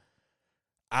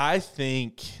 I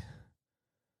think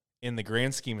in the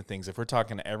grand scheme of things, if we're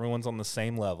talking everyone's on the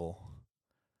same level,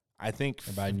 I think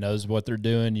Everybody knows what they're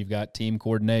doing. You've got team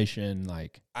coordination.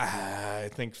 Like, I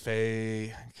think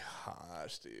Faye,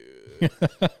 gosh, dude.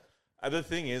 The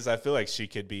thing is, I feel like she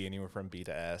could be anywhere from B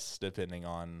to S, depending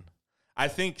on. I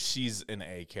think she's an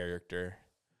A character.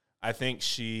 I think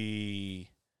she's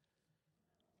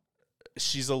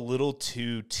a little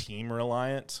too team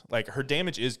reliant. Like, her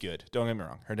damage is good. Don't get me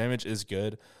wrong. Her damage is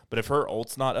good. But if her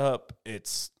ult's not up,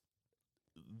 it's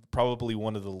probably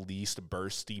one of the least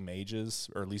bursty mages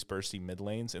or least bursty mid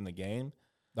lanes in the game.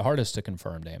 the hardest to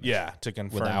confirm damage. Yeah, to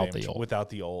confirm Without damage, the ult. without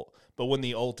the ult. But when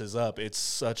the ult is up, it's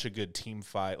such a good team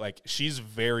fight. Like, she's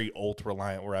very ult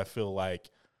reliant, where I feel like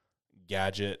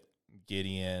Gadget,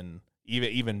 Gideon,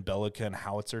 even Belica and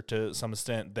Howitzer to some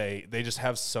extent, they just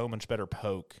have so much better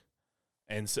poke,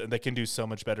 and so they can do so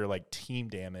much better like team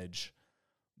damage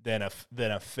than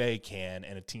a Faye can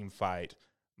in a team fight.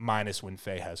 Minus when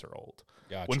Faye has her ult.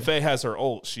 Gotcha. When Faye has her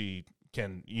ult, she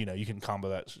can you can combo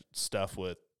that stuff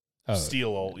with Steel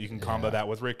ult. You can combo that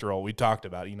with Richter ult. We talked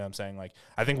about it, what I'm saying? Like,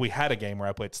 I think we had a game where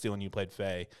I played Steel and you played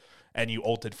Faye, and you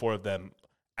ulted 4 of them.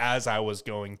 As I was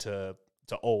going to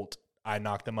ult, I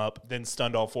knocked them up, then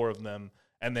stunned all 4 of them,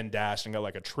 and then dashed and got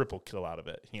like a triple kill out of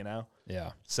it,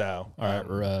 Yeah. So, All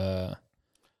right,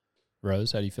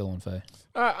 Rose, how do you feel on Faye?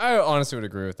 I honestly would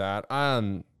agree with that.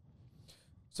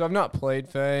 So I've not played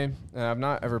Faye, and I've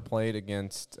not ever played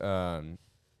against a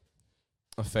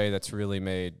Faye that's really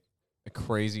made a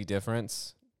crazy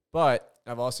difference. But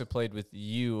I've also played with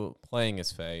you playing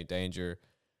as Faye Danger,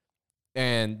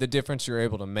 and the difference you're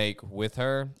able to make with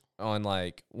her on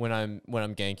like when I'm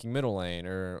ganking middle lane,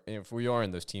 or if we are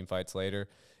in those team fights later.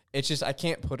 It's just I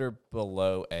can't put her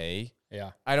below A.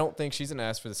 Yeah. I don't think she's an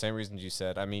S for the same reasons you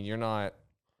said. I mean, you're not.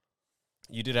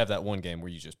 You did have that one game where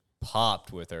you just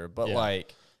popped with her, but Yeah.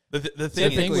 like The The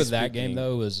thing thing is, with that speaking- game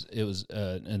though was it was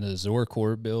an Azure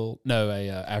core build, a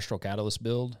Astral Catalyst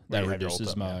build Where that you had your ult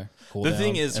reduces up, my yeah. cooldown. The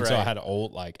thing is, and so I right. had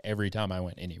ult like every time I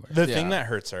went anywhere. the Yeah. thing that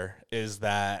hurts her is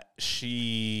that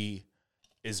she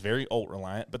is very ult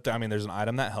reliant. But I mean, there's an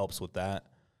item that helps with that.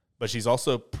 But she's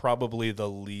also probably the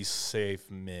least safe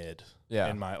mid. Yeah.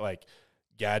 In my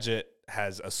Gadget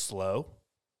has a slow,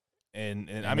 and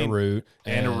I And mean a root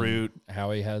and a root.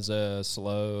 Howie has a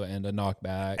slow and a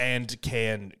knockback. and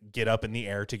can get up in the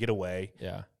air to get away.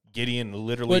 Yeah. Gideon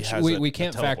literally Which has we a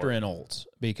can't teleport. factor in ults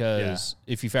because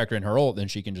if you factor in her ult, then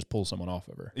she can just pull someone off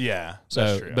of her. Yeah, So,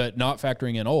 that's true. but not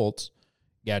factoring in ults,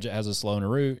 Gadget has a slow and a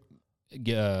root.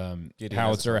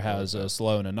 Howitzer has a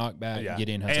slow and a knockback. yeah.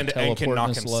 Gideon has and a teleport can knock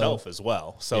and a slow. himself as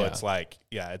well. So Yeah. it's like,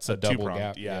 it's a a double two-pronged.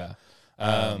 gap.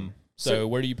 Yeah. So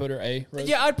where do you put her? A? Rose?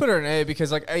 yeah, I'd put her in A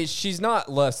because like she's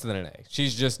not less than an A.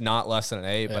 She's just not less than an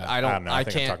A. But Yeah. I I don't. don't know. I,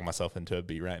 think I'm can't. talking myself into a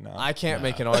B right now. I can't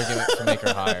make an argument to make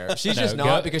her higher. She's No, just go-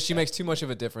 not because she makes too much of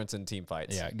a difference in team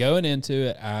fights. Yeah. Going into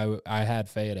it, I had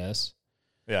Faye at S.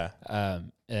 yeah.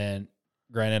 And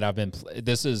granted, I've been.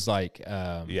 This is like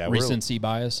we're- recency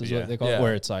bias is Yeah. what they call Yeah. it,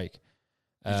 where it's like.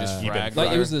 You just You've been frag Like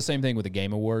her. it was the same thing with the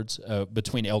Game Awards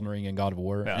between Elden Ring and God of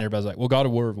War, Yeah. and everybody's like, "Well, God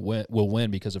of War will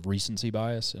win because of recency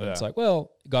bias," and it's Yeah. like,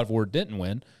 "Well, God of War didn't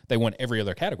win; they won every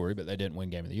other category, but they didn't win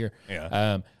Game of the Year."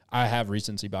 Yeah. I have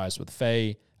recency bias with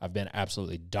Faye. I've been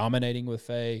absolutely dominating with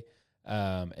Faye,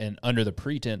 and under the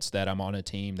pretense that I'm on a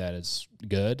team that is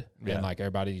good Yeah. and like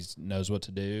everybody knows what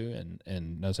to do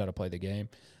and knows how to play the game.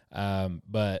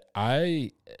 But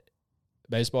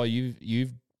baseball,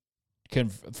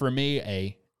 for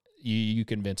me, you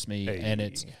convinced me, and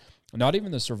it's not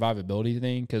even the survivability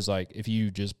thing, because like if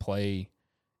you just play,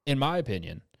 in my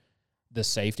opinion, the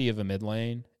safety of a mid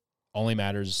lane only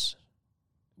matters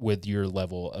with your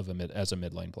level of as a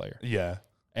mid lane player. Yeah.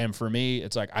 And for me,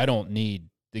 it's like I don't need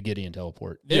the Gideon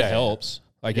teleport. It Yeah. helps.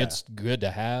 Like Yeah. it's good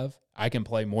to have. I can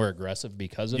play more aggressive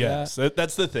because of Yes.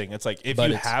 That's the thing. It's like if But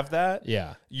you it's- have that, that.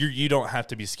 Yeah. you don't have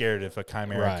to be scared if a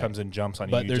Chimera Right. comes and jumps on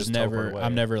you. But you there's just teleport never, away.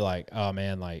 I'm never like, oh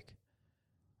man, like,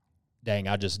 dang,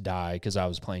 I just died because I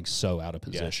was playing so out of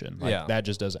position. Like Yeah. that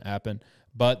just doesn't happen.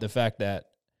 But the fact that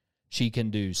she can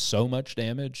do so much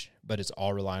damage, but it's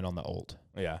all relying on the ult.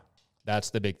 Yeah. That's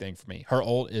the big thing for me. Her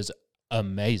ult is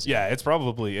amazing. Yeah. It's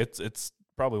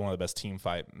probably one of the best team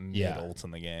fight mid Yeah. ults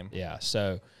in the game. Yeah.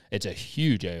 So it's a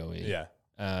huge AoE.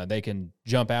 Yeah. They can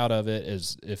jump out of it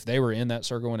as if they were in that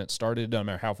circle when it started. It doesn't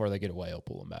matter how far they get away, I'll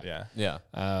pull them back. Yeah.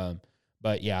 Yeah.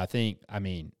 But yeah, I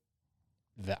mean,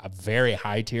 a very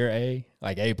high tier A,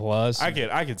 like A plus. I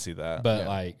could see that.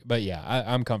 But yeah,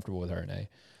 I'm comfortable with her in A.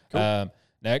 Cool.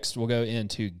 Next, we'll go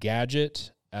into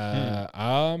Gadget.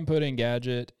 I'm putting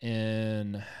Gadget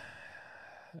in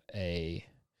A.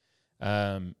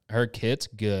 Her kit's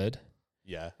good.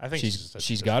 yeah. I think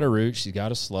She's got a root. She's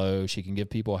got a slow. She can give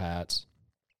people hats.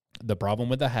 The problem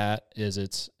with the hat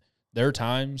is there are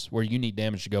times where you need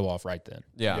damage to go off right then.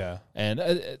 Yeah. Yeah.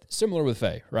 And similar with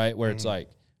Faye, right? Where it's Mhm. like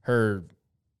her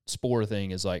spore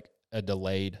thing is like a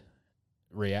delayed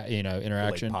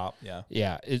interaction. Pop. Yeah.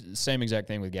 Yeah, same exact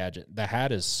thing with Gadget. The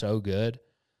hat is so good,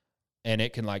 and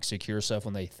it can like secure stuff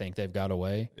when they think they've got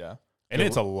away. Yeah. And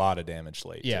it's a lot of damage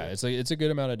late. Yeah, too. it's a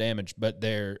good amount of damage, but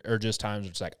there are just times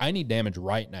where it's like I need damage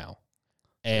right now,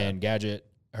 and Gadget,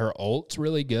 her ult's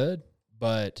really good,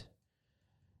 but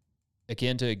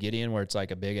akin to Gideon, where it's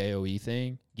like a big AOE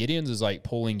thing. Gideon's is like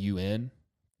pulling you in.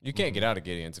 You can't get out of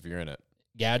Gideon's if you're in it.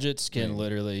 Gadgets can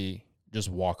literally just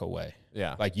walk away.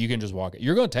 Yeah. Like you can just walk.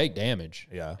 You're going to take damage.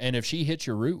 Yeah. And if she hits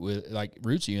your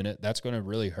roots unit, that's going to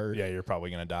really hurt. Yeah, you're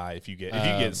probably gonna die if you get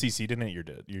CC'd in it.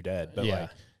 You're dead. But yeah. like,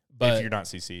 But if you're not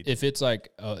CC'd, if it's like,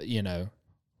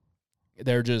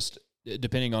 they're just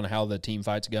depending on how the team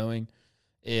fight's going.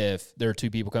 If there are two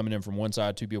people coming in from one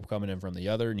side, two people coming in from the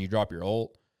other, and you drop your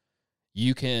ult,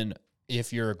 you can,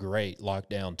 if you're great, lock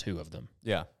down two of them.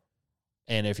 Yeah.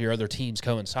 And if your other team's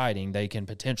coinciding, they can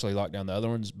potentially lock down the other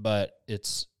ones. But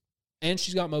and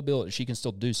she's got mobility. She can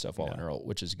still do stuff while in her ult,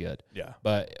 which is good. yeah,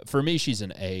 But for me, she's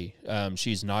an A.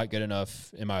 She's not good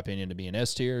enough, in my opinion, to be an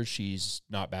S tier. She's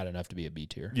not bad enough to be a B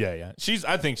tier. yeah.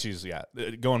 I think she's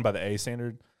going by the A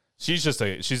standard. She's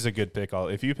a good pick.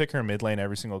 If you pick her mid lane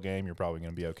every single game, you're probably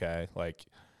gonna be okay. Like,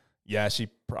 yeah, she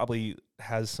probably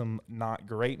has some not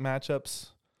great matchups,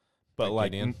 but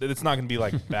like Gideon? it's not going to be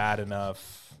like bad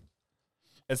enough.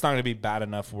 It's not going to be bad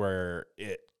enough where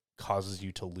it causes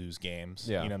you to lose games.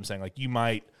 Yeah. You know what I'm saying? Like you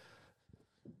might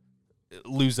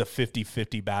lose a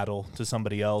 50-50 battle to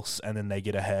somebody else, and then they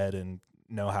get ahead and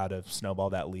know how to snowball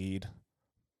that lead,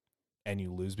 and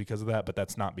you lose because of that. But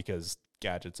that's not because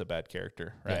Gadget's a bad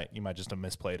character, right? Yeah. You might just have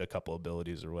misplayed a couple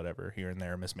abilities or whatever here and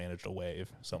there, mismanaged a wave,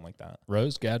 something like that.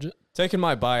 Rose Gadget. Taking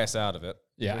my bias out of it.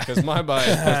 Yeah. Because my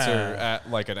bias puts her at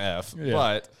like an F. Yeah.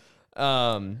 But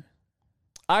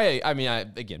I mean,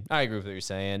 I agree with what you're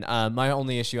saying. My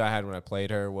only issue I had when I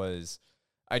played her was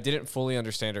I didn't fully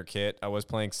understand her kit. I was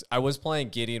playing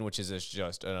Gideon, which is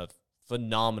just a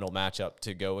phenomenal matchup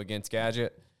to go against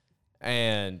Gadget.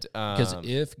 And Because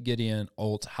if Gideon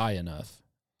ults high enough,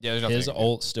 yeah, there's nothing his I can do.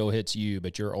 ult still hits you,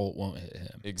 but your ult won't hit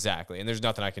him. Exactly. And there's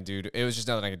nothing I can do. It was just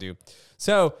nothing I could do.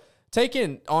 So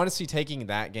taking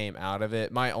that game out of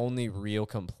it, my only real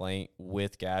complaint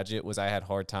with Gadget was I had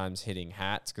hard times hitting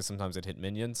hats because sometimes it hit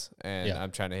minions, and Yeah.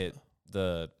 I'm trying to hit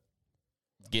the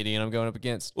Gideon I'm going up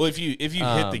against. Well, if you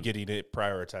hit the Gideon, it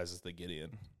prioritizes the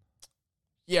Gideon.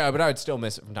 Yeah, but I would still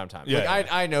miss it from time to time. Yeah, Like,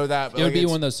 yeah. I know that. But It would like, be it's-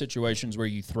 one of those situations where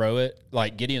you throw it,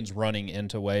 like Gideon's running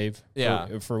into wave.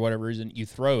 Yeah. For whatever reason, you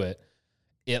throw it,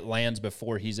 it lands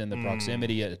before he's in the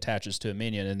proximity, it attaches to a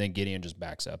minion, and then Gideon just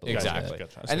backs up. A little Exactly.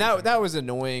 bit. Gotcha. And that was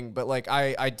annoying, but like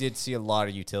I did see a lot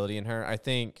of utility in her.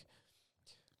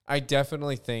 I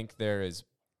definitely think there is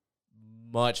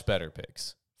much better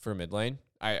picks for mid lane.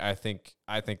 I think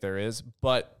there is,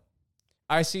 but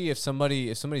I see if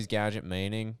somebody's Gadget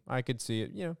maining, I could see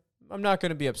it. You know, I'm not going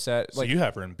to be upset. So you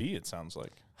have her in B, it sounds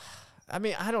like. I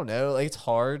mean, I don't know. Like, it's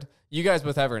hard. You guys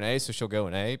both have her in A, so she'll go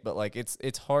in A. But like,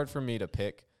 it's hard for me to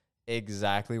pick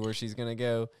exactly where she's going to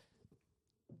go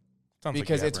Sounds like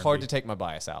because you have it's her in hard B. to take my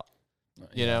bias out.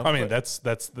 You know, I mean, that's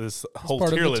this whole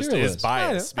part of tier the list tier is list.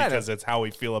 biased I know. because it's how we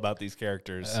feel about these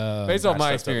characters. based on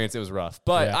my that's experience, it was rough.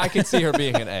 But Yeah. I could see her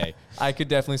being an A. I could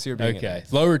definitely see her being an Okay,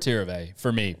 lower tier of A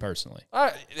for me personally.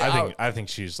 A. I think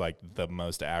she's like the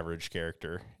most average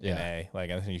character in Yeah. A. Like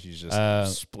I think she's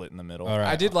just split in the middle. All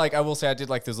right, I will say I did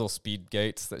like those little speed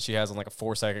gates that she has on like a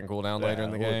 4-second cooldown later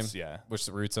in the well, game, it's- yeah. which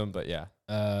roots them. But yeah,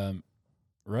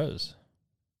 Rose,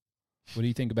 what do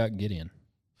you think about Gideon?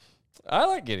 I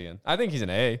like Gideon. I think he's an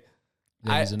A.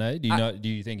 Think he's an A? Do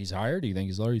you think he's higher? Do you think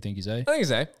he's lower? Do you think he's A? I think he's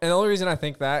A. And the only reason I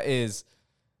think that is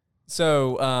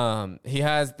so he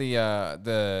has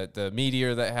the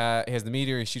meteor he has the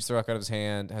meteor, he shoots the rock out of his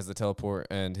hand, has the teleport,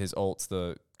 and his ult's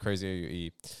the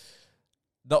crazy AoE.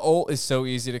 The ult is so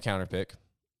easy to counterpick.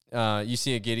 You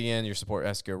see a Gideon, your support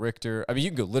has to go Richter. I mean,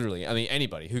 you can go literally. I mean,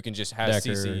 anybody who can just has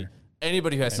Decker, CC.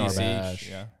 Anybody who has CC. Narbash,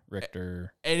 Yeah.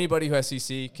 Richter, Anybody who has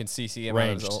CC can CC him out of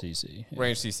ranged his ult. CC. Yeah. Yeah,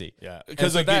 Range CC.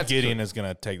 because so a good that's Gideon is going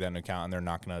to take that into account, and they're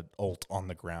not going to ult on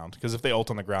the ground. Because if they ult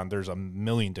on the ground, there's a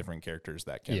million different characters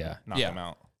that can knock Yeah. them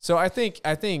out. So I think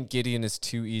Gideon is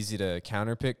too easy to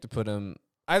counterpick to put him.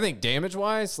 I think damage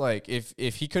wise, like if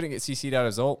he couldn't get CC'd out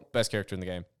of his ult, best character in the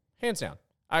game, hands down.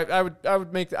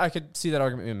 I could see that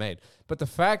argument being made. But the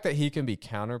fact that he can be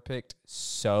counterpicked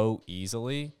so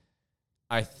easily,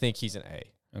 I think he's an A.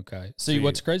 Okay. See,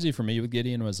 what's crazy for me with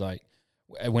Gideon was like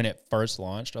when it first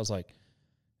launched, I was like,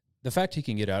 the fact he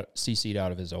can get out CC'd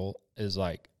out of his ult is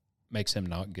like makes him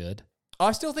not good.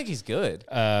 I still think he's good.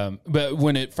 But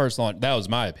when it first launched, that was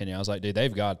my opinion. I was like, dude,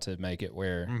 they've got to make it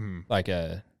where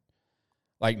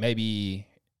like maybe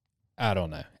I don't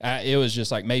know. It was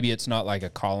just like maybe it's not like a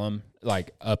column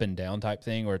like up and down type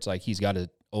thing where it's like he's got a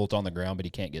ult on the ground but he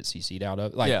can't get CC'd out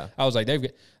of it. Like Yeah. I was like, they've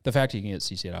got the fact he can get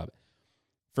CC'd out of it.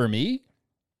 For me,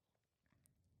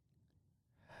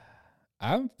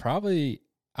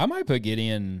 I might put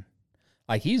Gideon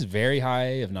like he's very high,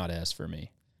 if not S for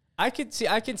me. I can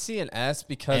see an S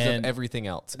because And of everything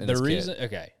else. In The his reason, kit.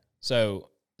 okay, so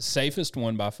safest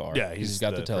one by far. Yeah, 'cause he's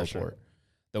got the for teleport. sure.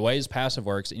 The way his passive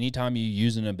works, anytime you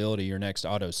use an ability, your next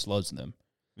auto slows them.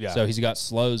 Yeah. So he's got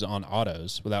slows on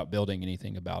autos without building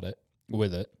anything about it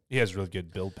with it. He has really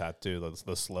good build path too.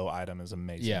 The slow item is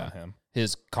amazing Yeah. on him.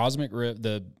 His Cosmic Rip,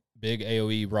 the big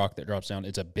AoE rock that drops down,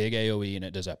 it's a big AoE and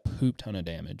it does a poop ton of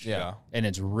damage. Yeah. And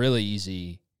it's really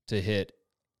easy to hit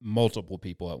multiple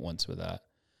people at once with that.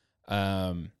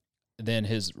 Then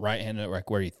his right hand, like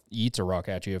where he eats a rock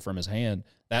at you from his hand,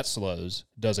 that slows,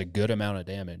 does a good amount of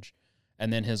damage.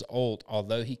 And then his ult,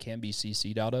 although he can be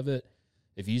CC'd out of it,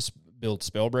 if you build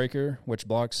Spellbreaker, which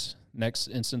blocks next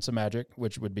instance of magic,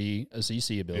 which would be a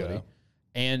CC ability, Yeah.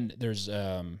 and there's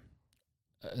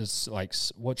it's like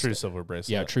what's True Silver Bracelet.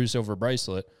 yeah, True Silver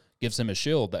Bracelet gives him a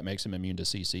shield that makes him immune to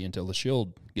CC until the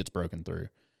shield gets broken through.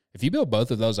 If you build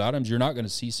both of those items, you're not going to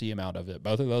CC him out of it.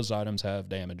 Both of those items have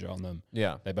damage on them.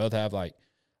 Yeah. They both have like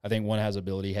I think one has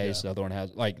ability haste, the other one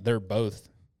has like they're both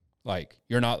like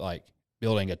you're not like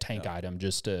building a tank item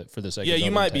just for the sake. Yeah, of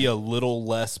you might be tank. a little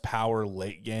less power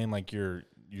late game. Like your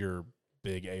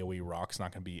big AOE rock's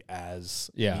not going to be as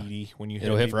meaty when you hit.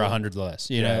 It'll hit for people. 100 less.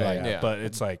 You know, like Yeah. But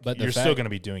it's like But the you're still fact- going to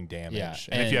be doing damage. Yeah,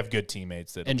 and if and- you have good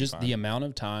teammates, that and just the amount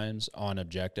of times on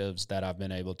objectives that I've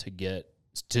been able to get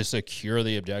to secure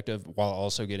the objective while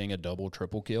also getting a double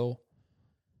triple kill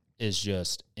is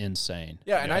just insane.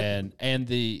 Yeah, and and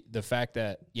the fact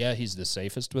that he's the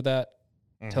safest with that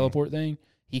Mm-hmm. teleport thing.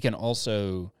 He can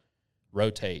also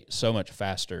rotate so much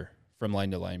faster from lane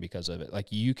to lane because of it.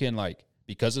 Like you can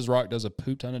because his rock does a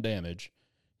poop ton of damage,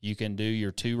 you can do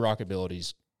your 2 rock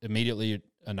abilities, immediately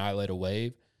annihilate a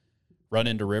wave, run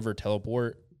into river,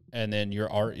 teleport, and then you're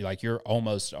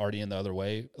almost already in the other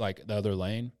wave, like the other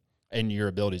lane, and your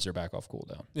abilities are back off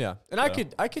cooldown. Yeah, and I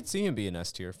could see him being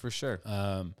S tier for sure.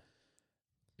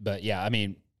 But yeah, I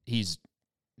mean, he's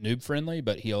noob friendly,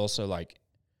 but he also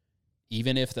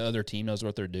even if the other team knows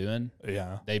what they're doing,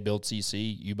 they build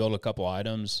CC, you build a couple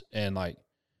items, and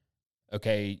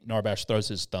okay, Narbash throws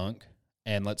his thunk,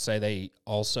 and let's say they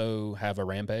also have a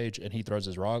rampage and he throws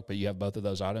his rock, but you have both of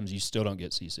those items, you still don't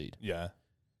get CC'd. Yeah.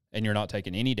 And you're not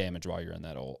taking any damage while you're in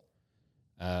that ult.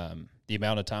 The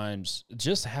amount of times,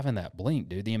 just having that blink,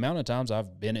 dude, the amount of times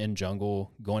I've been in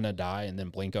jungle going to die and then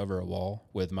blink over a wall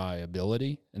with my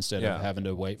ability instead of having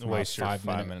to wait for waste your 5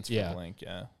 5 minutes for the blink.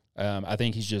 Yeah. I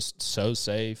think he's just so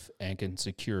safe and can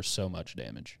secure so much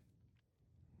damage.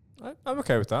 I'm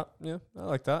okay with that. Yeah, I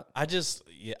like that.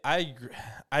 I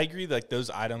agree. Like those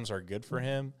items are good for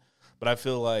him, but I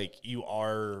feel like you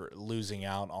are losing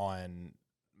out on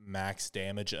max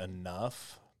damage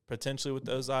enough potentially with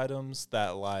those items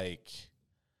that like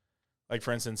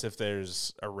for instance, if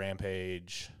there's a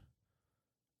rampage,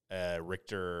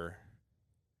 Richter,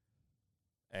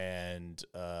 and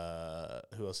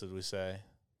who else did we say?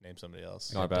 Name somebody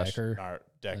else. Narbash.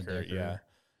 Decker. Yeah,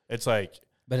 it's like.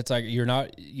 But it's like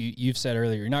you've said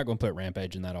earlier, you're not going to put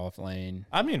Rampage in that off lane.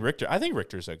 I mean, I think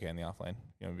Richter's okay in the off lane,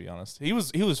 to be honest. He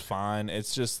was fine.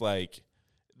 It's just like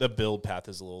the build path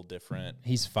is a little different.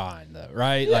 He's fine though,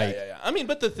 right? Yeah. I mean,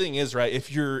 but the thing is, right, if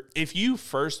you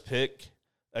first pick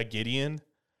a Gideon,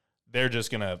 they're just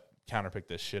gonna counterpick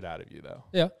the shit out of you though.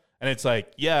 Yeah. And it's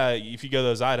like, if you go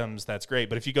those items, that's great.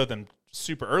 But if you go them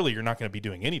super early, you're not gonna be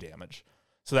doing any damage.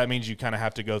 So that means you kind of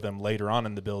have to go them later on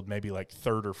in the build, maybe like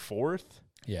 3rd or 4th.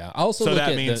 Yeah. I also So look that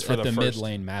at means for the the mid first-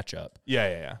 lane matchup.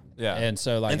 Yeah. And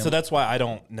so that's why I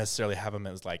don't necessarily have him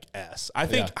as like S. I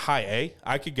think high A.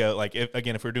 I could go like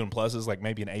if we're doing pluses, like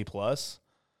maybe an A plus.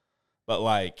 But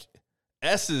like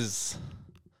S is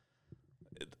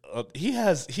he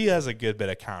has a good bit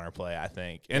of counterplay, I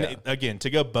think. And again, to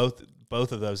go both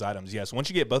of those items, yes. Once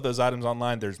you get both those items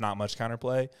online, there's not much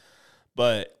counterplay.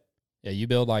 But you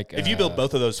build if you build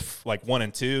both of those like 1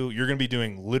 and 2, you're going to be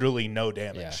doing literally no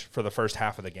damage for the first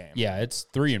half of the game. Yeah, it's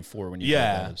 3 and 4 when you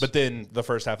build those. But then the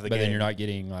first half of the game, then you're not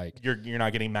getting like you're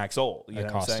not getting max ult, you a know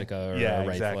what I'm saying? Caustica or a Wraith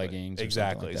exactly. leggings. Or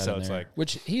Exactly. something like that So in it's there. like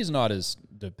which he's not as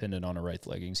dependent on a Wraith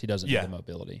leggings. He doesn't need the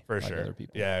mobility for like sure. other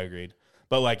people. Yeah, I agreed.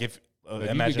 But like if you could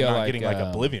imagine go not like, getting like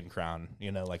Oblivion Crown,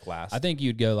 like last. I think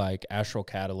you'd go like Astral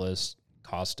Catalyst,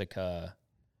 Caustica.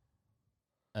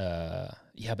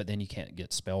 But then you can't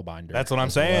get Spellbinder. That's what I'm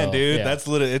as saying, well. dude. Yeah. That's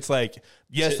literally. It's like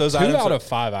those 2 items out are- of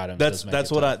 5 items.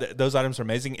 That's what those items are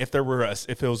amazing. If there were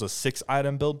if it was a 6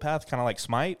 item build path, kind of like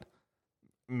Smite,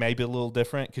 maybe a little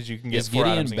different because you can get Is 4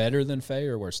 Gideon items. better than Faye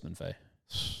or worse than Faye?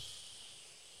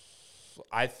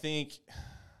 I think.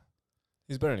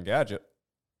 He's better than Gadget.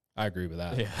 I agree with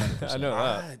that. Yeah, I know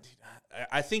that.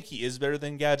 I think he is better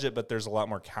than Gadget, but there's a lot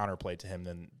more counterplay to him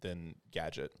than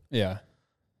Gadget. Yeah.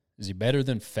 Is he better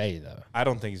than Faye though? I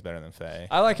don't think he's better than Faye.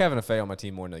 I like having a Faye on my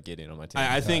team more than a Gideon on my team.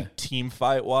 I think team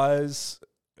fight wise,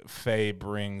 Faye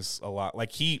brings a lot.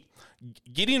 Like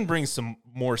Gideon brings some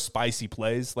more spicy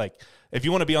plays. Like if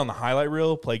you want to be on the highlight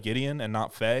reel, play Gideon and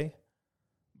not Faye.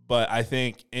 But I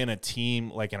think in a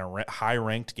team like in a high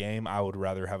ranked game, I would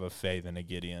rather have a Faye than a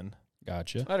Gideon.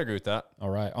 Gotcha. I'd agree with that. All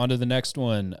right. On to the next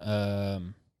one.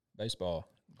 Baseball.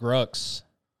 Grux.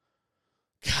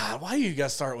 God, why do you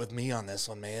guys start with me on this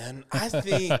one, man? I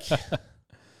think.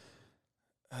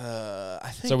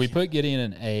 So we put Gideon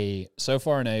in A. So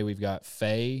far in A, we've got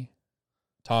Faye,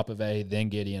 top of A, then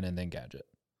Gideon, and then Gadget.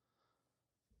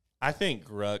 I think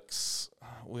Grux.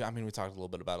 We talked a little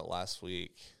bit about it last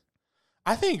week.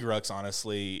 I think Grux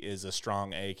honestly is a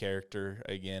strong A character.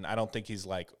 Again, I don't think he's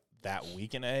like that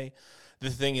weak in A. The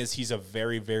thing is, he's a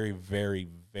very, very, very,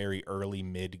 very early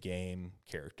mid game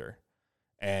character.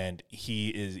 And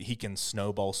he can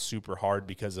snowball super hard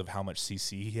because of how much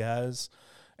CC he has.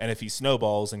 And if he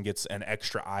snowballs and gets an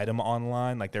extra item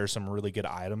online, like there's some really good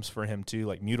items for him too.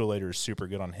 Like Mutilator is super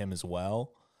good on him as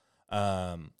well.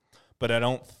 But I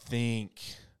don't think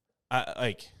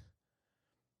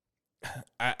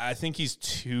I think he's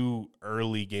too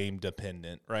early game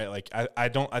dependent, right? Like I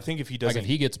think if he doesn't, Like if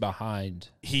he gets behind,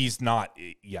 he's not.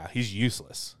 Yeah, he's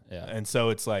useless. Yeah. And so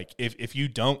it's like if you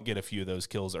don't get a few of those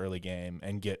kills early game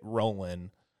and get rolling,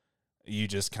 you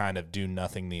just kind of do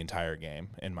nothing the entire game,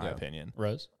 in my opinion.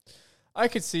 Rose. I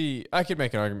could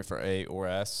make an argument for A or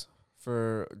S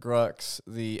for Grux.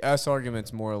 The S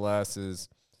argument's more or less is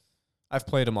I've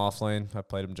played him off lane, I've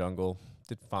played him jungle,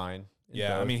 did fine.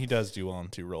 Yeah, both. I mean he does do well on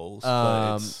 2 roles.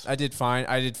 I But did fine.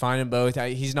 I did fine in both.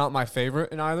 He's not my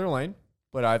favorite in either lane,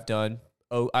 but I've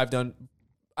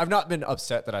not been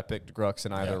upset that I picked Grux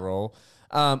in either role.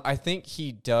 I think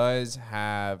he does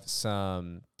have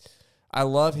some. I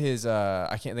love his.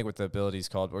 I can't think what the ability's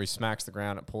called, where he smacks the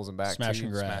ground and pulls him back. Smash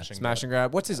and grab. Smash and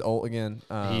grab. What's his ult again?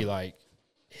 He like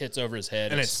hits over his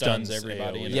head and and it stuns stuns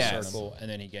everybody in Yes. a circle, and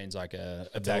then he gains like a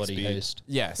ability speed. haste.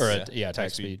 Yes. Or attack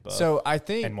speed. buff So I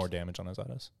think and more damage on his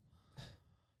autos.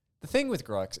 the thing with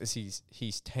Grux is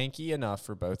he's tanky enough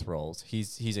for both roles.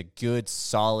 He's a good,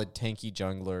 solid, tanky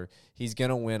jungler. He's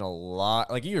gonna win a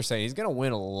lot. Like you were saying, he's gonna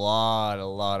win a lot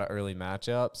of early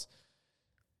matchups.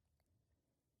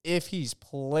 If he's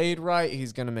played right,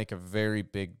 he's gonna make a very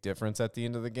big difference at the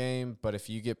end of the game. But if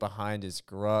you get behind his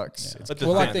Grux, it's But the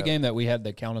Well, like thing- the game that we had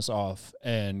that count us off,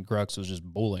 and Grux was just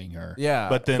bullying her. yeah.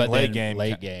 But then But late then game,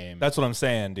 late game. That's what I'm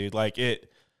saying, dude. Like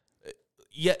it.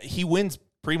 Yeah, he wins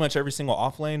pretty much every single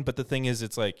off lane. But the thing is,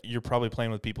 it's like you're probably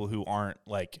playing with people who aren't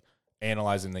like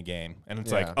analyzing the game, and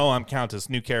it's like, Yeah. oh, I'm Countess,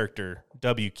 new character,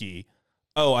 W key.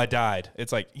 Oh, I died.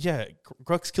 It's like, yeah,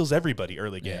 Grux kills everybody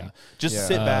early game. Yeah. Just Yeah.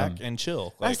 sit back and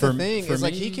chill. Like, That's the for- thing. for Is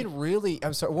like he me- can really.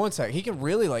 I'm sorry. One sec. He can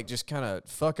really like just kind of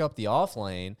fuck up the off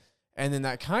lane, and then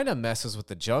that kind of messes with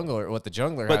the jungler. What the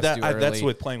jungler but has to do early. that's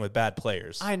with playing with bad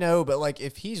players. I know, but like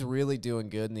if he's really doing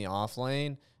good in the off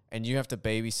lane, and you have to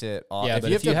babysit. Yeah, if but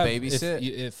you have to babysit,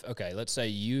 babysit. if okay, let's say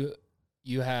you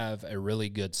have a really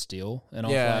good steal and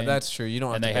off Yeah, lane, that's true. You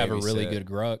don't. and have they to have a really babysit. good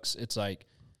Grux. It's like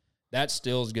that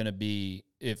still is going to be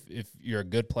if you're a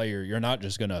good player, you're not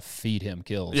just going to feed him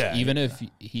kills. Yeah. Even if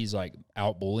he's like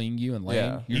out bullying you in lane,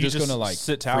 Yeah. you're You just going to like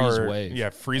sit tower, freeze wave.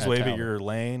 yeah, freeze at wave tower. at your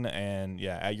lane, and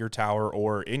at your tower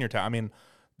or in your tower. I mean,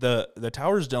 the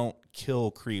towers don't kill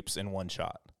creeps in one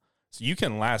shot, so you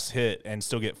can last hit and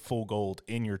still get full gold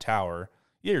in your tower.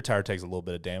 Yeah, your tower takes a little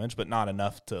bit of damage, but not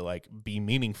enough to like be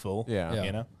meaningful. Yeah.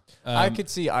 you know. I could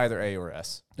see either A or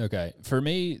S. Okay, for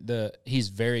me, he's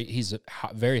a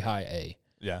very high A.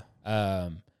 Yeah,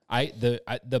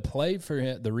 The play for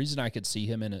him, the reason I could see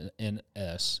him in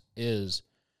S is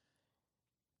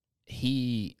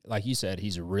he, like you said,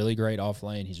 he's a really great off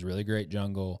lane. He's really great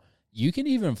jungle. You can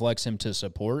even flex him to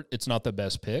support. It's not the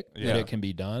best pick, but Yeah. it can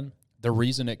be done. The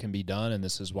reason it can be done, and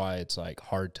this is why it's like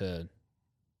hard to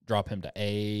drop him to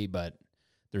A, but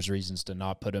there's reasons to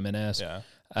not put him in S.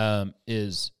 yeah,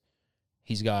 Is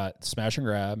he's got smash and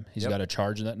grab. He's got a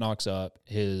charge that knocks up.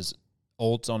 His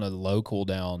ult's on a low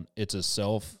cooldown. It's a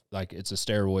it's a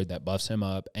steroid that buffs him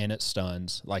up and it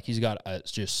stuns. Like he's got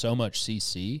just so much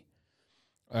CC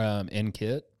in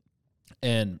kit.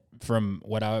 And from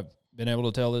what I've been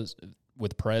able to tell is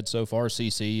with Pred so far,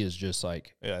 CC is just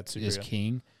like it's super is good.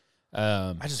 king.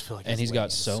 I just feel like, And his he's lane got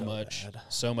is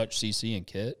so much CC in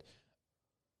kit.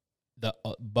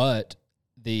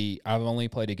 I've only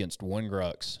played against one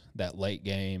Grux that late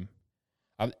game,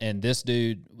 and this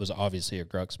dude was obviously a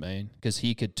Grux main because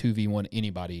he could 2v1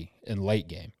 anybody in late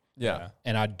game, Yeah.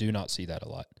 and I do not see that a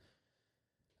lot.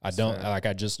 I That's don't fair. like.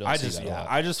 I just don't I see just that a lot.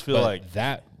 I just feel But like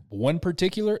that one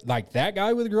particular, like that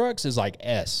guy with Grux is like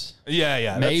S,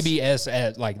 yeah, maybe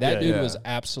SS. Like that Yeah, dude yeah. was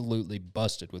absolutely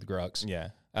busted with Grux.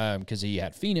 yeah. Because he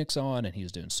had Phoenix on and he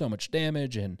was doing so much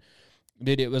damage, and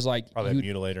dude, it was like Probably you'd-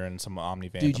 a mutilator and some Omni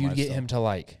Phantom. dude, you'd get him to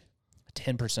like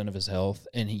 10% of his health,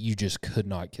 and you just could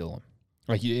not kill him.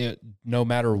 Like no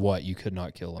matter what, you could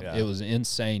not kill him. Yeah. It was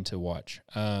insane to watch.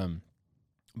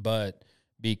 But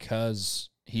because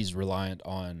he's reliant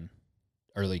on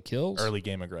early kills, early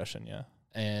game aggression. Yeah,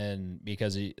 and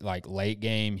because he like late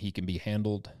game, he can be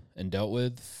handled and dealt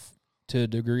with to a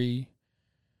degree.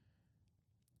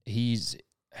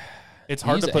 it's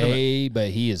hard he's to put him. A, but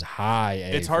he is high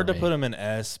A. It's hard for to me. put him in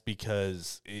S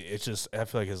because it's just I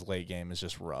feel like his late game is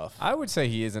just rough. I would say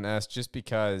he is an S just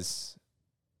because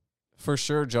for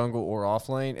sure jungle or off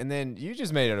lane. And then you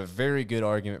just made it a very good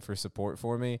argument for support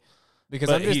for me. Because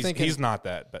But I'm just thinking he's not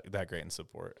that great in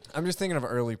support. I'm just thinking of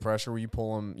early pressure where you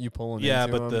pull him Yeah,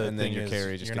 into but him, the and then thing your is,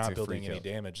 carry just you're gets not a free building any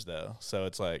kill. damage though. So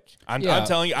it's like I'm Yeah.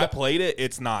 telling you, I played it.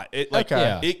 It's not. It like Okay.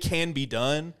 Yeah. it can be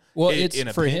done. Well, in it's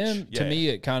a for pinch. him. To Yeah. me,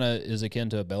 it kind of is akin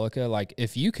to a Bellica. Like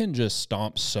if you can just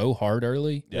stomp so hard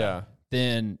early, Yeah.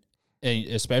 then and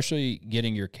especially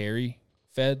getting your carry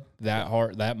fed that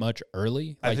hard that much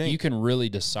early, I like think- you can really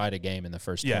decide a game in the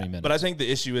first 20 minutes. But I think the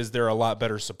issue is there are a lot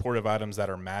better supportive items that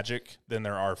are magic than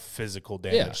there are physical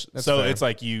damage. that's So fair. it's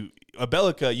like a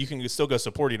Bellica, you can still go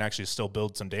supporting and actually still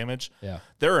build some damage. Yeah.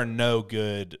 There are no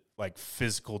good like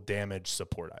physical damage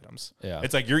support items. Yeah.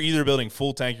 It's like you're either building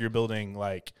full tank, you're building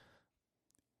like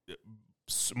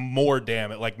more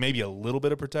damage, like maybe a little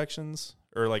bit of protections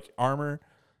or like armor.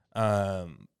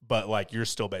 But like you're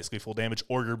still basically full damage,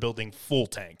 or you're building full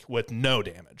tank with no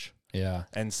damage. Yeah.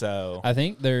 And so I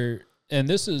think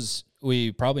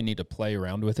we probably need to play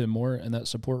around with it more in that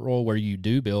support role where you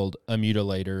do build a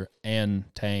mutilator and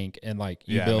tank and like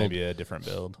you build maybe a different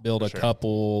build. build for a sure.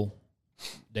 couple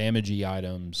damagey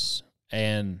items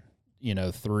and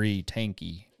 3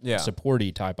 tanky Yeah.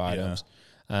 supporty type items.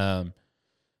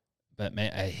 But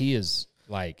man, he is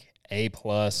like A+.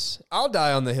 I'll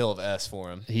die on the hill of S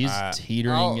for him. He's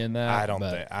teetering in that. I don't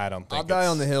but- think I'll die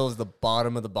on the hill as the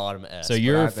bottom of the bottom S. So but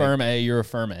you're I a think- firm A, you're a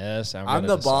firm S. I'm gonna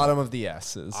the decide. bottom of the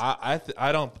S's. I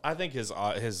think his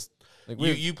Like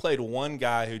you played one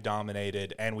guy who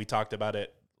dominated, and we talked about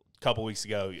it a couple weeks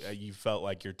ago. You felt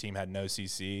like your team had no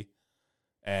CC,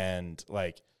 and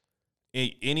like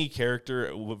any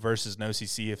character versus no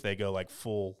CC, if they go like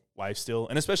full lifesteal,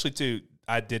 and especially too,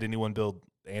 did anyone build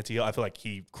anti-heal? I feel like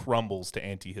he crumbles to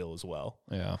anti-heal as well.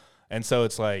 Yeah. And so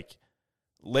it's like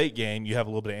late game, you have a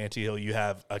little bit of anti-heal. You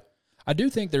have a I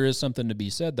do think there is something to be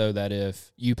said though that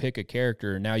if you pick a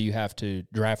character, now you have to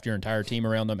draft your entire team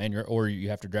around them, or you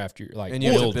have to draft your and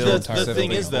you have to the- build the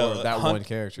thing is, though, that Hunt- one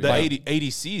character. the Like,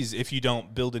 ADCs, if you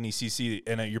don't build any CC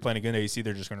and you're playing a good ADC,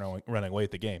 they're just going to run away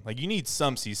with the game. Like you need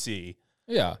some CC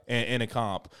Yeah. in a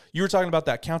comp. You were talking about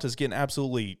that Countess getting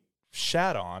absolutely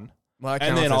shat on, my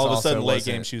and then Countess all of a also sudden late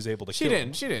wasn't- game she was able to She kill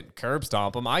didn't. She didn't curb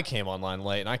stomp him. I came online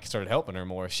late and I started helping her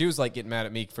more. She was like getting mad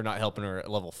at me for not helping her at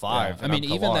level 5. I and mean,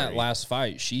 I'm even that Kalari. last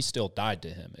fight, she still died to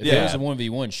him. If Yeah. it was a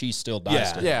 1v1, she still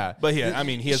dies to him. Yeah, But yeah, I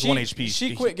mean, he has 1 HP.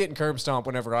 She quit getting curb stomp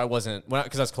whenever I wasn't,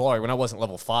 because that's Kalari, when I wasn't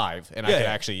level 5 and I Yeah. could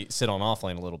actually sit on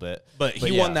offlane a little bit. But he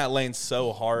yeah. won that lane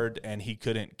so hard, and he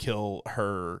couldn't kill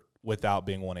her without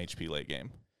being 1 HP late game.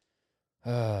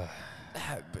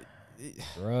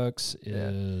 Grux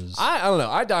is. I don't know.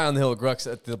 I die on the hill of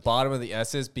Grux at the bottom of the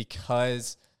S's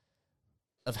because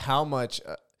of how much,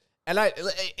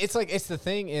 it's the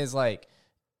thing is like,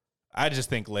 I just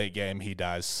think late game he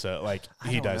dies so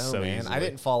he dies so man. easily. I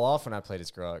didn't fall off when I played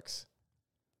as Grux.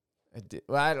 I did,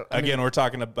 well, I don't, I Again, mean, we're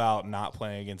talking about not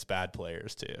playing against bad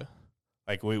players too.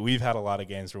 Like we've had a lot of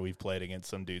games where we've played against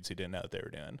some dudes who didn't know what they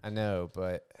were doing. I know,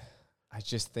 but I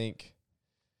just think.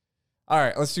 All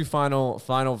right, let's do final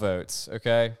votes.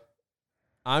 Okay,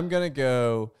 I'm gonna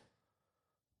go.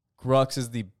 Grux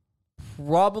is the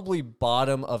probably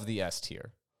bottom of the S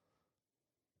tier.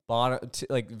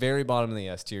 Very bottom of the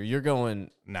S tier. You're going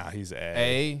Nah, he's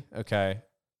A. Okay,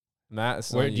 Matt. this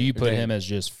is Where on do you put Dang. him as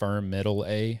just firm middle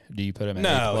A? Do you put him at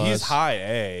No, A+? he's high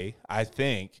A, I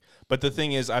think. But the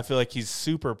thing is, I feel like he's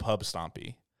super pub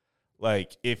stompy.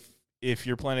 Like if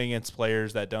you're playing against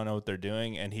players that don't know what they're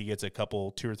doing and he gets a couple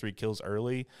 2 or 3 kills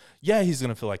early, yeah, he's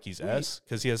gonna feel like he's S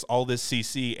because he has all this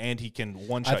CC and he can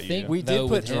one shot you. think We Though did put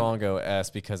with him- Drongo S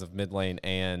because of mid lane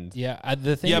and Yeah,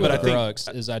 the thing Yeah, with but I think-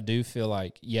 Grux is I do feel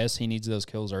like, yes, he needs those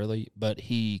kills early, but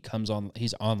he's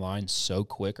online so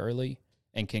quick early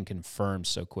and can confirm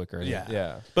so quick early.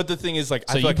 Yeah. But the thing is, like,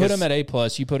 I So feel you like put his- him at A+,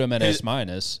 you put him at his- S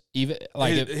minus, even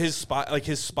like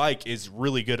his spike is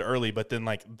really good early, but then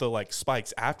like the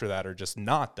spikes after that are just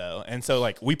not though. And so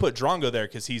like we put Drongo there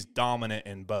because he's dominant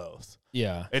in both.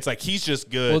 yeah. It's like he's just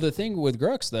good. Well, the thing with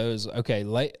Grux though is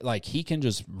like he can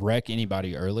just wreck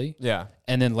anybody early, yeah,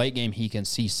 and then late game he can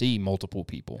CC multiple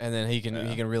people. and then he can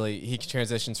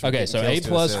transitions from Okay, getting so kills A to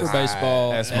plus for assists.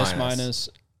 baseball, S S minus. minus.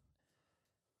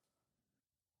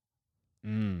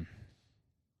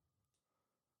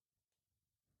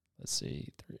 Let's see.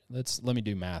 Let me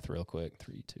do math real quick.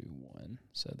 3, 2, 1.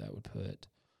 So that would put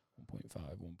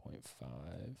 1.5,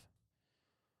 1.5.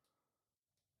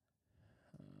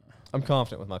 I'm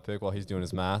confident with my pick while he's doing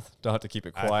his math. Don't have to keep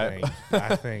it quiet.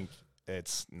 I think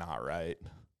it's not right.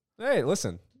 Hey,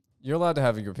 listen, you're allowed to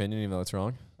have your opinion even though it's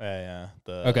wrong. Yeah.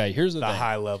 Okay, here's the thing.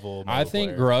 high level. I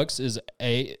think player. Grux is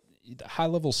a high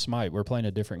level smite. We're playing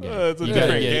a different game. It's a You gotta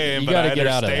different get- game, you but gotta I get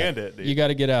out of understand that. it, dude. You got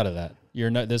to get out of that. You're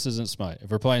not. This isn't Smite. If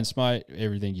we're playing Smite,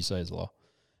 everything you say is law.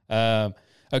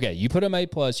 Okay, you put him A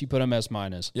plus. You put him S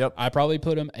minus. Yep. I probably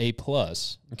put him A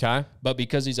plus, Okay. but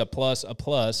because he's a plus,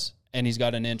 and he's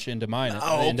got an inch into minus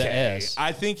into S.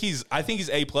 I think he's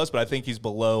A plus, but I think he's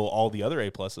below all the other A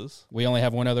pluses. We only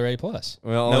have one other A plus.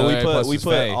 Well, No, only we A put- plus we is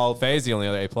put Faye. all- Faye's the only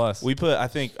other A plus. We put I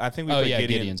think we Oh, put yeah,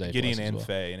 Gideon, Gideon's A plus Gideon as and well.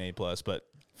 Faye in A plus, but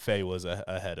Faye was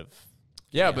ahead of.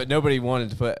 yeah, but nobody wanted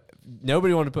to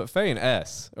put Faye in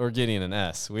S or Gideon in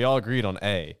S. We all agreed on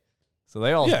A. So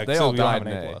they all Yeah, they so all we don't have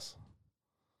died in an A. plus.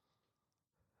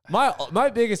 My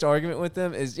biggest argument with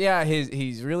them is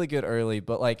he's really good early,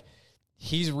 but like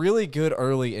he's really good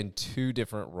early in two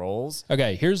different roles,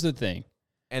 Okay, here's the thing.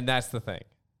 and that's the thing.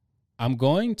 I'm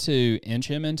going to inch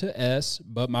him into S,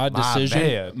 but my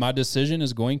man. decision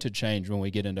is going to change when we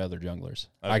get into other junglers.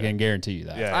 I Okay. can guarantee you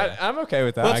that. Yeah. I'm okay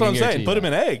with that. That's I what I'm can guarantee saying. you Put him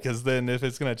that. in A, because then if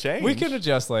it's gonna change, We can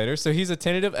adjust later. So he's a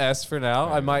tentative S for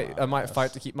now. I might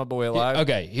fight to keep my boy alive.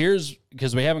 Okay, here's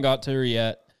because we haven't got to her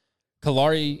yet.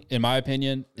 Kalari, in my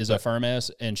opinion, is a firm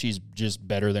S, and she's just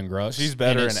better than Grux. She's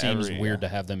better and it in seems every- weird yeah.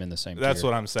 to have them in the same That's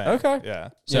tier. what I'm saying. Okay. Yeah.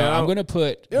 So Yeah, I'm going to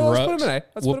put Yeah, Grux. let's put him in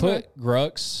A. We'll put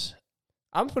Grux.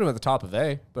 I'm putting him at the top of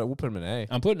A, but we'll put him in A.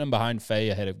 I'm putting him behind Faye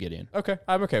ahead of Gideon. Okay,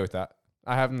 I'm okay with that.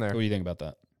 I have him there. What do you think about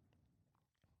that?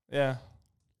 Yeah.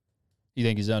 You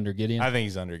think he's under Gideon? I think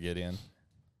he's under Gideon.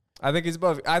 I think he's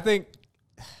above. I think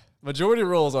majority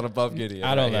rolls on above Gideon.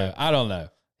 I don't know. I don't know.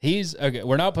 He's okay.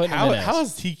 We're not putting him in S. How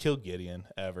has he killed Gideon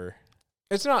ever?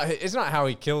 It's not how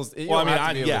he kills. Well,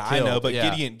 I know, but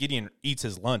Yeah. Gideon eats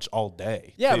his lunch all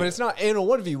day. Yeah, too. but it's not in a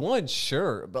 1v1,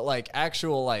 sure, but like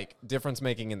actual like difference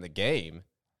making in the game.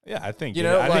 Yeah, I think You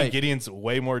know, I like- think Gideon's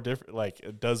way more different.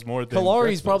 Like does more than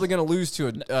Kalari's Grux probably does. going to lose to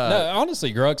a. No,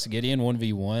 honestly, Grux, Gideon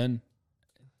 1v1.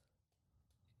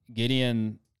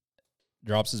 Gideon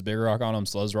drops his big rock on him,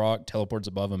 slows rock, teleports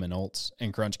above him, and ults.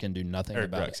 And Crunch can do nothing Or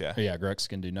about Grux, it. yeah. Grux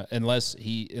can do nothing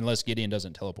unless Gideon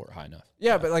doesn't teleport high enough.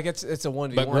 Yeah, but like it's a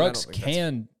 1v1. But I don't Grux think that's-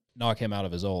 can knock him out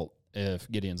of his ult if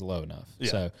Gideon's low enough.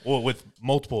 Yeah. So Well, with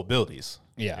multiple abilities.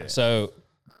 yeah. So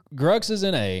Grux is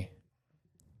an A,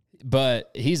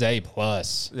 but he's A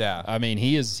plus. Yeah. I mean,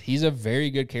 he's a very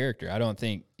good character. I don't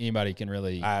think anybody can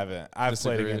really. I've played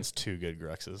Disagree. against two good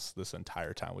Gruxes this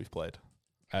entire time we've played.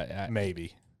 I-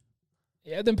 Maybe.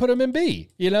 yeah, then put him in B.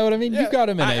 You know what I mean? You've got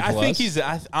him in A I plus. think he's.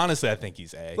 honestly, I think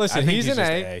he's A. Listen, I think he's an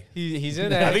just A. He's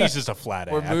in A. I think he's just a flat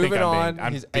A. We're I think moving I'm on.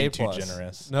 I'm He's being A too plus.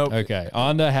 generous. Nope. Okay,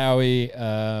 on to Howie.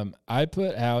 I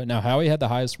put Howie. Now, Howie had the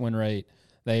highest win rate.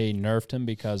 They nerfed him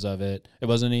because of it. It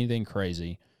wasn't anything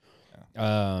crazy.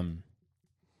 I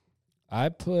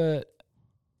put,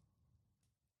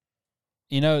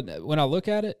 when I look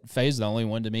at it, Faye's the only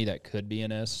one to me that could be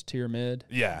an S tier mid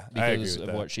Yeah, I agree because with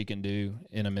of that. what she can do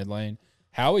in a mid lane.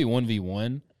 Howie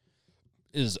 1v1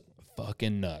 is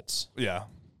fucking nuts. Yeah,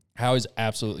 Howie's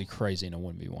absolutely crazy in a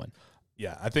 1v1.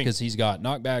 yeah. I think Because he's got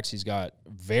knockbacks, he's got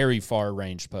very far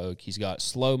range poke, he's got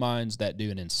slow mines that do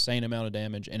an insane amount of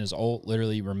damage, and his ult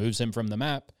literally removes him from the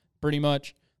map pretty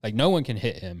much. Like, no one can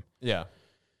hit him. Yeah.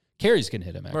 Carries can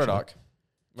hit him, actually. Murdoch.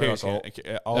 Carries ult.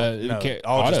 all just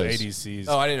autos. ADCs.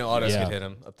 Oh, I didn't know autos Yeah. could hit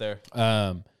him up there.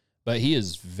 But he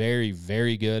is very,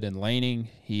 very good in laning.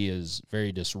 He is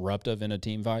very disruptive in a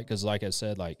team fight because, like I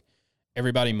said, like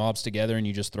everybody mobs together and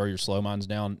you just throw your slow mines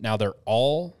down. Now they're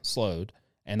all slowed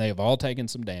and they have all taken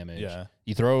some damage. Yeah.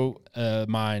 You throw a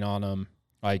mine on them,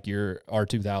 like your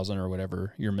R2000 or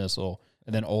whatever, your missile,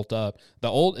 and then ult up. The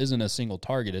ult isn't a single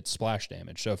target; it's splash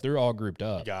damage. So if they're all grouped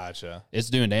up, Gotcha. it's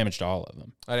doing damage to all of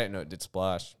them. I didn't know it did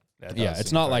splash. That Yeah, does it's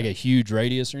seem not fair. like a huge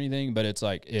radius or anything, but it's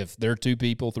like if they're 2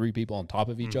 people, 3 people on top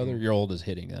of each Mm-hmm. other, your ult is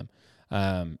hitting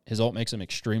them. His ult makes him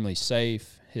extremely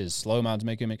safe. His slow mines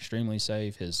make him extremely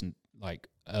safe. His like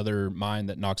other mine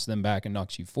that knocks them back and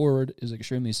knocks you forward is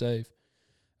extremely safe.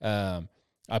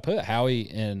 I put Howie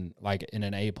in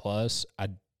an A plus.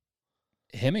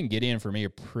 Him and Gideon for me are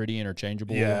pretty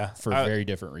interchangeable. Yeah, for I- very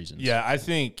different reasons. Yeah, I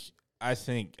think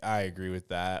I agree with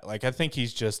that. Like, I think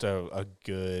he's just a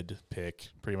good pick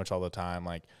pretty much all the time.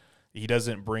 Like, he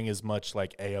doesn't bring as much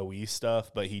like AoE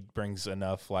stuff, but he brings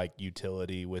enough like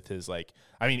utility with his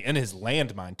and his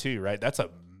landmine too, right? That's a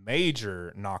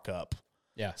major knock up.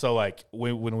 Yeah. So like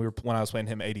when I was playing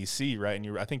him ADC, right,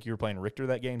 and I think you were playing Richter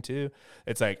that game too.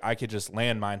 It's like I could just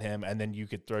landmine him, and then you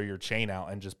could throw your chain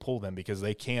out and just pull them because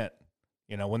they can't.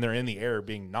 When they're in the air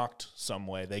being knocked some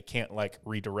way, they can't like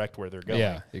redirect where they're going.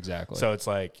 Yeah, exactly. So it's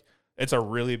like it's a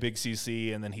really big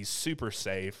CC, and then he's super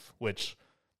safe, which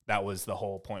that was the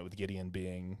whole point with Gideon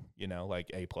being,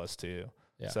 like A plus 2.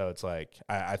 Yeah. So it's like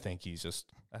I think he's just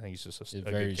a It's good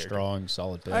very character. strong,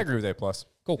 solid pick. I agree with A plus.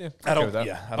 Cool. Yeah, I okay don't. with that.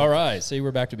 Yeah. I don't, All right. See,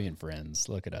 we're back to being friends.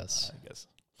 Look at us. I guess.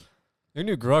 Who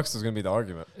knew Grux was going to be the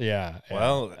argument? Yeah.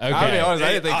 Well, okay. I'll be honest, I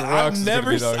didn't think Grux was gonna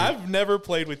be the argument. I've never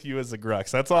played with you as a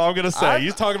Grux. That's all I'm gonna say.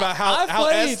 You talk about how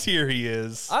played- S tier he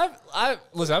is.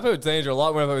 Listen, I played with Danger a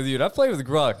lot more than I played with you. And I've played with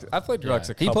Grux. I played Grux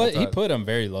a couple times. He put him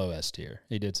very low S tier.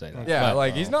 He did say that. Yeah, But,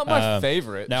 like he's not my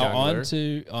favorite. now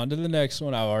jungler. on to the next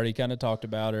one. I've already kind of talked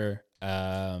about her.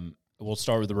 We'll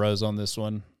start with the Rose on this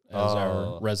one as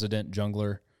our resident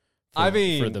jungler. I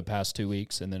mean, for the past 2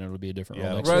 weeks, and then it'll be a different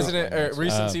role next resident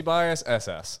recency bias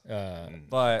SS.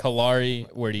 But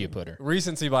Kalari, where do you put her?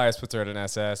 Recency bias puts her at an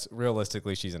SS.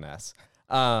 Realistically, she's an S.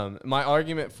 My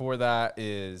argument for that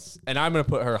is, and I'm going to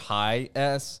put her high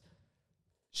S.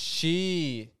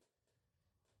 She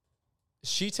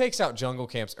takes out jungle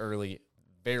camps early,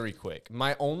 very quick.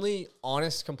 My only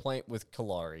honest complaint with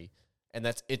Kalari, and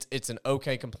it's an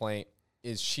okay complaint,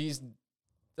 is she's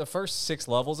the first 6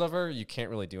 levels of her. You can't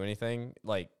really do anything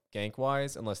like gank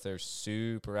wise unless they're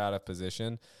super out of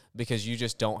position, because you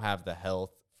just don't have the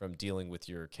health from dealing with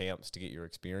your camps to get your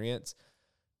experience.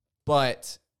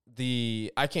 But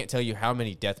I can't tell you how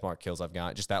many Deathmark kills I've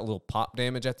got. Just that little pop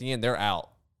damage at the end, they're out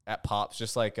at pops.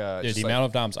 Just like dude, the amount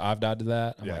of times I've died to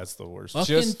that, I'm yeah, like, it's the worst.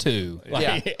 Fucking 2.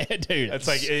 Yeah. Dude, It's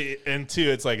like, and 2,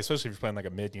 it's like, especially if you're playing like a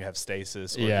mid and you have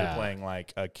stasis, or Yeah. you're playing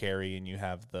like a carry and you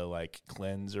have the like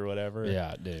cleanse or whatever.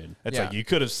 yeah, dude, It's Yeah. like you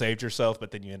could have saved yourself,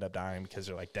 but then you end up dying because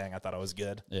you're like, dang, I thought I was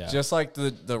good. yeah, Just like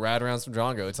the rad rounds from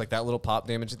Drongo. It's like that little pop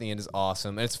damage at the end is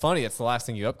awesome. And it's funny, it's the last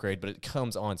thing you upgrade, but it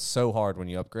comes on so hard when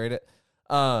you upgrade it.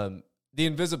 The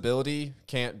invisibility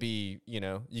can't be,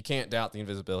 you can't doubt the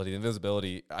invisibility. The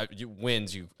invisibility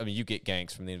wins you. I mean, you get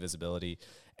ganks from the invisibility.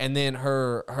 And then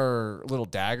her little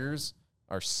daggers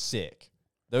are sick.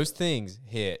 Those things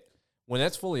hit. When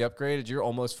that's fully upgraded, you're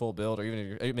almost full build, or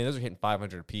even if those are hitting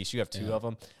 500 apiece. You have 2 of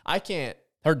them. I can't.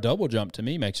 her double jump to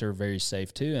me makes her very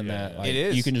safe too, and that like, It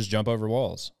is. you can just jump over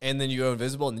walls. And then you go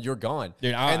invisible and you're gone.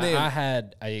 Dude, and then, I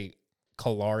had a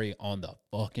Kalari on the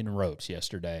fucking ropes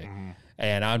yesterday,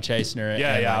 and I'm chasing her.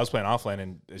 Yeah, and yeah. like, I was playing offlane,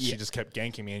 and she Yeah. just kept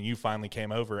ganking me, and you finally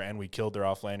came over, and we killed their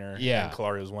offlaner. Yeah. And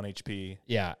Kalari was 1 HP.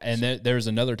 Yeah, and there was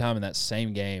another time in that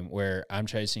same game where I'm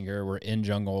chasing her. We're in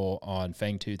jungle on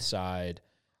Fangtooth side,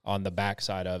 on the back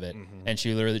side of it, and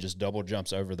she literally just double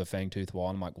jumps over the Fangtooth wall.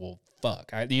 And I'm like, well,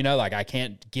 fuck. I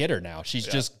can't get her now. She's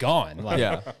just gone. Like,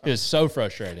 Yeah. It was so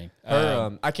frustrating.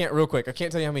 I can't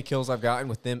tell you how many kills I've gotten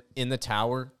with them in the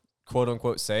tower, quote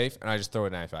unquote safe, and I just throw a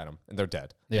knife at them and they're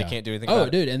dead. Yeah. They can't do anything Oh, about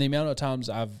it. dude, and the amount of times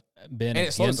I've been And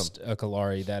it slows against a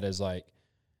Kalari that is like,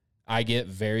 I get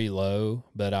very low,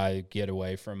 but I get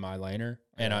away from my laner,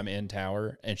 and I'm in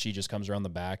tower, and she just comes around the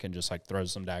back and just like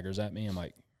throws some daggers at me. I'm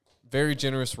like, Very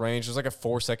generous range. There's like a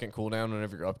 4-second cooldown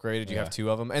whenever you're upgraded. You have 2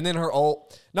 of them. And then her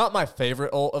ult, not my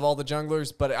favorite ult of all the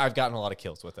junglers, but I've gotten a lot of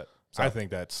kills with it. So I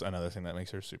think that's another thing that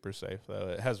makes her super safe, though.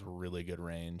 It has really good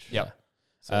range. Yep.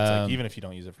 So it's like, even if you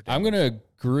don't use it for damage. I'm gonna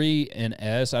agree in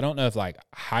S. I don't know if like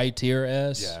high tier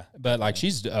S, Yeah. but like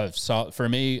she's for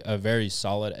me a very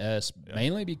solid S,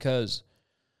 mainly because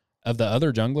of the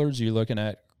other junglers. You're looking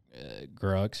at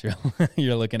Grux,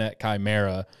 you're looking at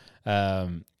Chimera,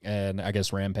 and I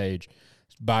guess Rampage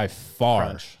by far.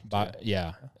 Crunch,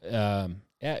 Yeah,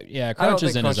 I don't Crunch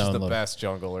is think in Crunch his is own the little. best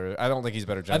jungler. I don't think he's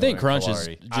better jungler I think than Crunch is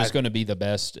Kalari. just going to be the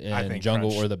best I in think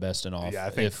jungle Crunch- or the best in off. Yeah, I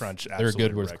think if Crunch they're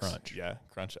good absolutely with wrecks. Crunch. Yeah,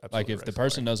 Crunch absolutely Like if the wrecks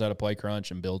person Kalari. knows how to play Crunch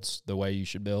and builds the way you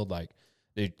should build, like,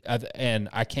 dude, and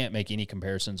I can't make any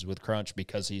comparisons with Crunch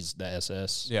because he's the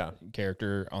SS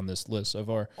character on this list so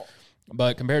far.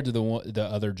 But compared to the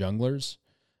other junglers,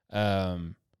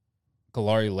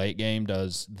 Kalari late game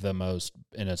does the most,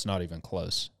 and it's not even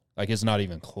close. Like it's not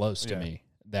even close to me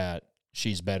that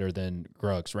she's better than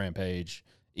Grux, Rampage,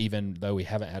 even though we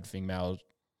haven't had Fing Mao,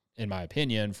 in my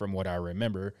opinion, from what I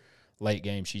remember. Late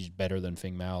game, she's better than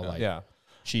Fing Mao. Like,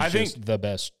 she's I just think- the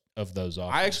best of those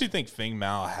options. I actually think Fing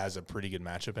Mao has a pretty good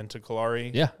matchup into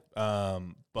Kalari. Yeah. But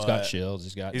He's got shields.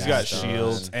 He's got He's got stun.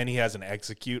 shields, and he has an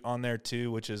execute on there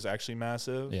too, which is actually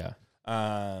massive. Yeah.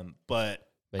 But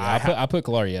yeah, I put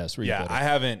Kalari S. Where you yeah, put it. I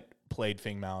haven't played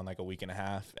Fing Mao in like a week and a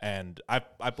half, and I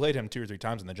played him 2 or 3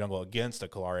 times in the jungle against a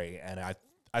Kalari, and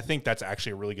I think that's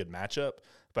actually a really good matchup,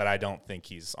 but I don't think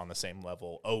he's on the same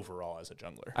level overall as a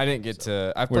jungler. I didn't get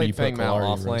to. I've Where do you played put Fang Mao Kalari,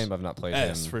 off lane, Rose? but I've not played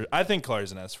S him. for I think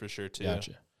Kalari's an S for sure too.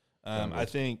 Gotcha. I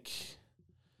think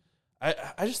I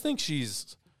just think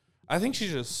she's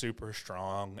just super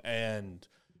strong, and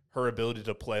her ability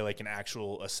to play like an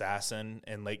actual assassin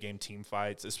in late game team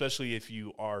fights, especially if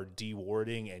you are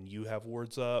de-warding and you have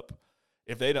wards up.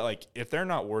 If they're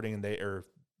not warding and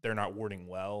they're not warding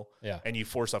well, and you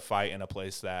force a fight in a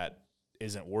place that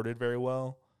isn't warded very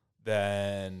well,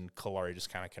 then Kalari just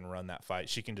kind of can run that fight.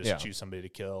 She can just choose somebody to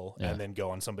kill and then go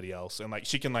on somebody else, and like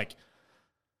she can like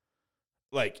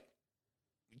like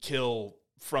kill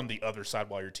from the other side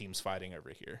while your team's fighting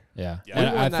over here. Yeah. Yeah. We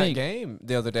And won I that think game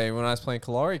the other day when I was playing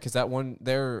Kalari because that one,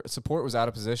 their support was out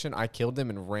of position. I killed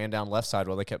them and ran down left side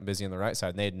while they kept busy on the right side,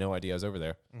 and they had no idea I was over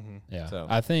there. Yeah. So-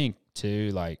 I think too,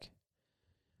 like,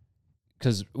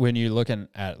 because when you're looking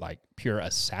at like pure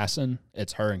assassin,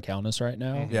 it's her and Countess right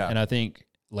now. Yeah. And I think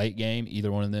late game,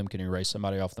 either one of them can erase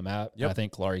somebody off the map. Yep. I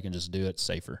think Kalari can just do it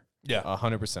safer. Yeah.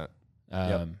 100%.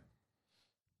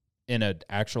 In an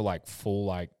actual like full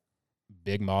like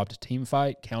big mobbed team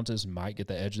fight, Countess might get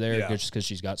the edge there Yeah. just because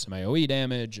she's got some AoE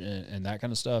damage and that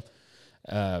kind of stuff.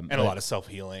 And a lot of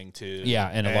self-healing too. Yeah,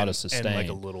 and a lot of And like a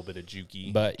sustain. little bit of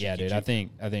juki. But yeah, juki dude, juki.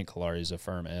 I think Kalari's a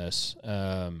firm S.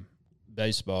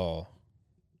 Baseball,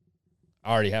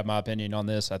 I already have my opinion on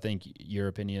this. I think your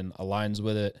opinion aligns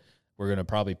with it. We're gonna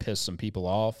probably piss some people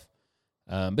off,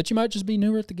 but you might just be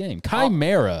newer at the game.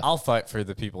 Chimera, I'll fight for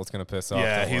the people it's going to piss off.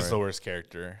 Yeah, don't he's worry. the worst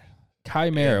character.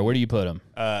 Chimera. Where do you put him?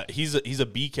 He's a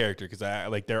B character because I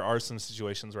like there are some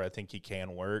situations where I think he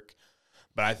can work,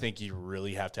 but I think you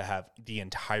really have to have the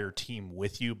entire team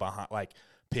with you behind, like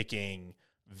picking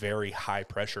very high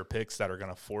pressure picks that are going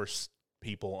to force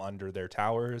people under their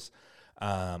towers.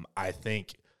 I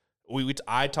think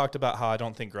I talked about how I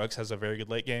don't think Grux has a very good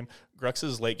late game.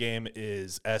 Grux's late game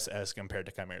is SS compared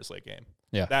to Chimera's late game.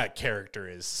 Yeah. That character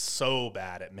is so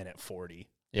bad at minute 40.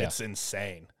 Yeah. It's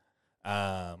insane.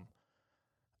 I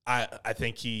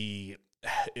think he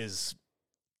has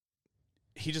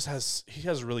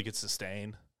really good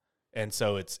sustain, and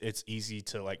so it's easy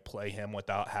to like play him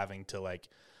without having to like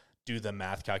do the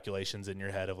math calculations in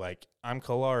your head of like, I'm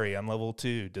Kalari, I'm level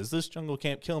 2. Does this jungle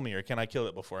camp kill me, or can I kill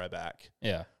it before I back?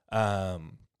 Yeah,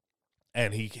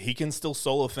 And he can still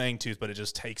solo Fangtooth, but it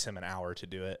just takes him an hour to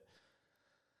do it.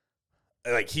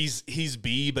 Like he's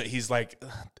B, but he's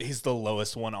the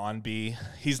lowest one on B.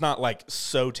 He's not like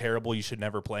so terrible you should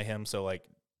never play him. So like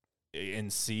in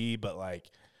C, but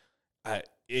like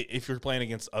if you're playing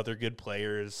against other good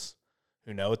players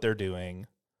who know what they're doing,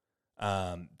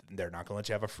 they're not gonna let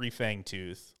you have a free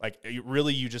Fangtooth. Like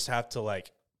you just have to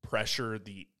like pressure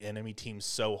the enemy team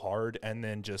so hard, and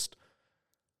then just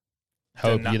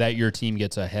hope that your team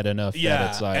gets ahead enough. Yeah, that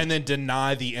it's like, and then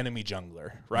deny the enemy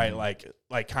jungler, right?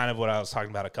 Like kind of what I was talking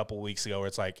about a couple weeks ago, where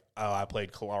it's like, oh, I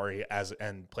played Kalari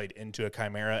and played into a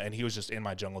Chimera, and he was just in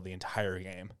my jungle the entire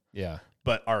game. yeah,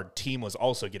 But our team was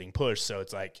also getting pushed, so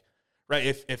it's like, right,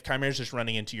 if Chimera's just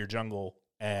running into your jungle,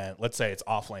 and let's say it's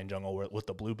offlane jungle with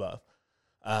the blue buff,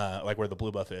 like where the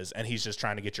blue buff is, and he's just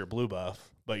trying to get your blue buff,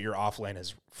 but your offlane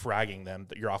is fragging them,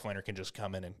 that your offlaner can just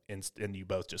come in and you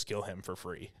both just kill him for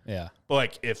free. yeah, But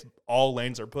like if all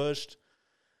lanes are pushed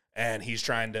and he's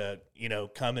trying to,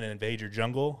 come in and invade your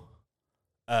jungle,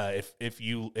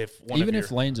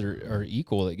 if lanes are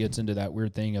equal, it gets into that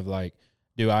weird thing of like,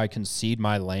 do I concede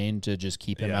my lane to just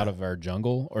keep him Yeah. out of our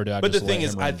jungle, or do I? But just the thing let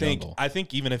is, him run jungle? I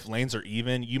think even if lanes are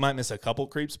even, you might miss a couple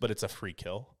creeps, but it's a free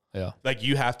kill. Yeah, Like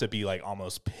you have to be like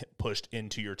almost pushed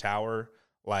into your tower.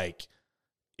 Like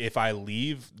if I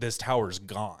leave, this tower's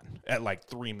gone at like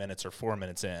 3 minutes or 4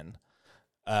 minutes in.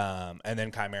 And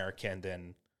then Chimera can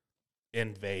then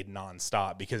invade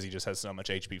nonstop because he just has so much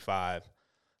HP 5.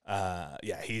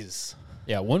 He's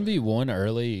 1v1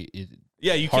 early.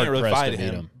 you hard can't really pressed fight to beat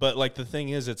him. him. But like the thing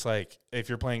is, it's like if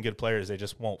you're playing good players, they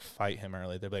just won't fight him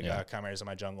early. They're like, Yeah. Chimera's in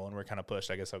my jungle and we're kind of pushed.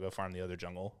 I guess I'll go farm the other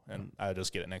jungle and I'll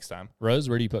just get it next time. Rose,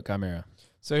 where do you put Chimera?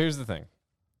 So here's the thing.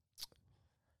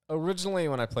 Originally,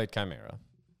 when I played Chimera,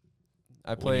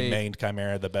 I When you played. named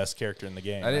Chimera the best character in the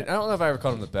game. I don't know if I ever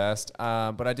called him the best,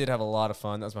 but I did have a lot of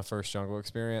fun. That was my first jungle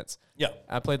experience. Yeah.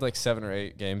 I played like 7 or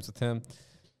 8 games with him.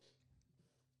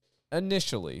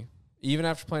 Initially, even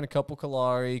after playing a couple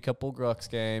Kalari, couple Grux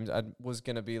games, I was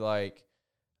gonna be like,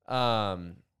 I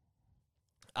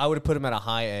would have put him at a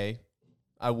high A.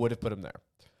 I would have put him there.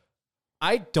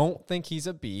 I don't think he's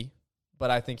a B, but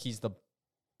I think he's the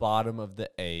bottom of the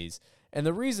A's. And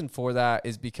the reason for that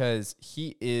is because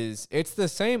it's the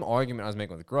same argument I was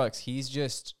making with Grux. He's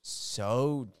just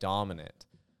so dominant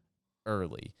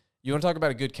early. You want to talk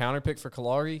about a good counter pick for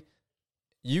Kalari?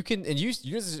 You can, and this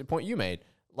is the point you made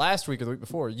last week or the week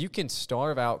before. You can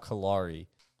starve out Kalari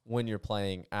when you're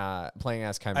playing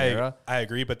as Chimera. I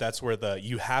agree, but that's where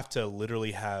you have to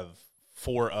literally have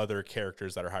 4 other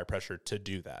characters that are high pressure to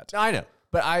do that. I know,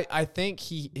 but I think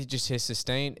his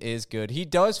sustain is good. He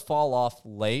does fall off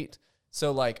late,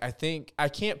 so like I think I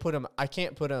can't put him.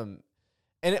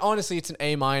 And honestly, it's an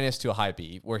A- to a high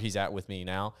B where he's at with me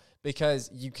now, because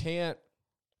you can't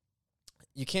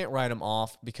write him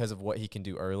off because of what he can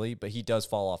do early, but he does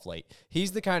fall off late.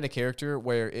 He's the kind of character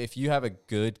where if you have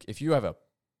a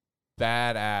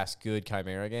badass good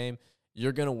Chimera game,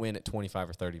 you're going to win at 25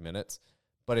 or 30 minutes.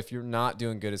 But if you're not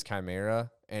doing good as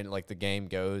Chimera and like the game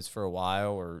goes for a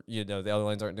while, or the other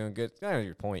lanes aren't doing good, kind of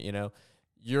your point.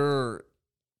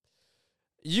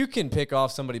 You can pick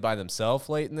off somebody by themselves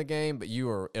late in the game, but you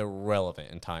are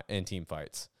irrelevant in team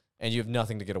fights, and you have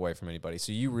nothing to get away from anybody.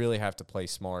 So you really have to play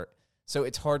smart. So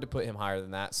it's hard to put him higher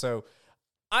than that. So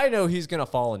I know he's going to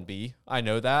fall in B. I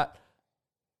know that.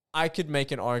 I could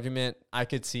make an argument. I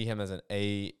could see him as an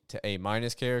A to A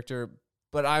minus character,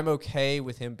 but I'm okay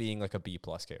with him being like a B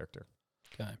plus character.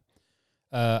 Okay.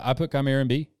 I put Chimera in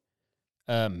B.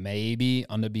 Maybe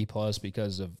on the B plus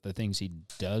because of the things he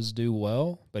does do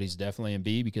well, but he's definitely in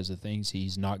B because of things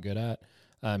he's not good at.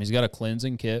 He's got a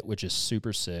cleansing kit, which is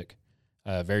super sick,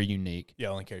 very unique. Yeah,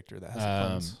 only character that has a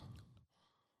cleanse.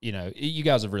 You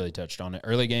guys have really touched on it.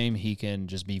 Early game, he can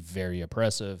just be very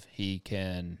oppressive. He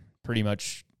can pretty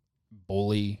much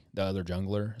bully the other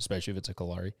jungler, especially if it's a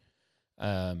Kalari.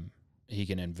 He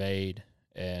can invade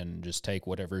and just take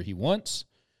whatever he wants.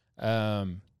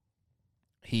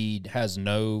 He has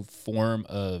no form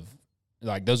of,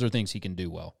 like, those are things he can do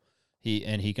well.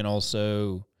 He can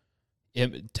also,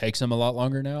 it takes him a lot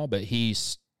longer now, but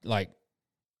he's like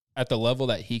at the level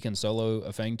that he can solo a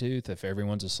Fangtooth if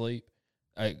everyone's asleep.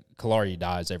 Kalari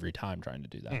dies every time trying to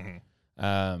do that.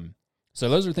 Mm-hmm. So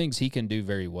those are things he can do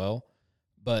very well,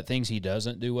 but things he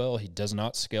doesn't do well, he does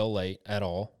not scale late at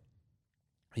all.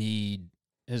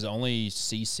 His only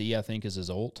CC, I think, is his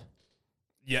ult.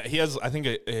 Yeah, he has, I think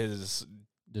his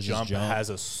jump has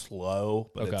a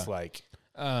slow, but Okay. it's like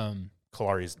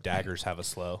Kalari's daggers have a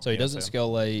slow. So he doesn't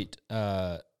scale late.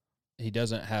 He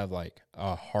doesn't have like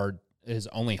a hard, his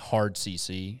only hard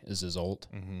CC is his ult.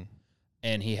 Mm-hmm.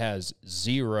 And he has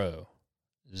zero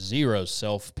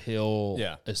self-pill,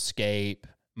 escape,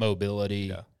 mobility.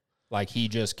 Yeah. Like, he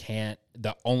just can't.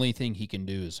 The only thing he can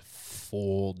do is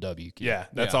full W key. Yeah,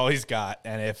 that's all he's got.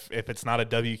 And if it's not a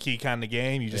W key kind of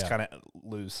game, you just kind of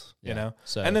lose, you know?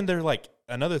 So, And then they're like,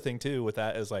 another thing too with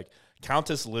that is like,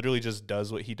 Countess literally just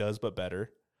does what he does, but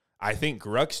better. I think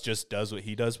Grux just does what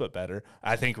he does, but better.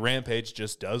 I think Rampage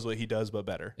just does what he does, but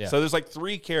better. Yeah. So there's like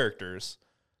 3 characters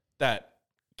that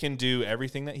can do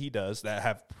everything that he does, that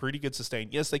have pretty good sustain.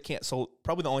 Yes, they can't solo.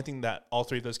 Probably the only thing that all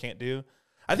 3 of those can't do.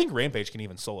 I think Rampage can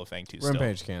even solo Fangtooth still.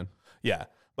 Rampage can. Yeah.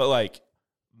 But like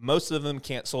most of them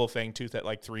can't solo Fangtooth at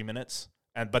like 3 minutes.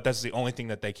 But that's the only thing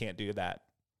that they can't do that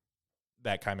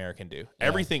Chimera can do. Yeah.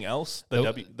 Everything else, the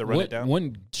run it down.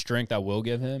 One strength I will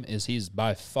give him is he's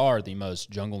by far the most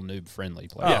jungle noob friendly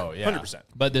player. Oh, yeah. 100%.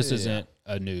 But this isn't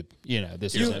a noob.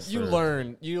 This isn't. You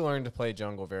learn to play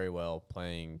jungle very well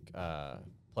playing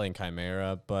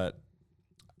Chimera, but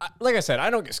like I said, I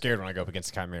don't get scared when I go up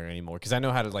against Chimera anymore because I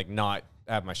know how to like not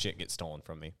have my shit get stolen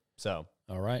from me. So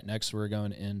all right, next we're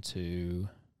going into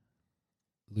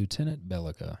Lieutenant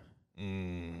Belica.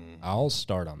 I'll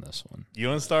start on this one. You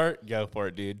want to start? Go for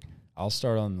it, dude. I'll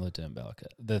start on Lieutenant Belica.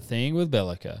 The thing with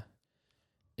Belica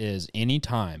is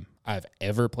anytime I've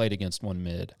ever played against one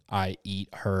mid, I eat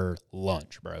her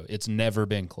lunch, bro. It's never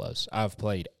been close. I've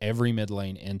played every mid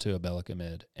lane into a Belica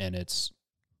mid, and it's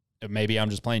maybe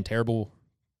I'm just playing terrible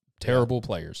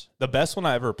players. The best one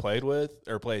I ever played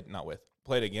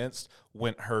against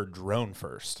went her drone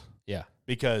first. Yeah.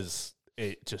 Because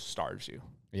it just starves you.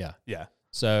 Yeah. Yeah.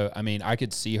 So, I mean, I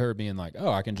could see her being like,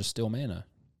 oh, I can just steal mana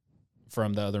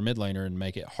from the other mid laner and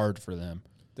make it hard for them.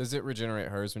 Does it regenerate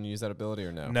hers when you use that ability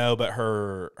or no? No, but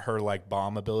her like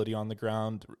bomb ability on the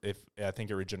ground, I think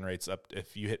it regenerates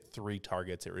if you hit 3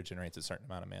 targets, it regenerates a certain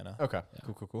amount of mana. Okay.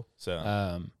 Yeah. Cool.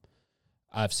 So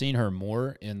I've seen her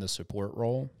more in the support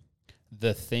role.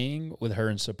 The thing with her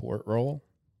in support role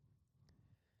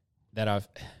that I've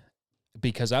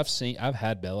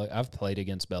played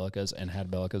against Belicas and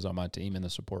had Belicas on my team in the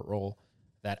support role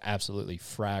that absolutely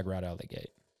frag right out of the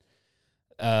gate.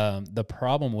 The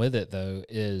problem with it though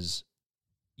is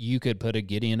you could put a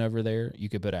Gideon over there, you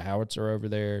could put a Howitzer over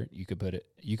there, you could put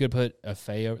a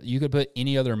Faye, you could put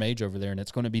any other mage over there, and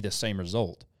it's going to be the same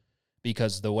result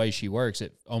because the way she works,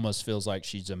 it almost feels like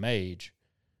she's a mage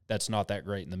that's not that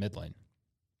great in the mid lane.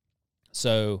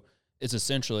 So it's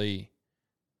essentially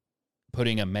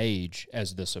putting a mage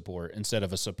as the support instead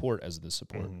of a support as the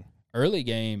support. Mm-hmm. Early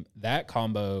game, that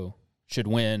combo should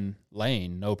win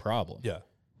lane, no problem. Yeah.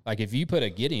 Like if you put a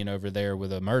Gideon over there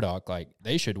with a Murdoch, like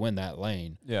they should win that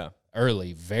lane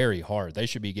early, very hard. They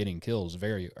should be getting kills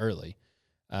very early,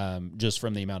 just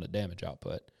from the amount of damage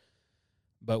output.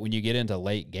 But when you get into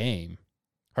late game,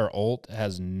 her ult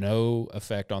has no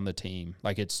effect on the team.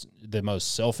 Like it's the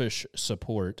most selfish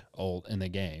support ult in the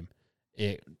game.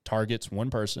 It targets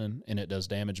one person and it does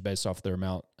damage based off their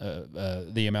amount,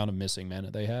 the amount of missing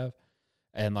mana they have.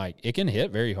 and like it can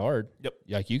hit very hard. Yep.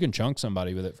 Like you can chunk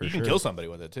somebody with it for You sure. can kill somebody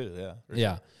with it too. Yeah.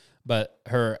 Yeah, but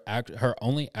her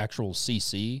only actual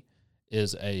CC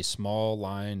is a small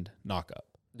lined knockup,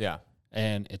 Yeah.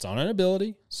 and it's on an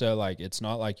ability. So like it's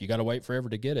not like you got to wait forever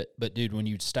to get it. But dude, when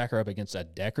you stack her up against a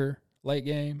Decker late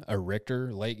game, a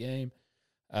Richter late game,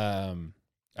 I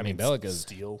mean Bellica's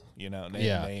Steel,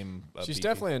 name a She's BP.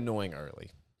 definitely annoying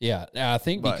early. yeah. I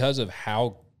think But- because of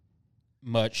how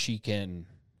much she can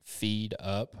feed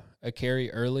up a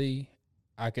carry early,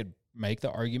 I could make the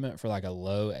argument for like a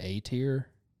low A tier.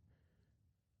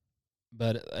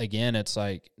 But again, it's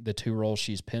like the two roles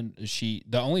the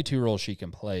only two roles she can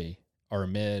play are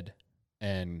mid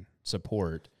and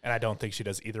support. And I don't think she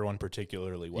does either one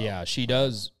particularly well. Yeah, she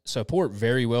does support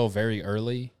very well very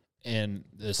early in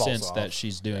the Falls sense that off.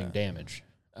 she's doing Yeah. damage.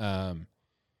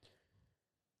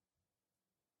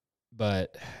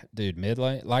 But dude, mid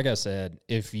lane, like I said,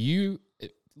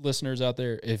 listeners out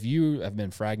there, if you have been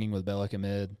fragging with Bellica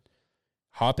mid,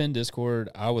 hop in Discord.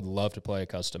 I would love to play a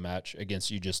custom match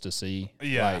against you just to see.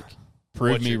 Yeah. Like,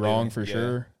 prove What me you're wrong doing, for yeah.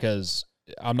 sure. Because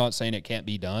I'm not saying it can't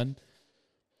be done,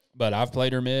 but I've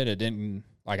played her mid. It didn't,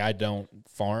 like, I don't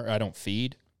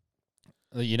feed.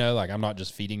 Like, I'm not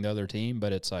just feeding the other team,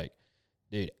 but it's like,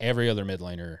 dude, every other mid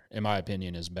laner, in my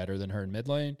opinion, is better than her in mid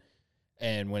lane.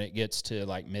 And when it gets to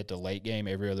like mid to late game,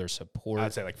 every other support,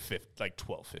 I'd say like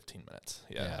 12, 15 minutes.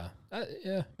 Yeah.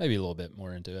 yeah, maybe a little bit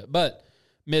more into it, but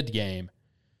mid game,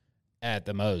 at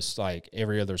the most, like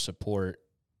every other support,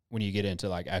 when you get into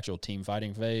like actual team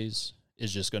fighting phase,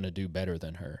 is just going to do better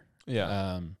than her.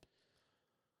 Yeah.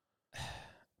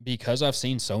 Because I've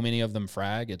seen so many of them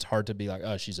frag, it's hard to be like,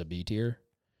 oh, she's a B tier.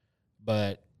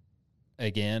 But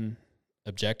again,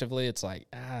 objectively, it's like,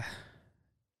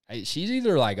 she's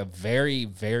either like a very,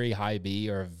 very high B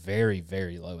or a very,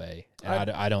 very low A. And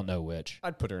I don't know which.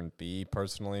 I'd put her in B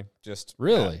personally. Just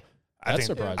Really? I That's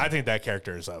think, surprising. I think that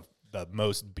character is the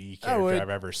most B I character would. I've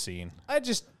ever seen.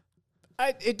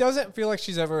 it doesn't feel like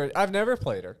she's ever. I've never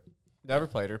played her,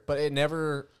 but I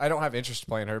don't have interest in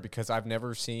playing her because I've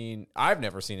never seen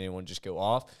anyone just go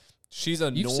off. She's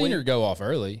annoying. You've seen her go off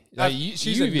early. She's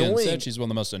you even annoying. said she's one of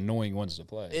the most annoying ones to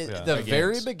play. The against.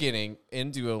 very beginning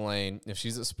in duo lane, if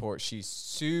she's at support, she's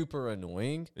super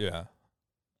annoying. Yeah.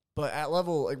 But at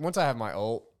level, like once I have my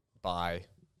ult, bye.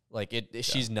 Like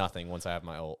she's nothing once I have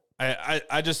my ult.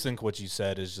 I just think what you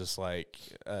said is just like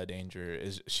danger.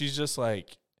 She's just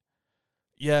like,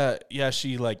 yeah,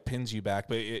 she like pins you back.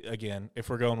 But again, if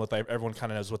we're going with like everyone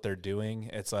kind of knows what they're doing,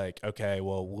 it's like, okay,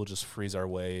 well, we'll just freeze our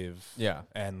wave, Yeah.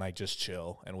 and like just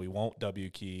chill, and we won't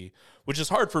W key, which is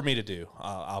hard for me to do.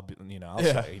 I'll be, I'll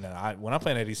Yeah. say, when I'm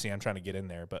playing ADC, I'm trying to get in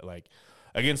there, but like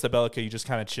against the Bellica, you just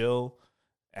kind of chill,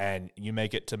 and you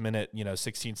make it to minute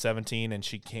 16, 17, and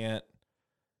she can't.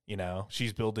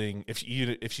 She's building if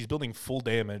she's building full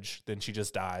damage, then she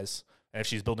just dies, and if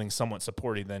she's building somewhat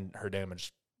supporting, then her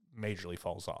damage majorly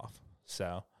falls off.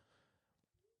 So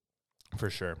for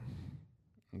sure.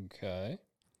 Okay.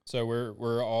 So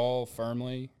we're all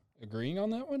firmly agreeing on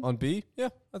that one? On B? Yeah,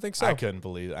 I think so. I can't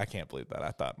believe that.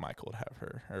 I thought Michael would have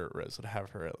her, or Rose would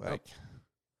have her at like.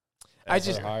 I Is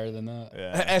it just higher than that.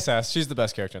 Yeah. SS, she's the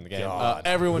best character in the game. God.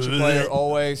 Everyone should play her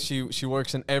always. She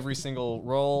works in every single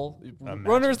role.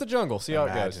 Runner's the jungle. See how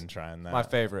it Imagine goes. trying that. My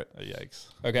favorite. Yikes.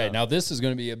 Okay, now this is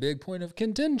going to be a big point of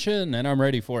contention, and I'm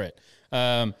ready for it.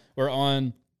 We're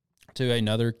on to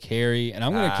another carry, and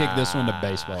I'm going to kick this one to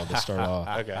baseball to start off.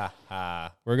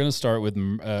 Okay. We're going to start with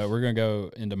we're going to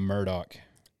go into Murdoch.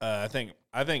 I think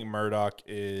Murdoch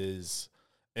is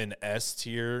an S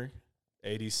tier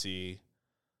ADC,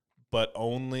 but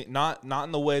only not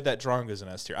in the way that Drongo is an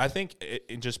S tier. I think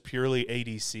in just purely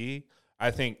ADC,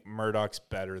 I think Murdoch's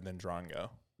better than Drongo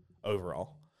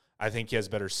overall. I think he has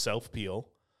better self peel,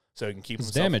 so he can keep His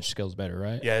himself. damage skill's better,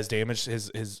 right? Yeah, his damage,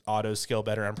 his auto skill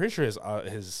better. I'm pretty sure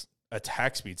his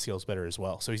attack speed skill's better as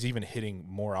well. So he's even hitting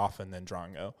more often than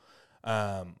Drongo.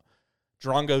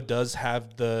 Drongo does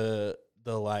have the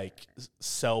like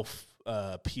self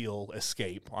peel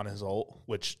escape on his ult,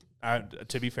 which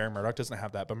to be fair, Murdoch doesn't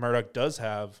have that, but Murdoch does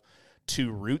have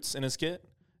 2 roots in his kit,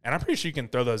 and I'm pretty sure you can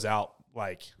throw those out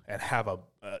like and have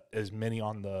as many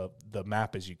on the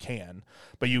map as you can,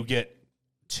 but you get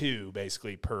 2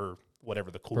 basically per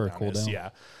whatever the cooldown is. cooldown.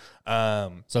 Yeah.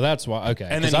 So that's why. Okay,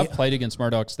 And because then I've played against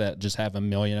Murdochs that just have a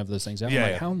million of those things out. Yeah,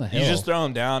 I'm like, how in the hell? You just throw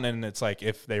them down, and it's like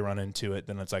if they run into it,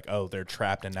 then it's like, oh, they're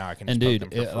trapped, and now I can just and poke dude, them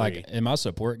for free. like in my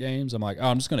support games, I'm like, oh,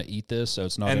 I'm just gonna eat this, so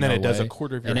it's not. And in then our it does way. a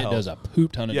quarter of your and health. it does a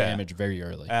poop ton of Yeah. damage very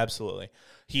early. Absolutely.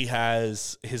 He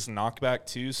has his knockback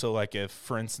too. So like if,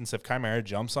 for instance, if Chimera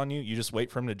jumps on you, you just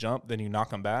wait for him to jump, then you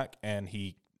knock him back, and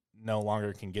he no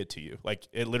longer can get to you. Like,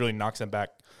 it literally knocks him back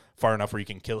far enough where you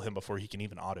can kill him before he can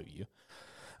even auto you.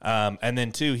 And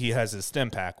then 2, he has his stim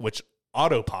pack, which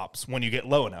auto pops when you get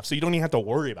low enough. So you don't even have to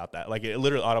worry about that. Like, it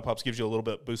literally auto pops, gives you a little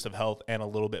bit boost of health and a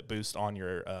little bit boost on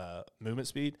your movement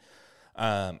speed.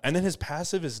 And then his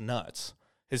passive is nuts.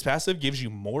 His passive gives you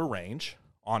more range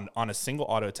on a single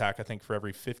auto attack. I think for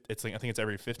every I think it's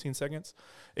every 15 seconds.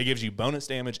 It gives you bonus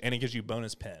damage and it gives you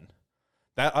bonus pen.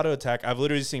 That auto attack, I've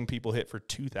literally seen people hit for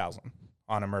 2,000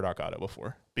 on a Murdoch auto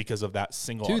before because of that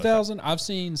single 2,000. I've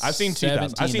seen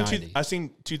 2,000. I've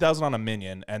seen 2,000 on a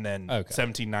minion and then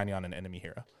 1,790 on an enemy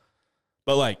hero.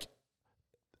 But like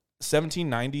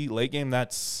 1,790 late game,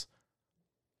 that's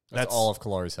all of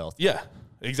Kalari's health. Yeah,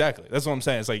 exactly. That's what I'm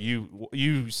saying. It's like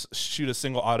you shoot a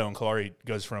single auto and Kalari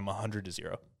goes from 100 to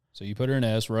 0. So you put her in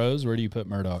S. Rose, where do you put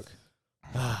Murdoch?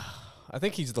 I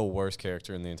think he's the worst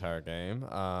character in the entire game.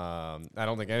 I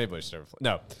don't think anybody should ever play.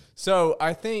 No. So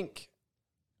I think,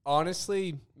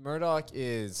 honestly, Murdoch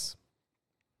is...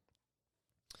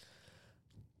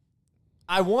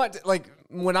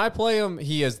 when I play him,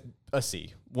 he is a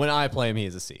C. When I play him, he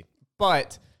is a C.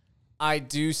 But I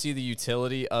do see the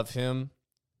utility of him.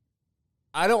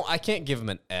 I can't give him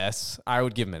an S. I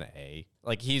would give him an A.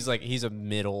 He's a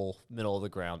middle of the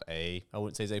ground A. I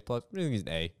wouldn't say he's A+. I think he's an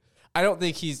A.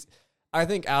 I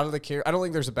think out of the carry, I don't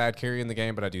think there's a bad carry in the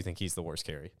game, but I do think he's the worst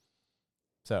carry.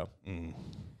 So.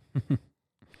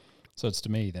 So it's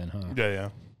to me then, huh? Yeah.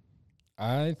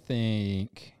 I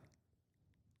think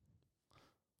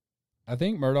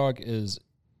Murdoch is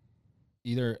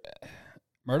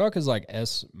like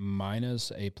S-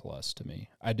 A+ to me.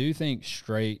 I do think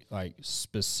straight, like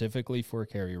specifically for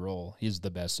carry role, he's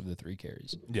the best of the 3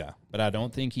 carries. Yeah. But I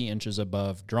don't think he inches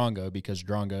above Drongo because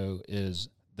Drongo is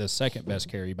the second best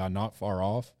carry by not far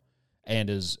off and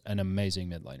is an amazing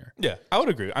mid laner. Yeah, I would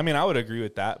agree. I mean, I would agree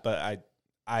with that, but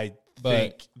I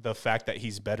think the fact that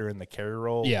he's better in the carry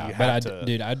role.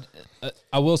 Yeah,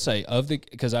 I will say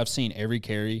because I've seen every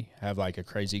carry have like a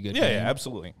crazy good game. Yeah,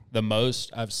 absolutely. The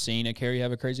most I've seen a carry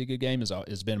have a crazy good game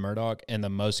has been Murdoch, and the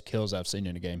most kills I've seen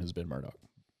in a game has been Murdoch.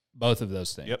 Both of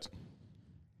those things. Yep.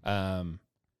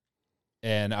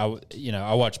 And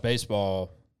I watched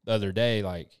baseball the other day,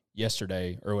 like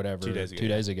yesterday or whatever, 2 days ago. 2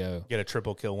 days ago. Get a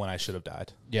triple kill when I should have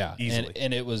died. Yeah, easily.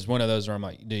 And it was one of those where I'm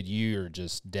like, dude, you are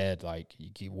just dead. Like,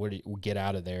 get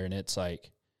out of there. And it's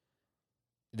like,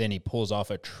 then he pulls off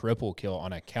a triple kill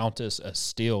on a Countess, a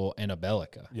Steel, and a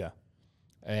Bellica. Yeah,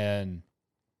 and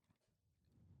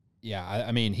yeah,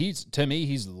 I mean, he's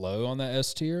low on the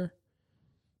S tier,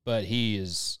 but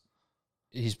he's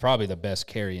probably the best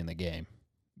carry in the game.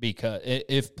 Because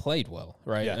if played well,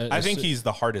 right? Yeah. I think he's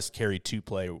the hardest carry to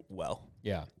play well.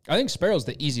 Yeah. I think Sparrow's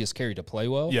the easiest carry to play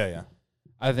well. Yeah.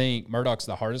 I think Murdoch's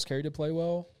the hardest carry to play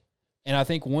well. And I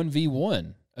think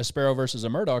 1v1, a Sparrow versus a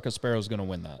Murdoch, a Sparrow's going to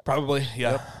win that. Probably,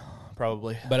 yeah. Yep.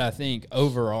 Probably. But I think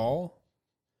overall,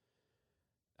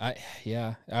 I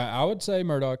would say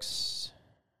Murdoch's...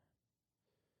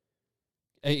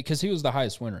 Because he was the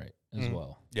highest win rate as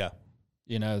well. Yeah.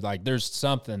 Like there's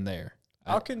something there.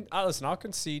 I'll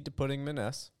concede to putting him in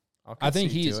S. I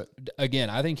think he's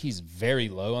very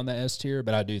low on the S tier,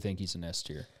 but I do think he's an S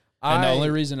tier. And the only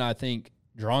reason I think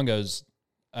Drongo's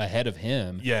ahead of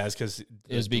him,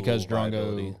 is because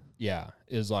Drongo,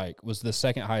 was the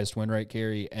second highest win rate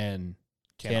carry and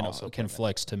can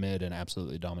flex to mid and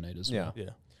absolutely dominate as well. Yeah.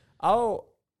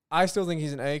 I still think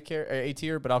he's an A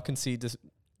tier, but I'll concede to.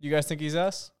 You guys think he's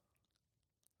S?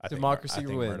 Democracy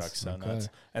wins. Murdoch's so nuts.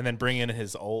 And then bring in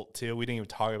his ult too. We didn't even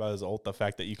talk about his ult. The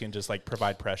fact that you can just like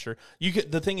provide pressure.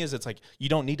 The thing is, it's like you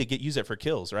don't need to use it for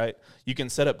kills, right? You can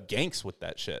set up ganks with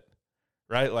that shit,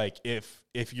 right? Like if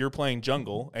you're playing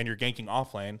jungle and you're ganking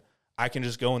off lane, I can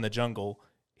just go in the jungle,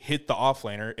 hit the off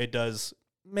laner. It does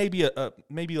maybe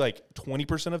like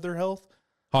 20% of their health.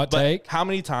 Hot take. How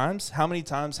many times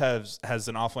has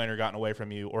an off laner gotten away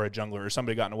from you, or a jungler or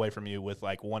somebody gotten away from you with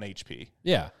like 1 HP?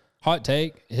 Yeah. Hot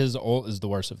take, his ult is the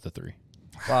worst of the 3.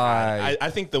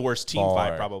 I think the worst team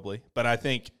fight probably, but I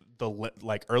think the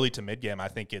like early to mid game, I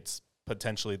think it's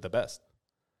potentially the best.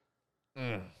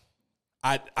 I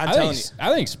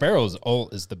think Sparrow's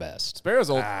ult is the best. Sparrow's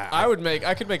ult, I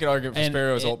could make an argument for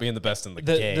Sparrow's ult being the best in the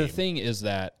game. The thing is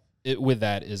that you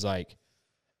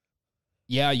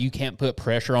can't put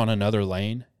pressure on another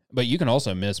lane, but you can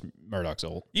also miss Murdoch's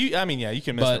ult. You can miss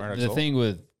Murdoch's ult. The thing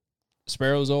with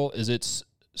Sparrow's ult is it's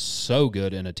so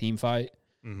good in a team fight,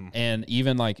 and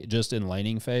even like just in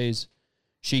laning phase,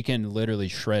 she can literally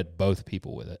shred both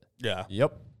people with it. Yeah.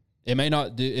 Yep. It may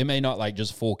not like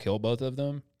just full kill both of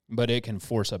them, but it can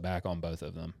force a back on both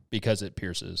of them because it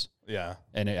pierces. Yeah.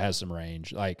 And it has some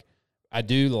range. Like I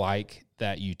do like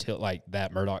that like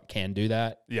that Murdoch can do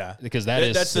that. Yeah, Because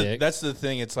that's sick. That's the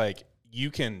thing. It's like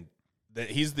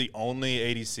he's the only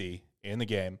ADC in the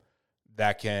game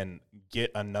that can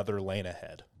get another lane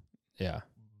ahead Yeah.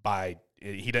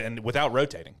 and without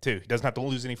rotating too. He doesn't have to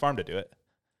lose any farm to do it.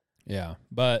 Yeah.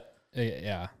 But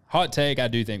yeah. Hot take, I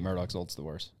do think Murdoch's ult's the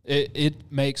worst.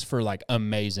 It makes for like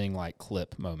amazing like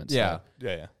clip moments. Yeah. though.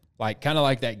 Yeah. Like kind of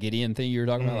like that Gideon thing you were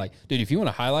talking about. Like, dude, if you want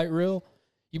a highlight reel,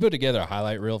 you put together a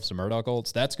highlight reel of some Murdoch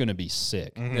ults, that's going to be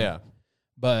sick. Yeah.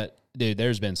 But dude,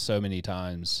 there's been so many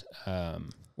times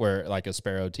where like a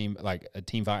team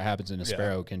fight happens and a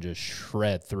Sparrow can just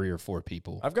shred 3 or 4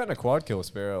 people. I've gotten a quad kill with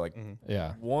Sparrow like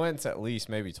Yeah. once at least,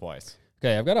 maybe twice.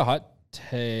 Okay, I've got a hot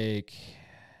take.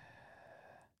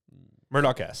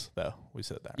 Murdoch S though. We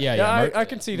said that. Yeah, Yeah, yeah. I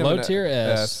can see them low in a tier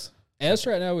S. S. S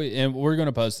right now, and we're going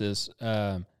to post this.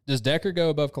 Does Decker go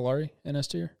above Kalari in S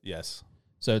tier? Yes.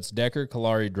 So it's Decker,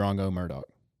 Kalari, Drongo, Murdoch.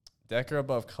 Decker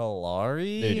above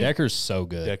Kalari. Dude, Decker's so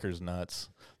good. Decker's nuts.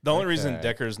 The only reason Okay.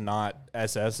 Decker's not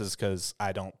SS is because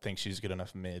I don't think she's good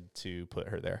enough mid to put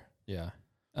her there. Yeah.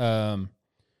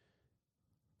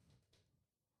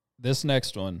 This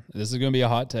next one, this is going to be a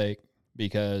hot take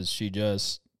because she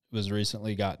just was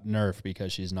recently got nerfed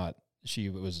because she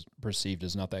was perceived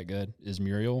as not that good, is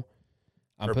Muriel.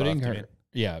 I'm Or putting buffed, you her,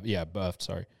 mean? yeah, buffed,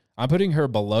 sorry. I'm putting her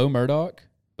below Murdoch,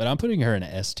 but I'm putting her in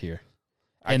an S tier.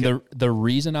 And the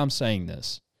reason I'm saying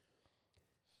this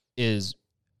is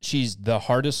she's the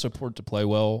hardest support to play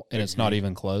well, and it's not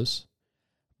even close.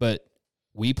 But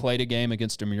we played a game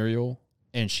against a Muriel,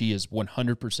 and she is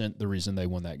 100% the reason they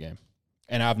won that game.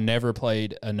 And I've never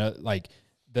played like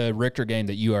the Richter game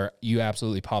that you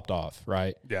absolutely popped off,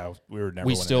 right? Yeah, we were never.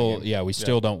 We winning still, that game. we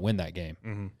still don't win that game.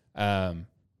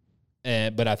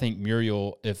 Mm-hmm. But I think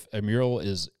Muriel, if a Muriel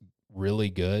is really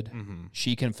good, Mm-hmm.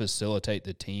 she can facilitate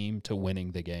the team to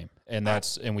winning the game, and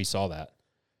we saw that.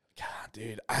 God,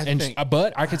 dude,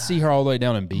 But I could see her all the way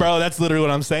down in B. bro, that's literally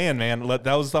what I'm saying, man.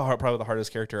 That was probably the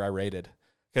hardest character I rated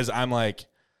because I'm like,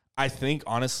 I think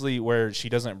honestly, where she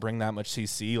doesn't bring that much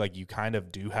CC, like you kind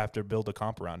of do have to build a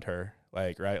comp around her,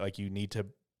 like right, like you need to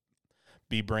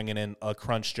be bringing in a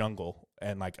crunch jungle.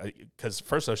 And like, because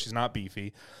first off, she's not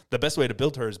beefy. The best way to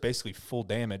build her is basically full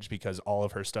damage because all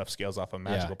of her stuff scales off of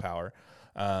magical power.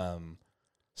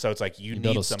 So it's like you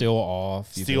build need a some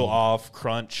steal off,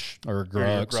 crunch or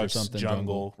Grux or something,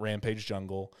 jungle, rampage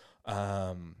jungle,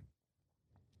 and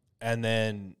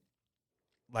then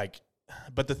like,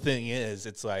 but the thing is,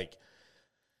 it's like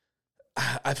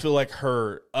I feel like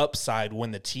her upside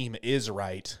when the team is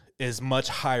right is much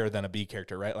higher than a B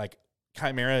character, right? Like.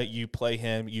 Chimera, you play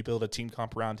him, you build a team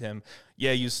comp around him.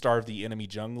 Yeah, you starve the enemy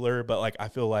jungler, but like I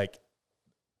feel like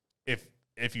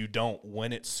if you don't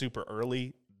win it super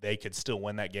early, they could still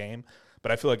win that game.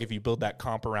 But I feel like if you build that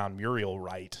comp around Muriel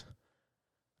right,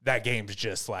 that game's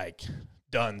just like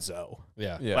donezo.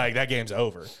 Yeah. Like that game's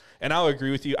over. And I'll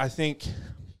agree with you. I think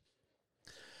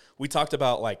we talked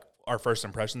about like our first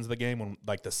impressions of the game when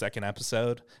like the second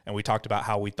episode, and we talked about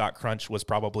how we thought Crunch was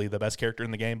probably the best character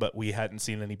in the game, but we hadn't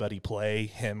seen anybody play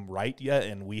him right yet,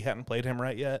 and we hadn't played him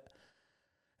right yet.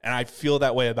 And I feel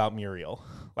that way about Muriel.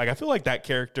 Like I feel like that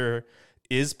character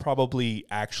is probably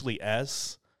actually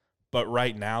S, but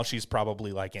right now she's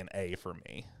probably like an A for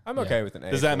me. I'm okay with an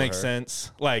A. Does that for make her.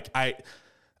 sense? Like I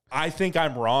think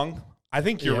I'm wrong. I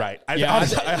think you're right. I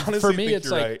honestly for me, think it's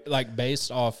you're like right. like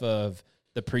based off of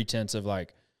the pretense of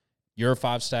like you're a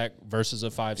 5-stack versus a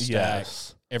 5-stack.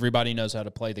 Yes. Everybody knows how to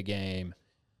play the game.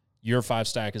 Your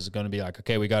 5-stack is going to be like,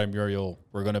 okay, we got a Muriel.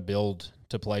 We're going to build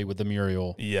to play with the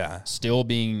Muriel. Yeah. Still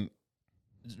being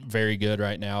very good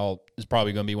right now is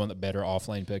probably going to be one of the better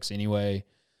offlane picks anyway.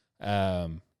 I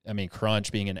mean,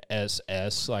 Crunch being an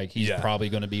SS, like he's probably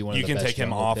going to be one of the best. You can take him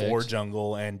jungle off picks. or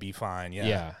jungle and be fine. Yeah.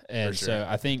 Yeah. And sure. so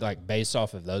I think like based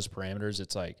off of those parameters,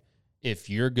 it's like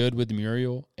if you're good with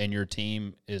Muriel and your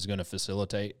team is going to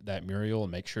facilitate that Muriel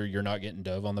and make sure you're not getting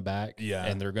dove on the back,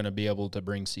 and they're going to be able to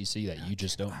bring CC that you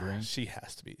just don't bring. She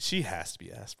has to be. She has to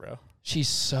be S, bro. She's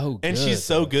so good. And she's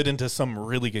so good into some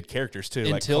really good characters too.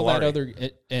 Until like that Kalari. other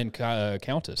and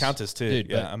Countess. Countess too. Dude,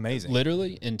 yeah, but amazing.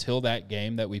 Literally until that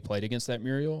game that we played against that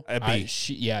Muriel,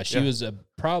 she was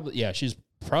she's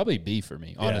probably B for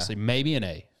me. Honestly, maybe an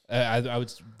A. I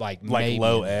would like maybe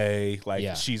low A.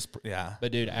 Like she's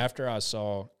But dude, after I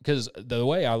saw, because the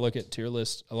way I look at tier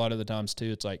lists a lot of the times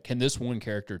too, it's like, can this one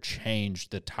character change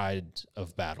the tide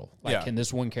of battle? Like, can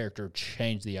this one character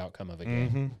change the outcome of a game?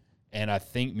 Mm-hmm. And I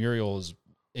think Muriel is,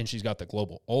 and she's got the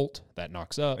global ult that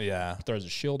knocks up, throws a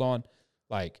shield on.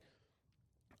 Like,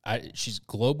 she's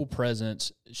global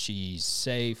presence. She's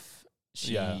safe.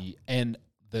 And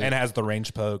and has the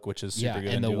range poke, which is super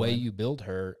good. And the dueling. way you build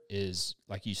her is,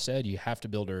 like you said, you have to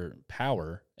build her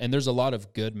power. And there's a lot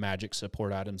of good magic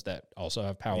support items that also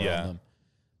have power on them.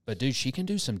 But, dude, she can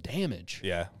do some damage.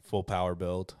 Yeah, full power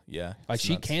build. Yeah. Like,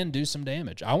 she can do some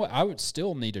damage. I would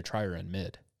still need to try her in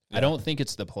mid. Yeah. I don't think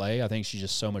it's the play. I think she's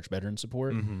just so much better in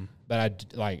support. Mm-hmm. But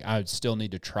I would still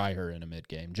need to try her in a mid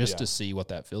game just to see what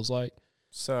that feels like.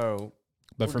 So,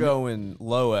 we're going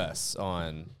low S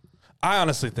on... I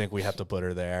honestly think we have to put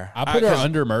her there. I put her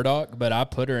under Murdoch, but I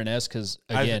put her in S because,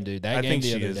 again, dude, that game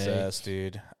the other day. I think she is S,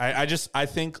 dude. I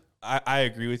think I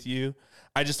agree with you.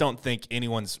 I just don't think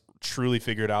anyone's truly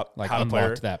figured out like how to play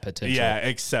her. That potential. Yeah,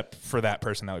 except for that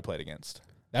person that we played against.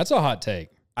 That's a hot take.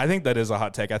 I think that is a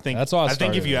hot take. I think that's all I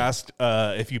think if you asked,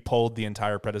 if you polled the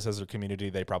entire predecessor community,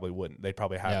 they probably wouldn't. They'd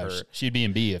probably have her. She'd be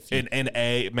in B if you, in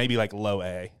A, maybe like low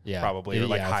A, probably, or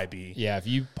like high B. Yeah, if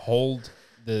you polled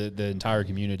the entire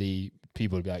community,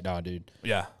 people would be like, "Nah, dude.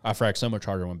 Yeah, I frack so much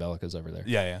harder when Bellica's over there."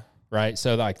 Yeah. Right.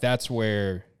 So like that's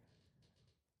where.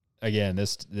 Again,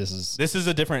 this is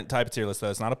a different type of tier list though.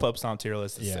 It's not a pub stomp tier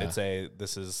list.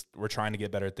 We're trying to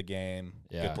get better at the game.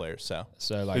 Yeah. Good players.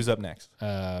 So like, who's up next?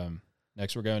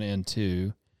 Next we're going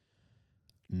into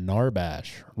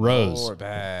Narbash. Rose.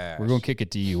 Narbash. We're gonna kick it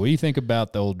to you. What do you think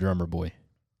about the old drummer boy?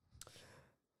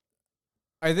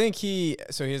 I think he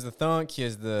has the thunk. He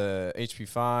has the HP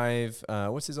 5.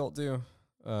 What's his ult do?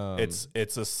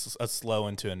 It's a slow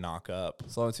into a knock up.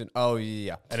 Slow into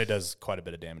yeah. And it does quite a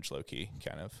bit of damage low key,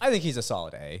 kind of. I think he's a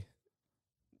solid A.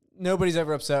 Nobody's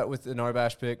ever upset with the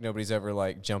Narbash pick. Nobody's ever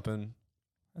like jumping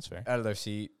That's fair. out of their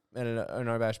seat at a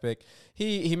Narbash pick.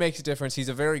 He makes a difference. He's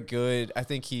a very good. I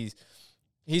think he's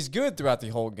good throughout the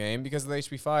whole game because of the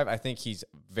HP 5. I think he's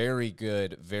very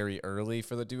good very early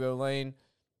for the duo lane.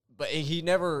 But he's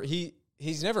never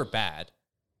bad.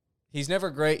 He's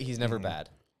never great. He's never bad.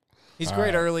 He's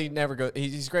great early, never good.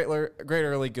 He's great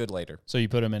early, good later. So you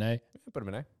put him in A? Put him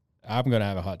in A. I'm gonna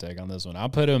have a hot take on this one. I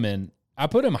put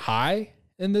him high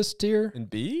in this tier. In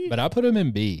B? But I put him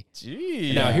in B.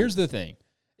 Gee. Now here's the thing: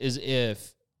 is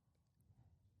if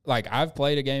like I've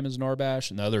played a game as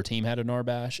Narbash and the other team had a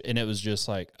Narbash, and it was just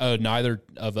like, oh, neither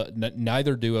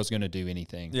duo is gonna do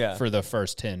anything for the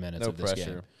first 10 minutes of this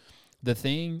game. The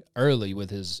thing early with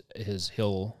his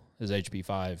heal, his HP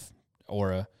 5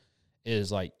 aura,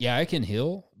 is like, yeah, I can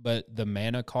heal, but the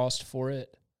mana cost for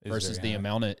it versus the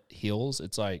amount it heals,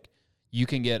 it's like you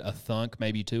can get a thunk,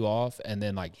 maybe 2 off, and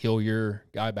then like heal your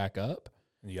guy back up.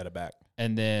 You got it back.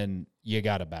 And then you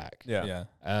got it back. Yeah.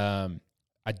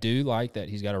 I do like that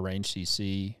he's got a range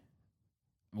CC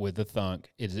with the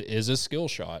thunk. It is a skill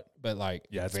shot, but like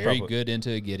it's very good into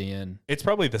a get in. It's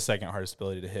probably the second hardest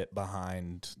ability to hit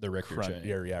behind the Richter chain.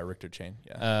 Yeah, Richter chain.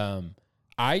 Yeah.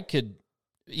 I could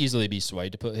easily be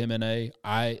swayed to put him in A.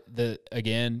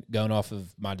 Again, going off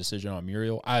of my decision on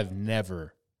Muriel, I've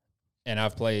never, and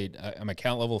I've played, I'm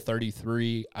account level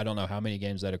 33. I don't know how many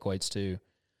games that equates to.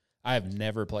 I have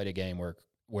never played a game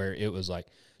where it was like,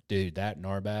 dude, that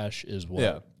Narbash is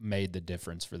what made the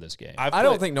difference for this game. I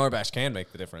don't think Narbash can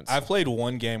make the difference. I've played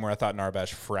one game where I thought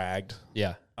Narbash fragged.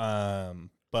 Yeah.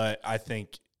 But I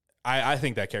think I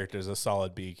think that character is a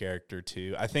solid B character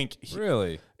too. I think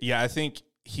really? Yeah, I think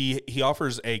he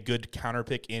offers a good counter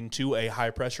pick into a high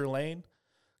pressure lane.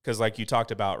 Cause like you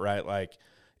talked about, right? Like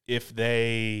if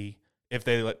they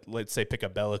let's say pick a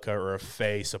Bellica or a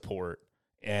Faye support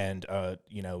and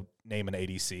name an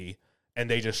ADC and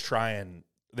they just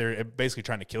they're basically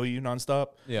trying to kill you nonstop.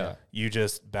 Yeah. You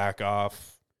just back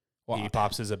off. Well, he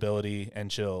pops his ability and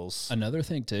chills. Another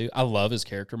thing too, I love his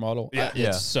character model.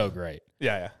 It's so great.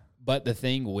 Yeah. But the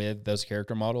thing with those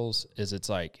character models is it's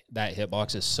like that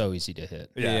hitbox is so easy to hit.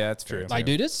 Yeah, that's true. Like,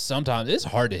 dude, sometimes it's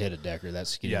hard to hit a Decker, that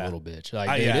skinny little bitch.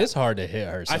 Like, dude, it's hard to hit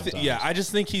her sometimes. I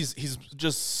just think he's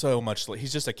just so much.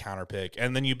 He's just a counter pick,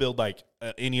 and then you build like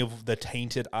any of the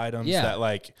tainted items that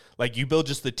like you build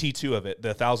just the T2 of it, the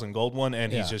 1,000 gold one,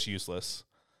 and he's just useless.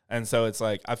 And so it's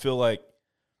like I feel like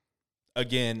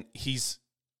again he's.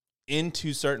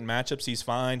 Into certain matchups, he's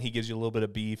fine. He gives you a little bit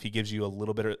of beef. He gives you a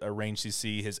little bit of a range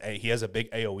CC. He has a big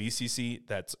AoE CC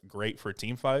that's great for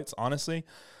team fights, honestly.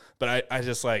 But I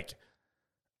just like.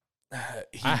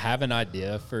 I have an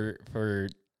idea for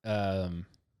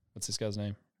what's this guy's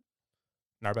name?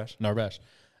 Narbash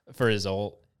for his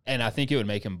ult, and I think it would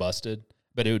make him busted,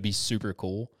 but it would be super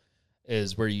cool.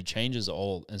 Is where you change his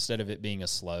ult instead of it being a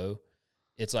slow,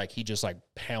 it's like he just like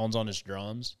pounds on his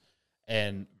drums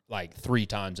and. Like 3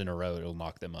 times in a row, it'll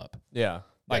knock them up. Yeah.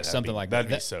 Like something like that.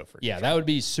 That'd be so freaking Yeah, that would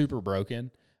be super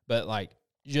broken. But like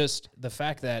just the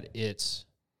fact that he's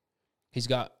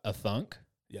got a thunk.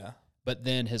 Yeah. but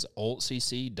then his ult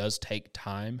CC does take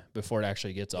time before it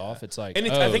actually gets off. It's like, And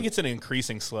I think it's an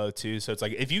increasing slow too. So it's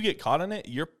like if you get caught in it,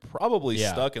 you're probably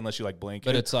stuck unless you like blink.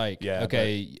 But it's like,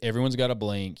 okay, everyone's got a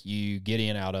blink. You get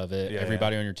in out of it.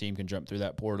 Everybody on your team can jump through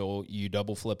that portal. You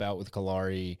double flip out with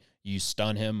Kalari. You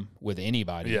stun him with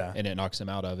anybody, and it knocks him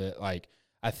out of it. Like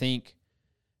I think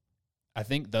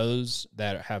those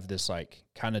that have this like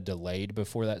kind of delayed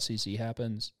before that CC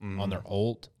happens on their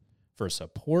ult for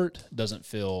support doesn't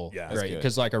feel great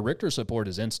because like a Richter support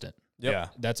is instant. Yeah,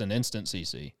 that's an instant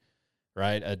CC,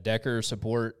 right? A Decker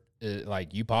support,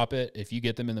 like you pop it. If you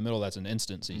get them in the middle, that's an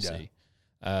instant CC.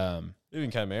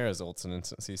 Even Chimera's ult's an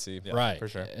instant CC, right? For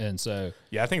sure. And so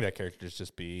I think that character's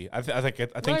just B. I think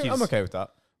he's. I'm okay with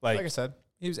that. Like I said,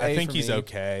 he was. I think he's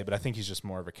okay, but I think he's just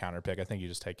more of a counter pick. I think you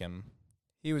just take him.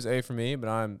 He was A for me, but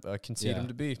I'm concede him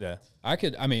to B. Yeah, I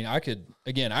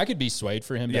could be swayed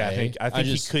for him. To I think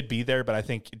he could be there, but I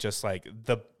think just like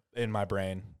in my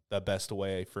brain, the best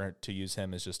way to use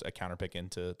him is just a counter pick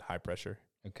into high pressure.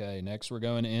 Okay, next we're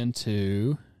going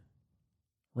into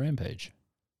Rampage.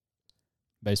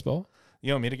 Baseball.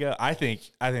 You want me to go? I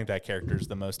think that character is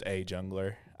the most A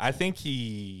jungler. I think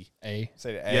he A.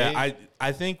 Say A. Yeah,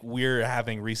 I think we're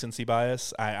having recency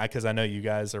bias. Because I know you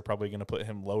guys are probably going to put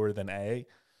him lower than A,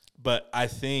 but I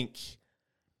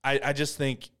just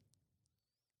think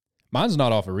mine's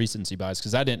not off of recency bias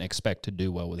because I didn't expect to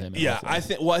do well with him. Yeah,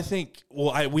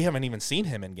 we haven't even seen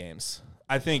him in games.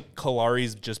 I think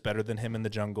Kalari's just better than him in the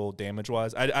jungle damage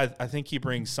wise. I think he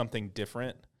brings something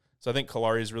different. So I think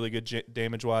Kalari is really good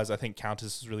damage wise. I think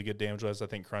Countess is really good damage wise. I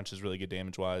think Crunch is really good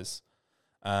damage wise.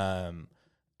 And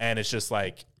it's just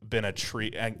like been a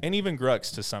treat, and even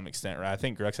Grux to some extent, right? I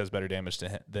think Grux has better damage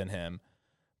than him,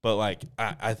 but like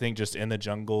I think just in the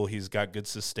jungle, he's got good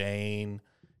sustain.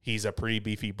 He's a pretty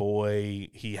beefy boy.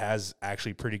 He has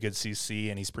actually pretty good CC,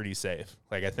 and he's pretty safe.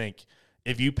 Like I think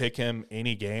if you pick him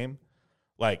any game,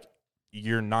 like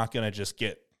you're not gonna just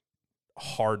get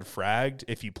hard fragged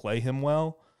if you play him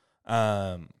well.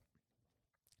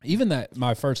 Even that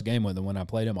my first game with him when I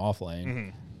played him off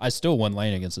lane, I still won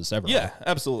lane against the Severo. Yeah,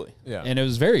 absolutely. Yeah, and it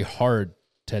was very hard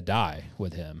to die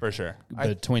with him for sure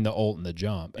between the ult and the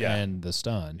jump and the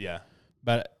stun. Yeah,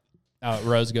 but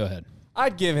Rose, go ahead.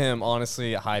 I'd give him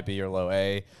honestly a high B or low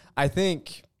A. I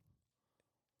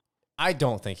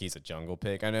don't think he's a jungle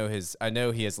pick. I know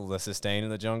he has the sustain in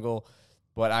the jungle,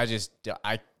 but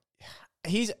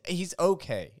he's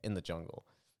okay in the jungle.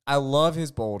 I love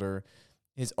his boulder.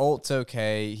 His ult's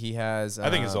okay. He has. I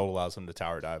think his ult allows him to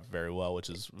tower dive very well, which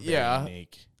is very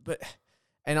unique.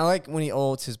 And I like when he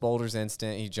ults, his boulder's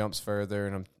instant. He jumps further,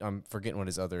 and I'm forgetting what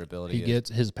his other ability is. He gets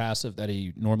his passive that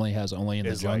he normally has only in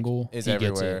the jungle. Is he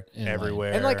everywhere. Gets it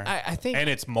everywhere. And like I think, and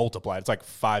it's multiplied. It's like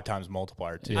 5 times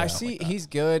multiplier too. I see he's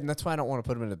good, and that's why I don't want to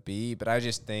put him in a B. But I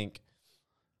just think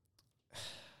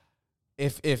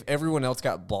if everyone else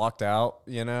got blocked out,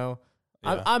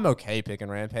 I'm okay picking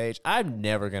Rampage. I'm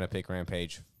never gonna pick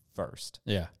Rampage first.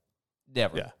 Yeah,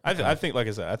 never. Yeah, I think, like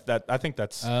I said, I think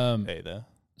that's A though.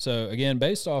 So again,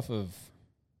 based off of,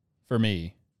 for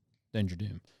me, Danger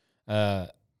Doom,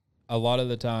 a lot of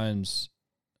the times,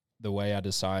 the way I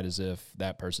decide is if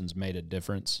that person's made a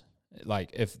difference.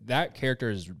 Like if that character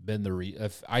has been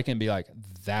if I can be like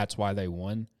that's why they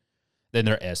won, then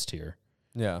they're S tier.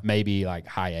 Yeah, maybe like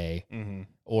high A. Mm-hmm.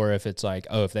 Or if it's like,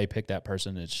 if they pick that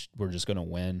person, we're just going to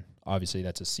win. Obviously,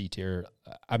 that's a C tier.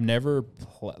 I've never,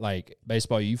 like,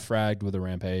 baseball, you fragged with a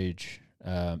Rampage,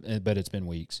 but it's been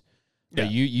weeks. Yeah.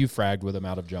 But you fragged with him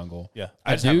out of jungle. Yeah.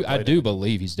 I do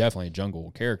believe he's definitely a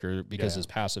jungle character because his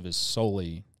passive is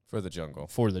solely for the jungle.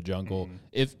 Mm-hmm.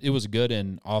 If it was good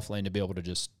in off lane to be able to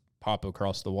just pop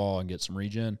across the wall and get some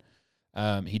regen.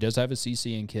 He does have a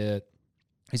CC and kit.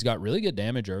 He's got really good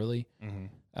damage early.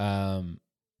 Mm-hmm.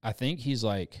 I think he's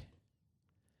like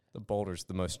the boulder's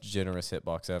the most generous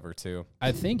hitbox ever too.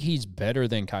 I think he's better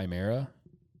than Chimera,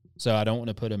 so I don't want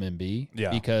to put him in B.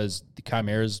 Yeah, because the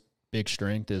Chimera's big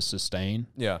strength is sustain.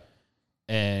 Yeah,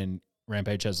 and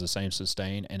Rampage has the same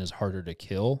sustain and is harder to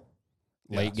kill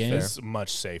late game. It's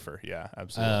much safer. Yeah,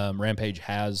 absolutely. Rampage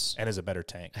has and is a better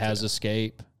tank. Has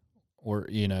escape, or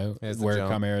where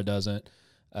Chimera doesn't.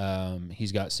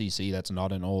 He's got CC. That's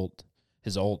not an ult.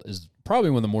 His ult is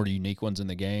probably one of the more unique ones in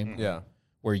the game. Yeah.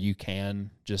 Where you can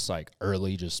just like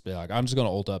early just be like, I'm just going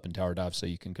to ult up and tower dive so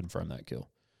you can confirm that kill.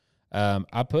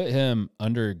 I put him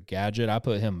under Gadget. I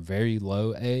put him very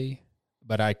low A,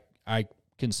 but I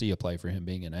can see a play for him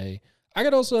being an A. I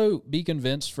could also be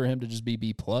convinced for him to just be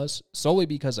B+, solely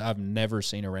because I've never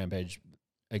seen a Rampage,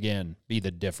 again, be the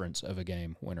difference of a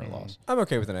game, win or loss. I'm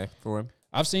okay with an A for him.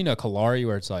 I've seen a Kalari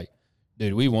where it's like,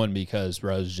 dude, we won because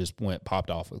Rose just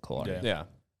popped off with Kalari. Yeah.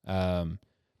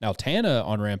 Now Tana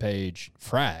on Rampage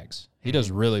frags. He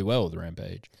does really well with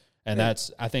Rampage, and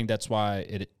I think that's why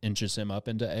it inches him up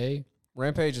into A.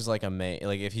 Rampage is like a main.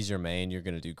 Like if he's your main, you're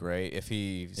gonna do great. If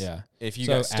you So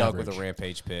got stuck with a average.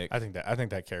 Rampage pick, I think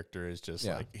that character is just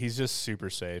like he's just super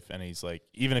safe, and he's like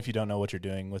even if you don't know what you're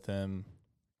doing with him.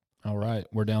 All right,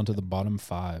 we're down to the bottom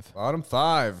 5. bottom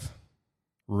 5.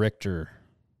 Richter,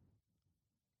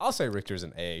 I'll say Richter's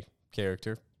an A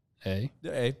character. A.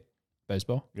 A.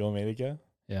 Baseball. You want me to go?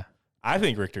 Yeah. I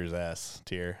think Richter's S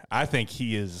tier. I think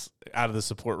he is out of the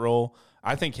support role.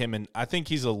 I think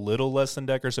he's a little less than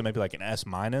Decker, so maybe like an S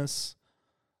minus.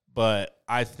 But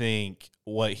I think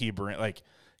what he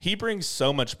brings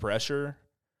so much pressure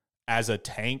as a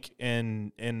tank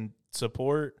in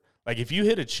support. Like if you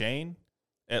hit a chain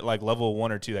at like level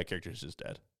 1 or 2, that character is just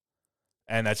dead,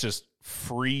 and that's just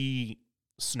free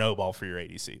snowball for your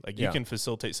ADC. Like you can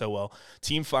facilitate so well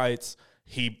team fights.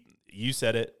 You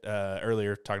said it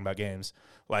earlier talking about games.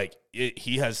 Like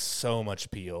he has so much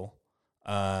peel.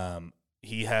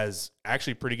 He has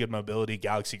actually pretty good mobility.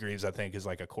 Galaxy Greaves, I think, is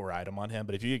like a core item on him.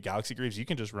 But if you get Galaxy Greaves, you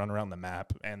can just run around the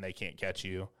map and they can't catch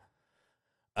you.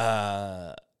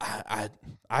 I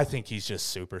think he's just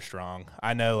super strong.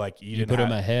 I know, like You put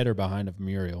him ahead or behind of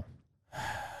Muriel?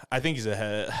 I think he's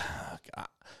ahead.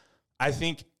 I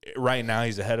think right now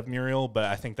he's ahead of Muriel, but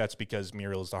I think that's because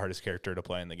Muriel is the hardest character to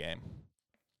play in the game,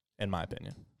 in my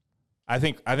opinion. I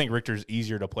think Richter's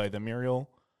easier to play than Muriel,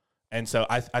 and so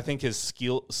I think his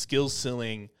skill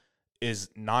ceiling is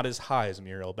not as high as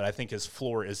Muriel, but I think his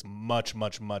floor is much,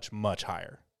 much, much, much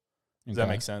higher. Does that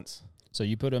make sense? So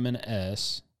you put him in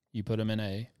S. You put him in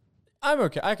A. I'm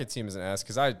okay. I could see him as an S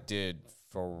because I did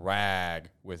frag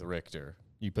with Richter.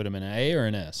 You put him in an A or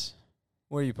an S?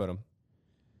 Where do you put him?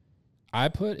 I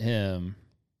put him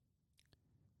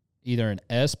either an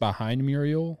S behind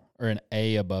Muriel or an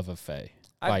A above a Faye.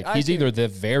 Like he's either the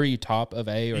very top of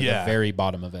A or the very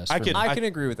bottom of S. I can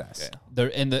agree with S.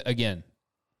 Yeah. Again,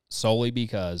 solely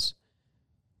because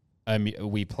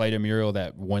we played a Muriel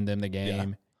that won them the game.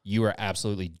 Yeah. You were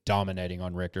absolutely dominating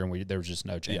on Richter, and there was just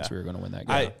no chance we were going to win that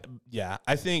game.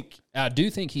 I do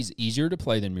think he's easier to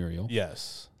play than Muriel.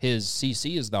 Yes. His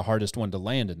CC is the hardest one to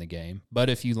land in the game,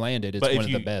 but if you land it, it's one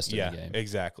of the best in the game.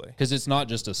 Exactly. Because it's not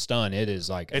just a stun; it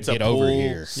is like it's get a over pull,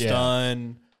 here,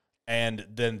 stun, and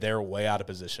then they're way out of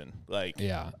position. Like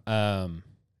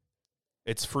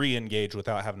it's free engage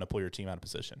without having to pull your team out of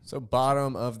position. So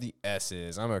bottom of the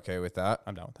S's. I'm okay with that.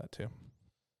 I'm down with that too.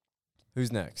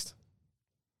 Who's next?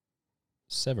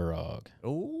 Sevarog.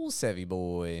 Oh, Sevy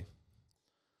boy.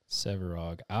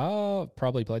 Sevarog. I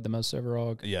probably played the most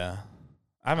Sevarog. Yeah.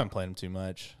 I haven't played him too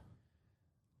much.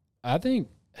 I think,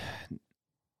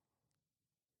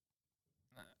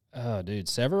 dude,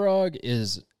 Sevarog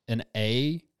is an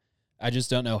A. I just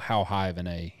don't know how high of an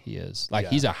A he is. Like,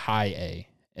 he's a high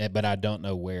A, but I don't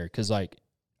know where. Because, like,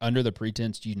 under the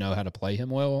pretense you know how to play him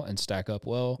well and stack up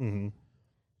well,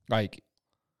 like,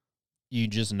 you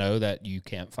just know that you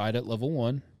can't fight at level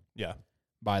 1. Yeah.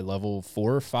 By level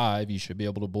 4 or 5, you should be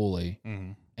able to bully.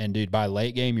 Mm-hmm. And, dude, by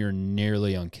late game, you're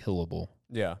nearly unkillable.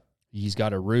 Yeah. He's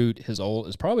got a root. His ult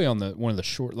is probably on one of the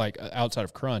short, like outside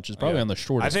of Crunch, is probably on the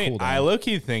shortest cooldown. I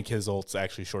low-key think his ult's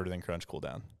actually shorter than Crunch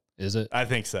cooldown. Is it? I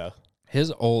think so.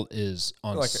 His ult is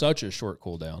on such a short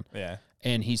cooldown. Yeah.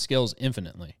 And he scales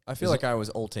infinitely. I feel like I was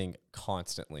ulting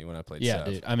constantly when I played Yeah,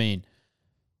 Sev. dude. I mean,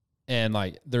 and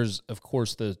like there's, of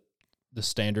course, the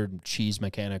standard cheese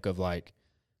mechanic of like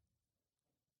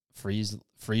freeze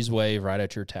wave right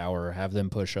at your tower, have them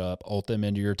push up, ult them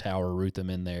into your tower, root them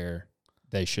in there.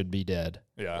 They should be dead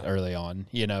early on,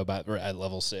 but we're at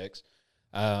level 6.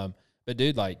 But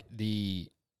dude, like the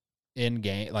in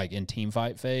game, like in team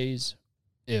fight phase,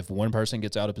 if one person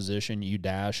gets out of position, you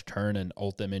dash, turn, and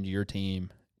ult them into your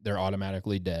team, they're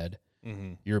automatically dead.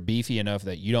 Mm-hmm. You're beefy enough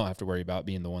that you don't have to worry about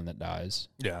being the one that dies.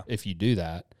 Yeah. If you do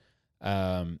that,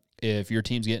 if your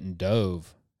team's getting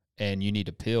dove and you need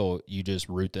to pill, you just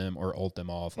root them or ult them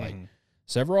off. Like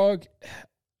Sevarog,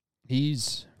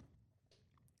 because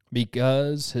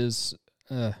his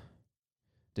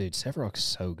dude, Sevarog's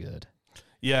so good.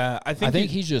 Yeah, I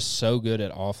think he's just so good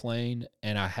at off lane,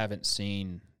 and I haven't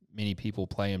seen many people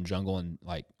play him jungle and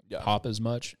like pop as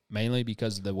much, mainly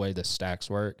because of the way the stacks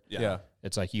work. Yeah.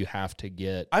 It's like you have to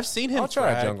get. I've seen him. I'll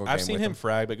try a jungle game I've seen with him him.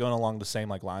 frag, but going along the same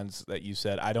like lines that you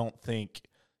said, I don't think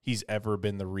he's ever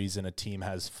been the reason a team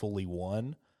has fully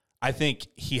won. I think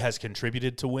he has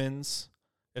contributed to wins,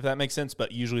 if that makes sense.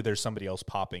 But usually there's somebody else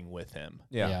popping with him.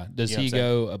 Yeah. Does You know he what I'm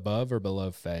go above or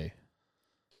below Faye?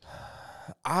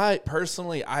 I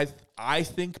personally, I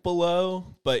think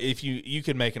below, but if you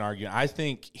could make an argument, I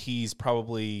think he's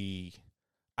probably.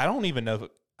 I don't even know.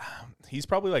 He's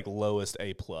probably like lowest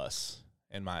A plus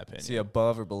in my opinion. Is he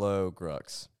above or below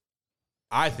Grux?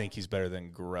 I think he's better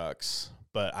than Grux,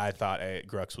 but I thought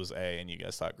Grux was A, and you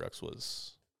guys thought Grux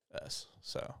was S.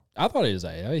 So I thought he was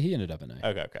A. He ended up in A.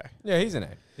 okay. Yeah, he's an A.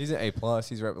 He's an A plus.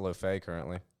 He's right below Faye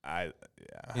currently.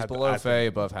 He's below Faye,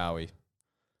 above Howie.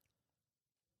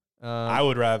 I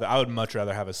would much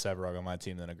rather have a Severog on my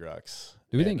team than a Grux.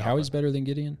 Do we think Howie's better than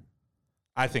Gideon?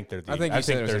 I think they're. I think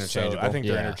they're interchangeable. I think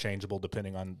they're Yeah. interchangeable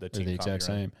depending on the They're team. the exact comp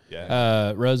you're in. same.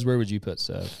 Yeah. Rose, where would you put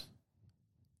Sev?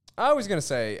 I was gonna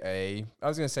say A. I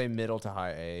was gonna say middle to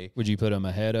high A. Would you put him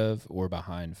ahead of or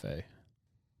behind Faye?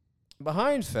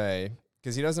 Behind Faye,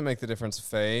 because he doesn't make the difference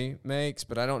Faye makes,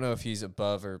 but I don't know if he's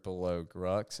above or below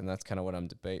Grux, and that's kind of what I'm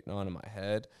debating on in my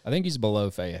head. I think he's below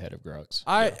Faye, ahead of Grux.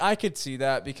 I could see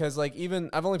that because like even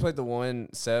I've only played the one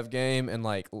Sev game, and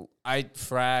like I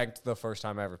fragged the first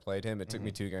time I ever played him. It took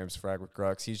me 2 games to frag with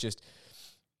Grux. He's just,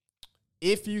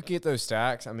 if you get those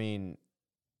stacks, I mean,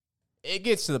 it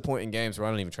gets to the point in games where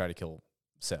I don't even try to kill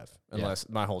Sev unless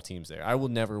my whole team's there. I will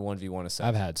never 1v1 a Sev.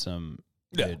 I've had some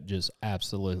just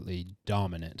absolutely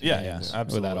dominant Yeah, games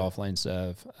absolutely. with that offlane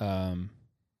Sev.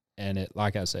 And it,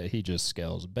 like I said, he just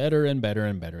scales better and better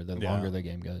and better the longer the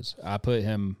game goes. I put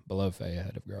him below Faye,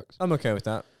 ahead of Grux. I'm okay with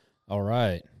that. All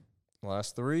right.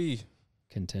 Last 3.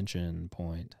 Contention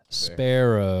point.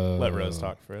 Sparrow. Let Rose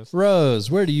talk first.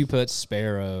 Rose, where do you put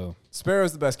Sparrow?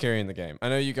 Sparrow's the best carry in the game. I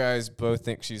know you guys both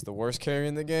think she's the worst carry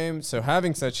in the game. So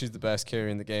having said she's the best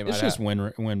carry in the game, It's just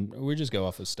when we just go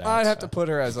off of stats. I'd have to put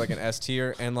her as like an S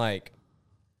tier. And like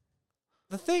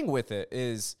the thing with it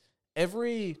is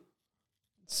every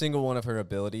single one of her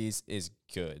abilities is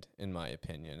good in my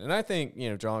opinion. And I think,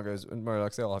 Drongos and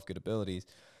Murdochs, they all have good abilities.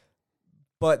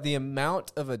 But the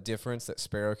amount of a difference that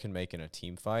Sparrow can make in a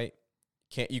team fight,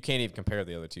 you can't even compare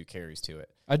the other 2 carries to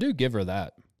it. I do give her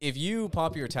that. If you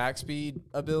pop your attack speed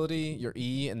ability, your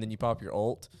E, and then you pop your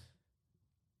ult,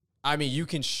 I mean, you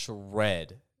can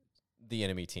shred the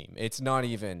enemy team. It's not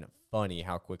even funny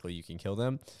how quickly you can kill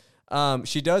them.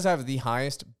 She does have the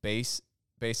highest base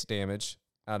damage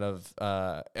out of,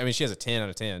 she has a 10 out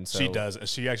of 10. So. She does.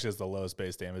 She actually has the lowest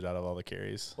base damage out of all the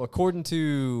carries. Well, according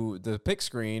to the pick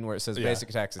screen where it says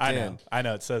basic attack's a 10. I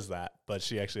know it says that, but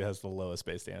she actually has the lowest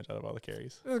base damage out of all the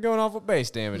carries. It's going off what base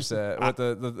damage says, what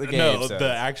the game No, says.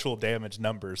 the actual damage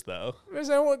numbers, though. Is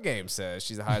that what game says?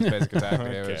 She's the highest basic attack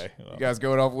damage. Okay, well. You guys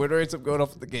going off win rates? I'm going off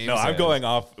what the game No, says. I'm going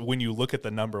off when you look at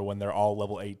the number when they're all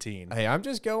level 18. Hey, I'm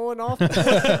just going off what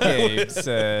the game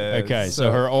says. Okay,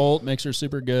 so her ult makes her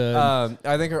super good.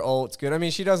 I think her ult's good. I mean,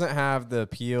 she doesn't have the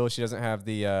peel. She doesn't have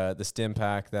the stim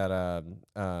pack that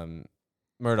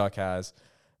Murdoch has.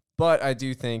 But I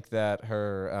do think that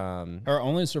her her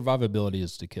only survivability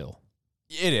is to kill.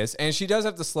 it is, and she does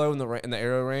have the slow in the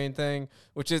arrow rain thing,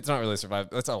 which it's not really survive.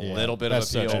 That's a little bit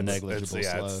that's of a such peel. a negligible It's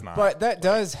slow. not. But that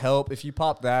does help. If you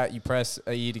pop that, you press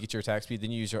a E to get your attack speed,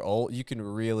 then you use your ult, you can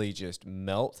really just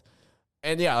melt.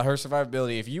 And yeah, her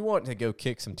survivability, if you want to go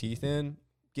kick some teeth in,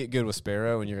 get good with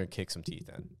Sparrow, and you're going to kick some teeth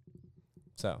in.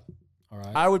 So All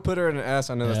right. I would put her in an S.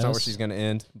 I know that's not where S. she's going to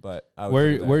end, but I would put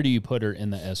her there. Where do you put her in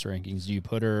the S rankings? Do you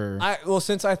put her? Well,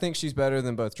 since I think she's better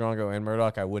than both Drongo and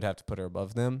Murdoch, I would have to put her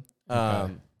above them.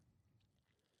 Okay.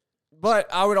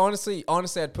 But I would honestly,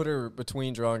 I'd put her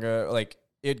between Drongo. Like,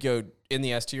 it'd go in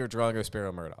the S tier, Drongo,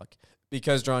 Sparrow, Murdoch.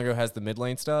 Because Drongo has the mid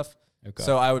lane stuff. Okay.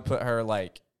 So I would put her,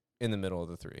 like, in the middle of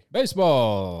the 3.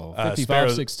 Baseball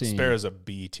 55-16. Sparrow's a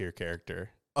B tier character.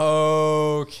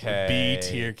 Okay. B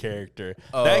tier character.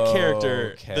 That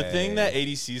character, the Okay. thing that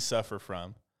ADCs suffer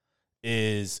from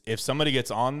is if somebody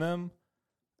gets on them,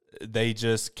 they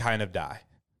just kind of die.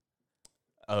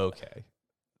 Okay.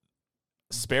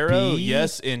 Sparrow, B?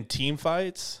 yes, in team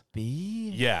fights.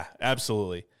 B? Yeah,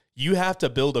 absolutely. You have to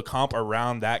build a comp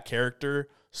around that character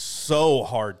so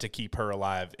hard to keep her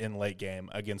alive in late game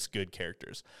against good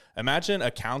characters. Imagine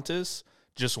a Countess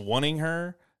just wanting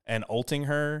her and ulting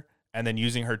her and then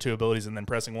using her 2 abilities and then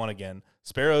pressing 1 again.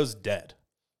 Sparrow's dead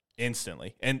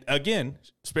instantly. And again,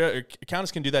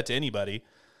 Countess can do that to anybody,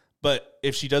 but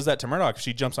if she does that to Murdoch, if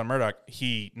she jumps on Murdoch,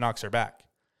 he knocks her back.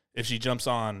 If she jumps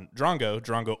on Drongo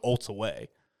ults away.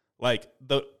 Like,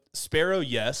 the Sparrow,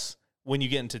 yes, when you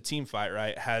get into team fight,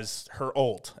 right, has her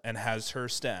ult and has her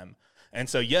stem. And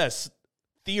so, yes,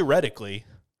 theoretically,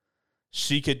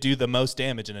 she could do the most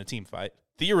damage in a team fight.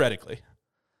 Theoretically.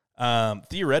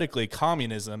 Theoretically,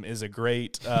 communism is a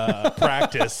great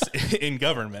practice in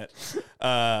government.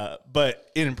 But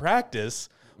in practice,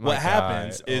 what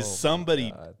happens is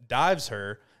somebody dives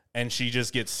her and she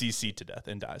just gets CC'd to death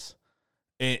and dies.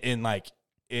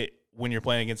 When you're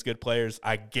playing against good players,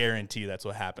 I guarantee that's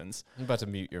what happens. I'm about to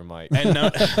mute your mic.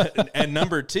 And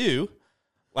number 2,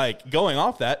 like going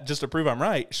off that, just to prove I'm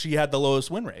right, she had the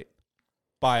lowest win rate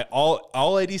by all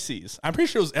ADCs. I'm pretty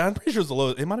sure it was the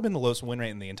lowest. It might have been the lowest win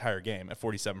rate in the entire game at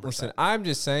 47%. Listen, I'm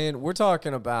just saying we're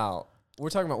talking about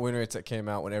win rates that came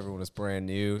out when everyone was brand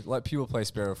new. Let people play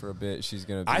Sparrow for a bit. She's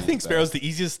gonna. I think Sparrow's the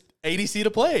easiest ADC to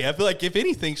play. I feel like if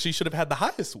anything, she should have had the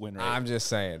highest win rate. I'm just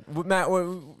saying, Matt.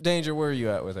 Danger, where are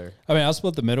you at with her? I mean, I'll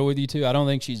split the middle with you too. I don't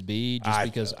think she's B just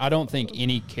because feel- I don't think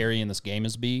any carry in this game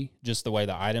is B, just the way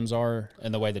the items are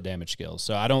and the way the damage scales.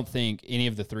 So I don't think any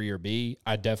of the three are B.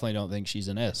 I definitely don't think she's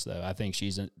an S, though. I think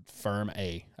she's a firm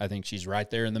A. I think she's right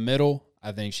there in the middle.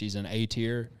 I think she's an A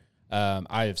tier.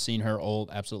 I have seen her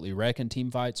ult absolutely wreck in team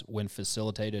fights when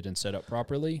facilitated and set up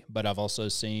properly, but I've also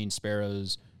seen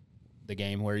Sparrow's the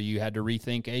game where you had to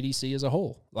rethink ADC as a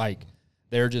whole. Like,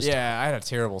 they're just... Yeah, I had a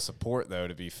terrible support, though,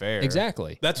 to be fair.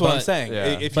 Exactly. That's what I'm But- saying. Yeah.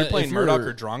 If you're But playing if Murdoch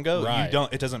you're- or Drongo, right.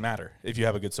 it doesn't matter if you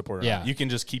have a good support or Yeah. not. You can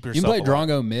just keep yourself You can play alive.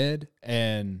 Drongo mid,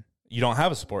 and You don't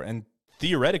have a support. And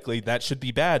theoretically, that should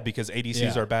be bad because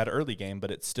ADCs Yeah. are bad early game,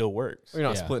 but it still works. You're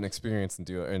not Yeah. splitting experience and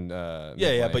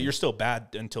Yeah, but you're still bad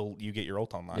until you get your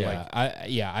ult online. yeah, Like, I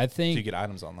until you think get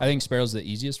items online. I think Sparrow's the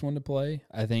easiest one to play.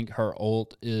 I think her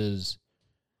ult is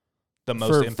the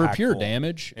most for pure impactful-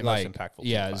 damage. and most Like, impactful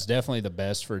yeah, team it's fight. definitely the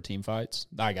best for team fights.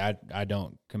 Like, I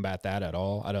don't combat that at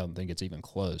all. I don't think it's even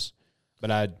close.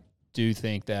 But I do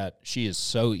think that she is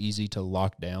so easy to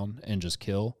lock down and just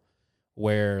kill,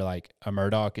 where like a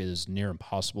Murdoch is near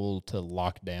impossible to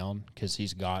lock down because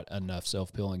he's got enough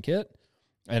self-pilling kit.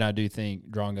 And I do think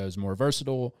Drongo's more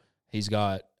versatile. He's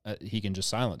got he can just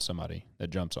silence somebody that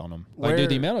jumps on him. Like, dude,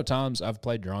 the amount of times I've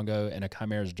played Drongo and a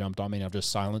Chimera's jumped on me and I've just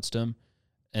silenced him,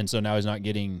 and so now he's not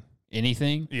getting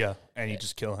anything. Yeah, and you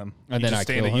just kill him. And you then just I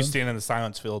stand, kill You him. stand in the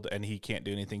silence field, and he can't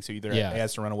do anything. So either Yeah. he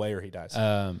has to run away or he dies.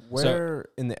 So Where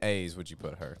in the A's would you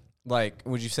put her? Like,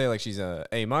 would you say like she's a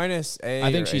A minus, A?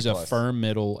 I think or she's a plus? firm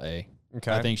middle A.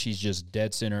 Okay. I think she's just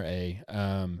dead center A.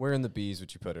 Where in the B's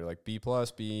would you put her? Like B plus,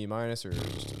 B minus, or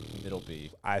just middle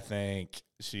B? I think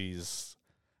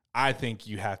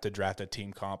you have to draft a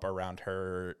team comp around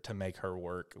her to make her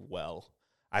work well.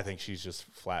 I think she's just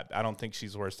flat. I don't think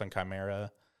she's worse than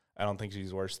Chimera. I don't think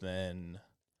she's worse than.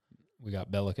 We got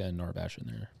Bellica and Narbash in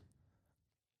there.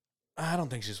 I don't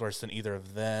think she's worse than either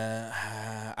of them.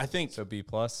 I think So B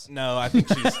plus. no. I think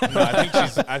she's. No,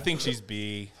 I think she's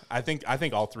B. I think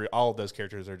all of those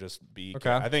characters are just B. Okay.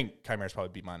 I think Chimera's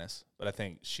probably B minus, but I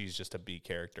think she's just a B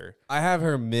character. I have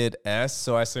her mid S,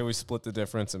 so I say we split the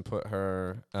difference and put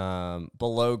her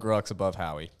below Grux, above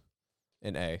Howie,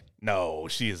 in A. No,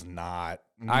 she is not.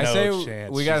 I No say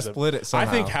chance. we gotta She's a- split it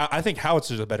somehow. I think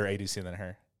Howitz is a better ADC than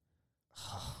her.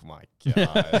 Oh my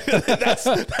god!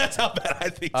 that's how bad I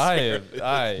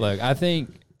think. Look, I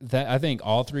think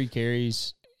all three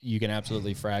carries you can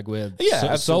absolutely frag with. Yeah,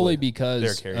 solely absolutely. because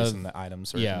Their carries of, and the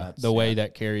items. Are yeah, nuts. the way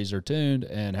that carries are tuned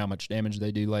and how much damage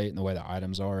they do late and the way the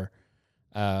items are.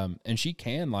 And she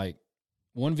can, like,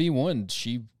 1v1,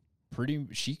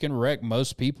 she can wreck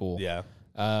most people. Yeah.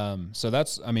 So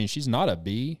that's, I mean, she's not a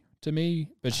B to me,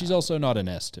 but she's also not an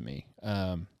S to me.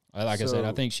 Like I said, I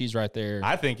So- think she's right there.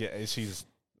 I think she's.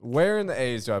 Where in the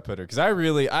A's do I put her? Because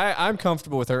I'm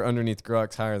comfortable with her underneath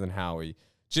Grux higher than Howie,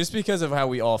 just because of how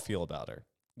we all feel about her.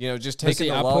 You know, just But taking see,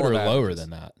 the I lull put her of lower averages. than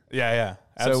that. Yeah.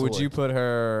 So would Absolutely. you put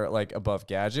her like above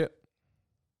Gadget?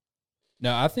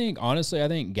 No, I think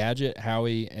honestly, Gadget,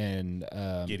 Howie, and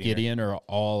Gideon are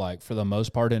all, like, for the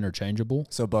most part interchangeable.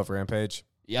 So above Rampage?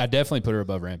 Yeah, I definitely put her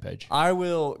above Rampage. I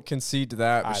will concede to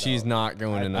that, but she's not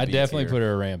going in the I B definitely tier. put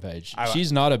her a Rampage. I-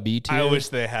 She's not a B tier. I wish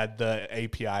they had the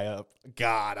API up.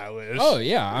 God, I wish. Oh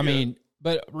yeah, I mean,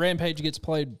 but Rampage gets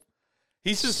played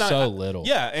He's just not so little.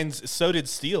 Yeah, and so did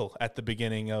Steel at the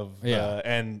beginning of. Yeah.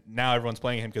 And now everyone's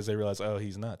playing him because they realize, oh,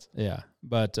 he's nuts. Yeah,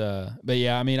 but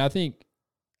yeah, I mean, I think,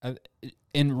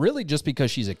 and really just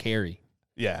because she's a carry,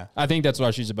 Yeah, I think that's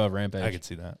why she's above Rampage. I could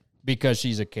see that. Because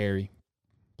she's a carry,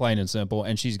 plain and simple,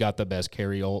 and she's got the best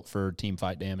carry ult for team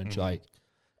fight damage. Like,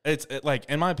 Like,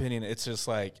 in my opinion, it's just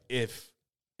like if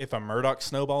a Murdoch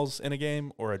snowballs in a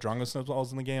game or a Drongo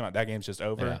snowballs in the game, that game's just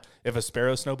over. Yeah. If a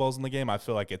Sparrow snowballs in the game, I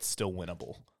feel like it's still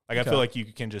winnable. Like, I feel like you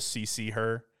can just CC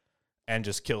her and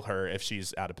just kill her if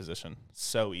she's out of position.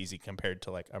 So easy compared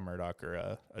to like a Murdoch or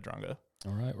a Drongo.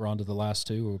 all right, we're on to the last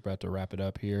two. We're about to wrap it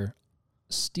up here.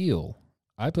 Steel,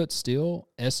 I put Steel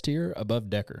S tier above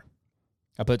Decker.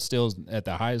 I put Steel at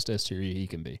the highest S tier he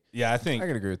can be. Yeah, I I think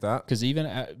can agree with that. Because even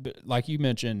like you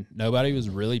mentioned, nobody was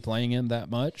really playing him that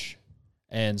much,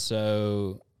 and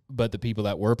so, but the people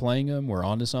that were playing him were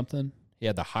onto something. He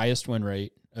had the highest win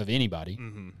rate of anybody,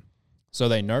 so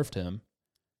they nerfed him,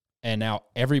 and now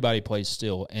everybody plays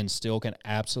Steel, and Steel can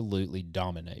absolutely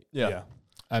dominate. Yeah.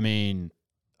 I mean,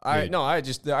 I Dude. no, I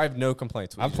have no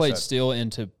complaints. With I've played Steel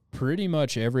into pretty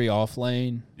much every off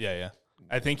lane. Yeah.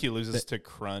 I think he loses to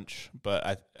Crunch,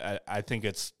 but I think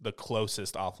it's the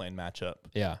closest offlane matchup.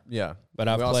 Yeah. Yeah, But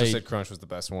I've we also played. said Crunch was the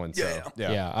best one. So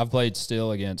Yeah. I've played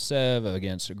Steel against Sev,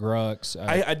 against Grux.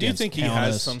 I do against think he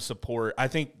Countess. has some support. I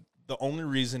think the only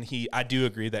reason I do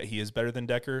agree that he is better than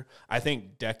Decker. I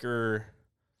think Decker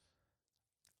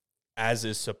as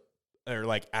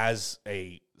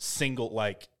a single,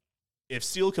 like, if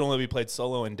Steel could only be played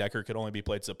solo and Decker could only be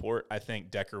played support, I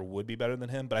think Decker would be better than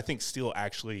him. But I think Steel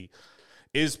actually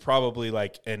is probably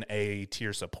like an A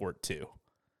tier support too.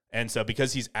 And so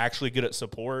because he's actually good at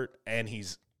support and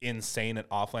he's insane at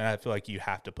offlane, I feel like you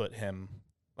have to put him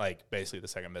like basically the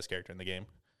second best character in the game.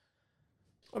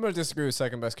 I'm going to disagree with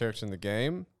second best character in the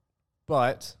game,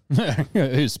 but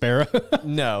Who's Sparrow?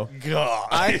 no, God,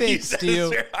 I think he said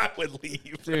Steel- I would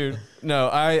leave. dude, no.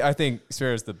 I think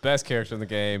Sparrow's the best character in the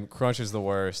game. Crunch is the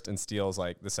worst, and Steel's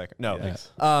like the second. No, Yes.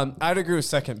 I'd agree with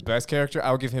second best character.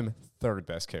 I would give him third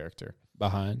best character.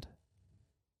 Behind.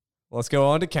 Let's go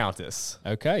on to Countess,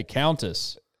 Okay.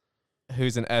 Countess.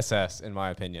 who's an SS in my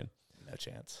opinion. No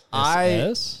chance.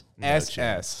 SS? No SS.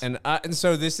 chance. And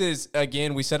so this is,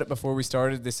 again, we said it before we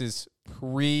started. This is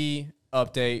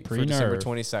pre-update for December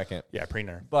Pre-nerf. 22nd. Yeah,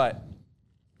 pre-nerf. But,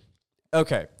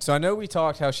 okay. So I know we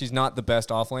talked how she's not the best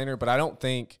offlaner, but I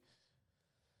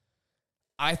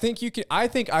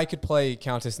think I could play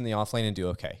Countess in the offlane and do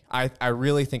okay. I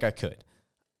really think I could.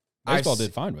 Baseball I've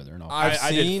did fine with her and all. I've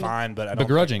I did seen- fine, but I don't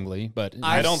Begrudgingly, but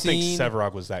I've think seen-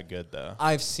 Sevarog was that good though.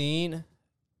 I've seen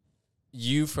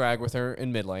you frag with her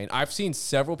in mid lane. I've seen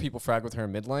several people frag with her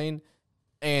in mid lane,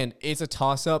 and it's a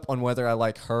toss up on whether I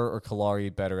like her or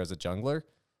Kalari better as a jungler.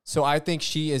 So I think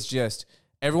she is just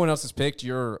everyone else has picked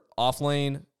your off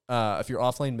lane. If you're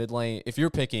off lane, mid lane, if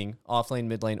you're picking off lane,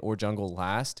 mid lane, or jungle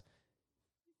last,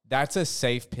 that's a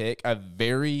safe pick, a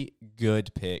very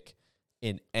good pick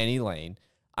in any lane.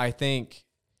 I think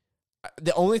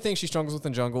the only thing she struggles with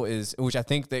in jungle is, which I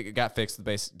think they got fixed, the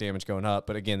base damage going up.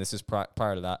 But again, this is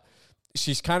prior to that.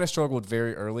 She's kind of struggled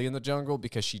very early in the jungle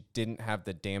because she didn't have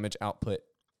the damage output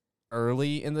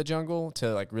early in the jungle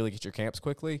to like really get your camps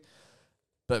quickly.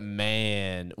 But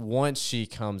man, once she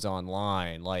comes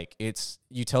online, like it's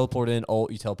you teleport in,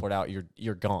 ult, you teleport out,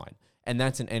 you're gone, and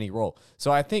that's in any role.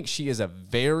 So I think she is a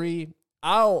very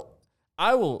I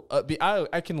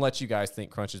can let you guys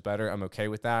think Crunch is better. I'm okay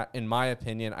with that. In my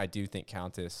opinion, I do think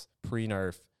Countess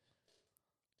pre-nerf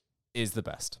is the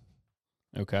best.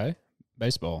 okay.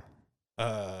 Baseball. You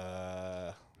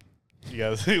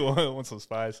guys want some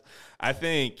spies? I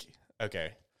think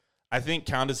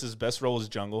Countess's best role is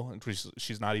jungle, which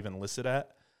she's not even listed at.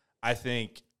 I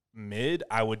think mid,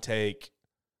 I would take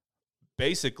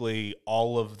basically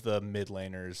all of the mid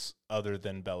laners other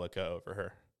than Belica over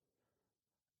her.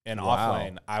 And Wow. off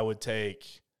lane, I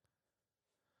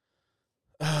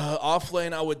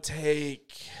would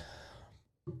take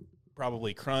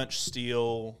probably Crunch,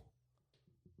 Steel,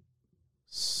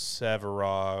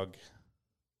 Sevarog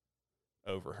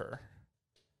over her.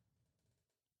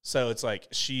 So it's like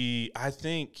I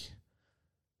think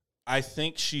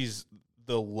she's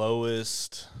the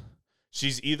lowest.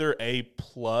 She's either A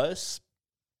plus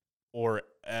or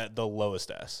at the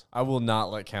lowest S. I will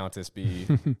not let Countess be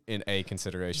in a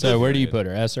consideration. So where do you period.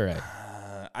 put her? S or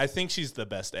A? I think she's the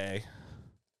best A.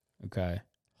 Okay.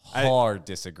 Hard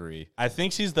disagree. I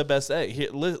think she's the best A.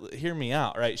 Hear me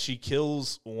out, right? She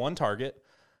kills one target.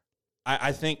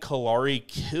 I think Kalari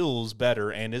kills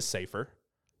better and is safer.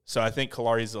 So I think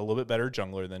Kalari's a little bit better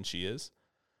jungler than she is.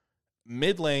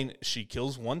 Mid lane, she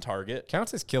kills one target.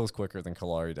 Countess kills quicker than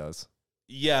Kalari does.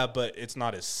 Yeah, but it's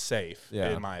not as safe,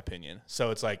 in my opinion.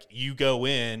 So it's like you go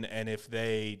in, and if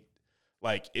they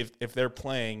if they're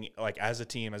playing like as a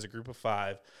team, as a group of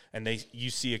 5, and you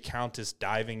see a Countess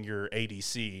diving your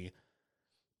ADC,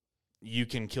 you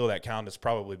can kill that Countess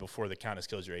probably before the Countess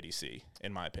kills your ADC,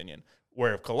 in my opinion.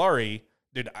 Where if Kalari,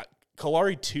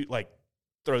 Kalari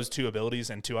throws 2 abilities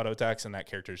and 2 auto attacks, and that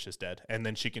character is just dead, and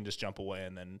then she can just jump away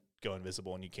and then go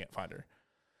invisible, and you can't find her.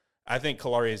 I think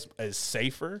Kalari is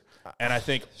safer, and I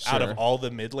think out of all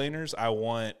the mid laners, I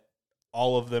want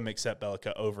all of them except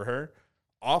Belica over her.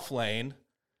 Off lane,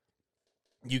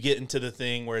 you get into the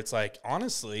thing where it's like,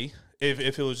 honestly, if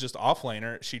it was just off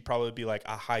laner, she'd probably be like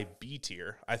a high B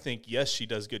tier. I think, yes, she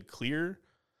does good clear,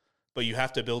 but you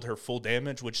have to build her full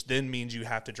damage, which then means you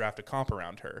have to draft a comp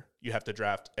around her. You have to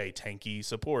draft a tanky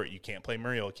support. You can't play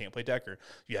Muriel. You can't play Decker.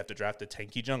 You have to draft a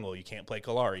tanky jungle. You can't play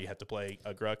Kalari. You have to play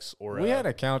a Grux or We had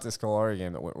a Countess Kalari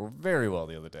game that went very well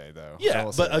the other day, though.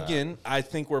 yeah, but again, I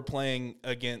think we're playing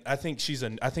again. I think she's a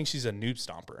noob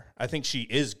stomper. I think she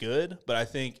is good, but I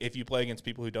think if you play against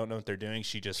people who don't know what they're doing,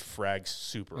 she just frags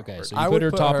super Okay, hard. so you put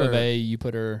her top of A. You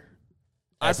put her.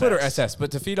 I put her SS,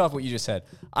 but to feed off what you just said,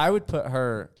 I would put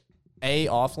her A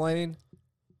off lane,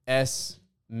 S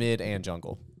mid and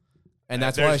jungle, and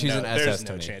that's why she's an SS There's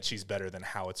to no me. chance she's better than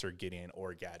Howitzer, Gideon,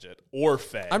 or Gadget, or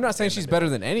Faye. I'm not saying she's better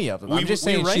than any of them. I'm just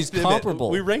saying she's comparable.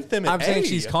 We ranked them at I'm A. saying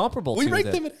she's comparable We to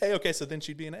ranked them. them at A. Okay, so then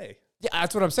she'd be an A. Yeah,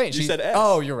 that's what I'm saying. You said S.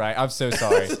 Oh, you're right. I'm so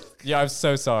sorry. Yeah, I'm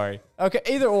so sorry. Okay,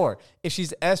 either or. If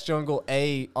she's S jungle,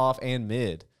 A off, and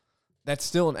mid, that's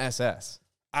still an SS.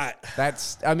 I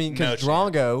Because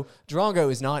No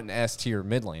Drongo is not an S tier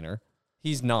mid laner.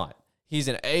 He's not. He's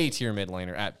an A tier mid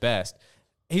laner at best.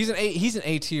 He's an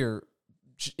A tier.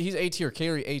 He's A tier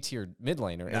carry, A tier mid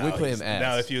laner, and we put him S.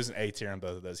 No, if he was an A tier in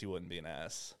both of those, he wouldn't be an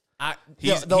S.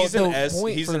 He's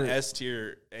He's an S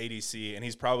tier ADC, and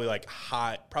he's probably like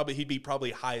high. He'd be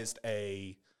highest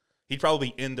A. He'd probably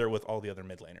be in there with all the other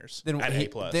mid laners at A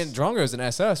plus. Then Drongo's an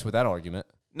SS with that argument.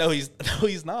 No, he's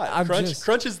not.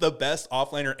 Crunch is the best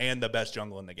offlaner and the best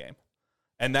jungle in the game,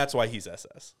 and that's why he's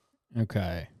SS.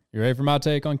 Okay, you ready for my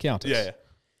take on Countess? Yeah.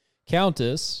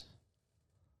 Countess,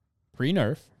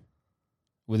 pre-nerf,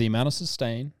 with the amount of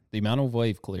sustain, the amount of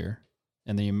wave clear,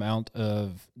 and the amount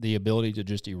of the ability to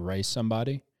just erase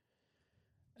somebody,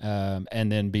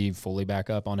 and then be fully back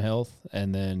up on health,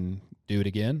 and then do it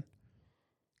again,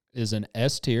 is an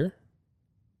S tier,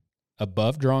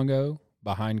 above Drongo,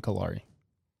 behind Kalari.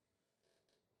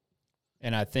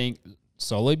 And I think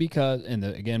solely because, and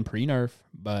again, pre-nerf,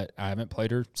 but I haven't played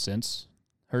her since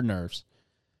her nerfs.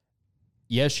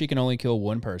 Yes, she can only kill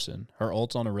one person. Her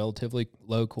ult's on a relatively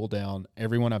low cooldown.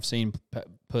 Everyone I've seen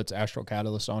puts Astral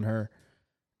Catalyst on her.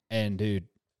 And, dude,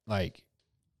 like,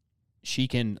 she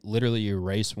can literally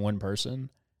erase one person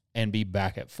and be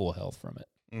back at full health from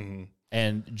it. Mm-hmm.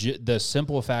 And the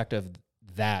simple fact of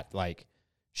that, like,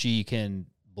 she can,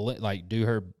 do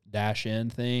her dash in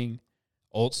thing,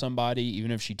 ult somebody, even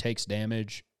if she takes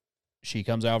damage, she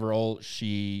comes out of her ult,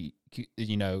 she,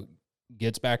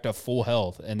 gets back to full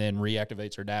health and then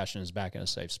reactivates her dash and is back in a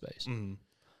safe space. Mm-hmm.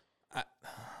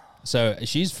 So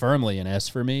she's firmly an S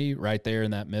for me right there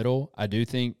in that middle. I do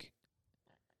think,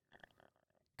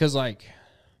 because, like,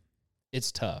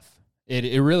 it's tough.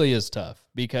 It really is tough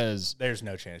because There's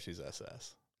no chance she's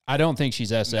SS. I don't think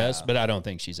she's SS, No. but I don't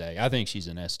think she's A. I think she's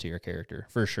an S tier character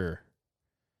for sure.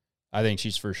 I think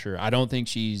she's for sure. I don't think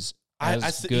she's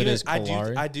as good as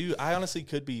Kalari. I honestly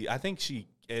could be. I think she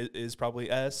is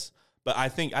probably S, but I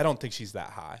don't think she's that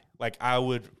high. Like, I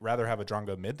would rather have a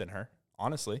Drongo mid than her,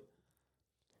 honestly,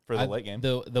 for the late game.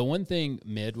 The one thing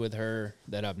mid with her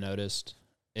that I've noticed,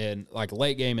 in like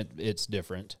late game, it's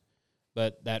different,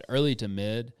 but that early to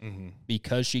mid,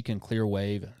 because she can clear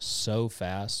wave so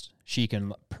fast, she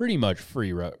can pretty much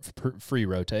free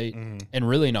rotate and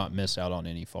really not miss out on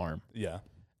any farm. Yeah.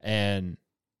 And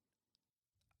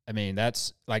I mean,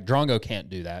 that's like Drongo can't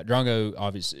do that. Drongo,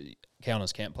 obviously,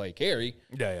 Countess can't play carry.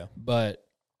 Yeah. But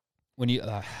when you,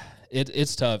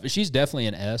 it's tough. She's definitely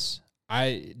an S.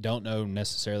 I don't know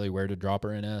necessarily where to drop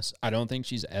her in S. I don't think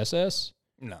she's SS.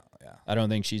 No, yeah. I don't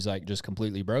think she's like just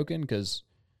completely broken, because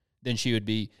then she would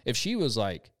be, if she was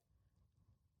like,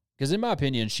 because in my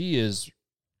opinion, she is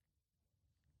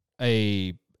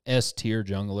a S tier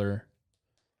jungler,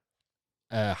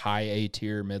 a high A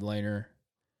tier mid laner,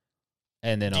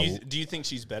 and then do you think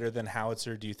she's better than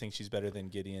Howitzer? Do you think she's better than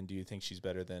Gideon? Do you think she's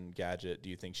better than Gadget? Do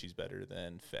you think she's better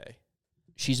than Faye?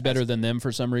 she's better than them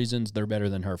for some reasons. They're better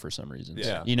than her for some reasons.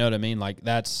 Yeah. You know what I mean? Like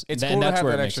It's cool that's to have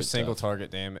where that it makes extra it single tough.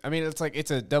 target damage. I mean, it's like it's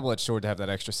a double-edged sword to have that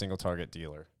extra single target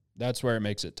dealer. That's where it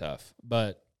makes it tough.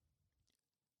 But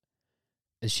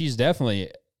she's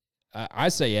definitely. I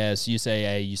say S. You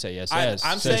say A. You say SS.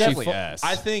 I'm So saying she definitely fa- S.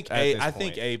 I think at A. this I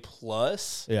think point. A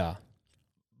plus. Yeah.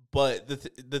 But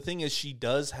the thing is, she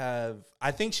does have.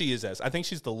 I think she is S. I think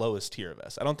she's the lowest tier of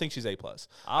S. I don't think she's A plus.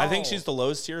 I think she's the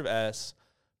lowest tier of S.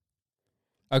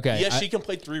 Okay. Yes, she can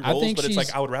play 3 roles, think but it's like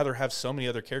she's- I would rather have so many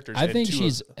other characters. I and think 2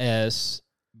 she's of- S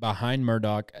behind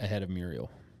Murdoch ahead of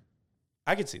Muriel.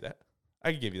 I could see that.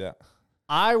 I could give you that.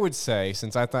 I would say,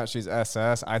 since I thought she's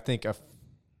SS, I think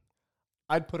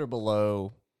I'd put her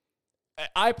below.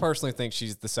 I personally think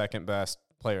she's the second best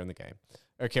player in the game,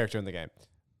 or character in the game.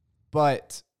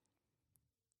 But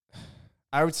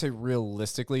I would say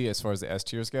realistically, as far as the S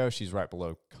tiers go, she's right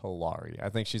below Kalari. I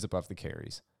think she's above the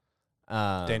carries.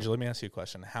 Danger, let me ask you a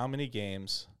question. How many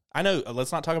games? I know.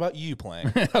 Let's not talk about you playing.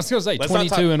 I was going to say Let's not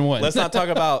 22-1. Let's not talk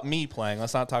about me playing.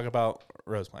 Let's not talk about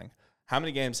Rose playing. How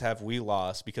many games have we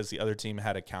lost because the other team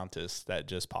had a Countess that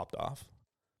just popped off?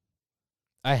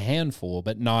 A handful,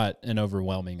 but not an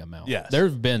overwhelming amount. Yes. There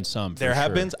have been some. There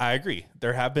have been. I agree.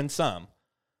 There have been some.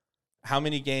 How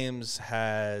many games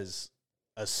has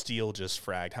a Steel just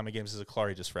fragged? How many games has a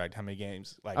Klari just fragged? How many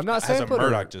games I'm not has saying a put her-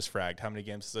 Murdoch just fragged? How many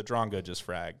games has a Drongo just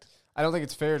fragged? I don't think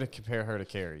it's fair to compare her to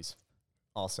carries.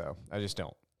 Also, I just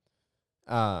don't.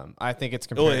 I think it's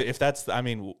Well, compared. if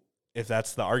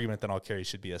that's the argument, then all carries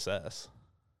should be SS.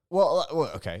 Well,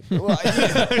 okay. Well,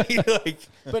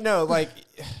 but no, like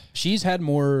She's had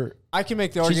more. I can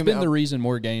make the She's argument. been the reason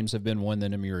more games have been won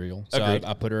than a Muriel. So Agreed.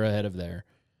 I put her ahead of there.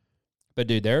 But,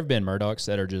 dude, there have been Murdochs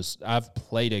that are just – I've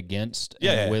played against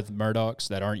and with Murdochs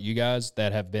that aren't you guys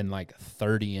that have been like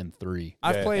 30-3.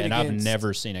 I've played and against. I've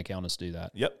never seen a Countess do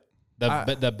that. Yep.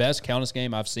 But the best Countess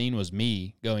game I've seen was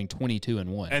me going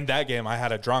 22-1. And that game, I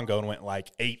had a Drongo and went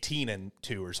like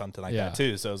 18-2 or something like that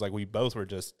too. So it was like we both were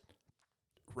just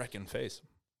wrecking face.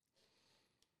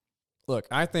 Look,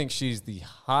 I think she's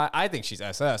I think she's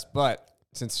SS, but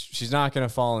since she's not going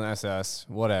to fall in SS,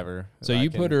 whatever. So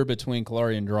you put her between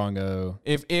Klari and Drongo.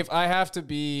 If I have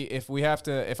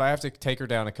to take her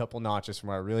down a couple notches from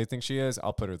where I really think she is,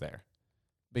 I'll put her there.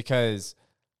 Because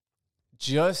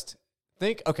just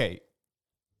think, okay,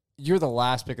 you're the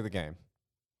last pick of the game.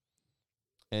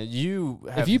 And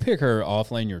If you pick her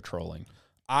off lane, you're trolling.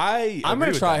 I'm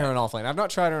going to try her in offlane. I've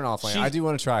not tried her in offlane. I do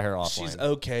want to try her offlane. She's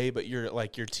okay, but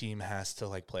your team has to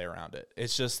like play around it.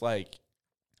 It's just like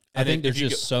I think there's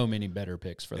just so many better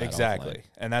picks for that. Exactly.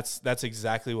 Offlane. And that's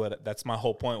exactly that's my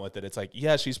whole point with it. It's like,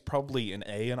 yeah, she's probably an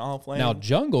A in offlane. Now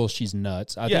jungle, she's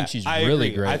nuts. I think she's really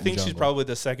agree. great. I think in she's jungle. probably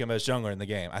the second best jungler in the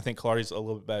game. I think Klari's a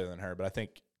little bit better than her, but I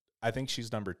think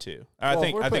she's number 2. I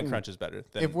think Crunch is better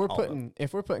than if we're all of them.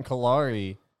 putting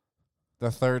Kalari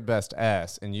the third best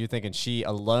S, and you thinking she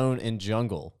alone in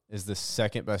jungle is the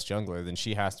second best jungler, then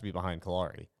she has to be behind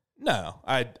Kalari. No,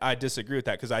 I disagree with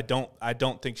that because I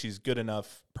don't think she's good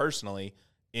enough personally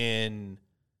in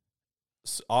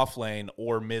off lane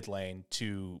or mid lane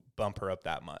to bump her up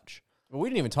that much. But we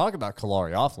didn't even talk about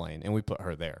Kalari off lane, and we put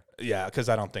her there. Yeah, because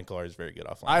I don't think Kalari is very good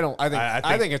off lane.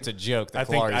 I think it's a joke that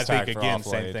Kalari's I think tagged for again, off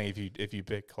same lane. thing. If you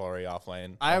pick Kalari off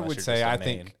lane, I unless would you're say just a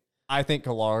main. I think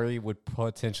Kalari would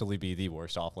potentially be the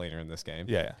worst off laner in this game.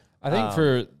 Yeah. I think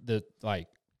for the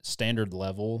standard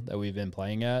level that we've been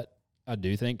playing at, I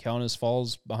do think Countess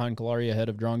falls behind Kalari ahead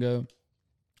of Drongo.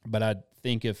 But I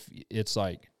think if it's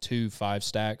like 2 5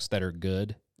 stacks that are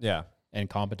good Yeah. and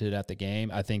competent at the game,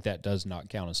 I think that does knock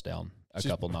Countess down a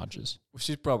couple notches.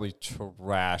 She's probably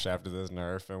trash after this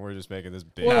nerf, and we're just making this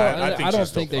big. Well, I think I don't she's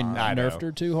still think they fine. I know. nerfed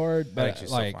her too hard, I but think she's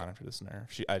still fine after this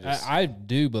nerf. I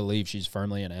do believe she's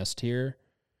firmly in S tier.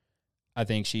 I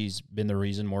think she's been the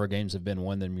reason more games have been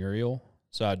won than Muriel.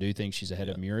 So I do think she's ahead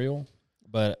of Muriel.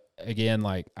 But again,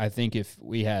 I think if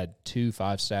we had 2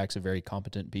 5 stacks of very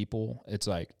competent people, it's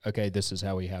like, okay, this is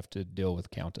how we have to deal with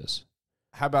Countess.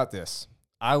 How about this?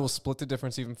 I will split the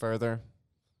difference even further.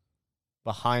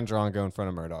 Behind Drongo in front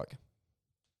of Murdoch.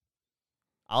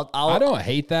 I don't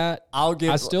hate that.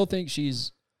 I still think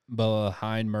she's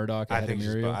behind Murdoch ahead of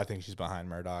Muriel. I think she's behind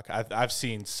Murdoch. I've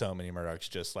seen so many Murdochs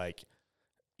just like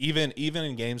even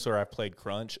in games where I've played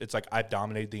Crunch, it's like I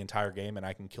dominated the entire game and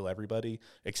I can kill everybody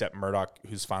except Murdoch,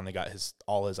 who's finally got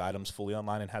all his items fully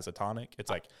online and has a tonic.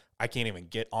 It's like I can't even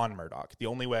get on Murdoch. The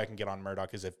only way I can get on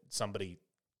Murdoch is if somebody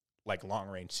like long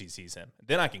range CCs him.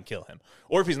 Then I can kill him,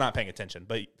 or if he's not paying attention.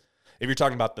 But if you're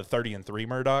talking about the 30-3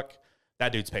 Murdoch,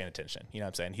 that dude's paying attention. You know what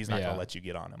I'm saying? He's not going to let you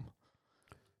get on him.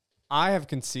 I have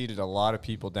conceded a lot of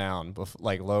people down,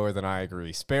 lower than I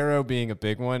agree. Sparrow being a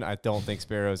big one, I don't think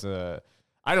Sparrow's A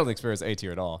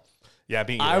tier at all. Yeah,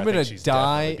 I'm going to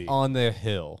die on the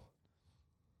hill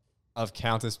of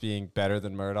Countess being better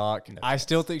than Murdoch. No, I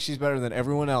still think she's better than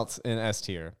everyone else in S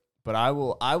tier, but I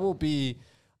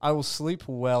will sleep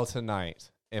well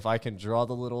tonight if I can draw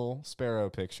the little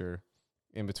Sparrow picture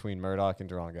in between Murdoch and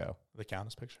Drongo. The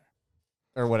Countess picture?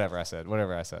 Or whatever I said.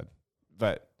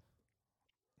 But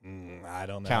I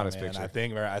don't know, Countess man. picture. I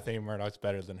think Murdoch's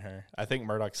better than her. I think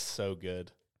Murdoch's so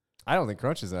good. I don't think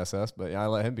Crunch is SS, but yeah, I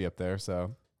let him be up there,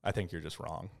 so. I think you're just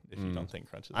wrong if you don't think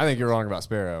Crunch is I think you're wrong about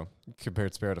Sparrow. You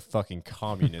compared Sparrow to fucking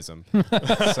communism. So,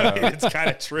 it's kind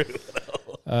of true.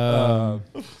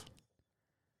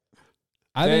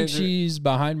 I think she's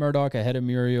behind Murdoch ahead of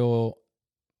Muriel,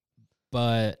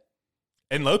 but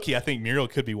and Loki, I think Muriel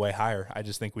could be way higher. I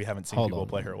just think we haven't seen people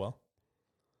play her well.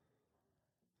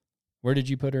 Where did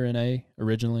you put her in A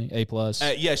originally? A plus.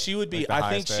 Yeah, she would be. Like the I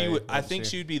think highest she A, would. I wouldn't think she?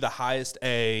 she would be the highest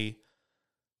A.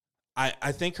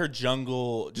 I think her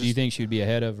jungle. Just, Do you think she'd be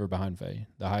ahead of or behind Faye?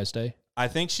 The highest A? I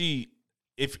think she.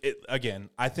 If it again,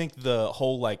 I think the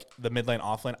whole like the mid lane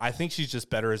off lane. I think she's just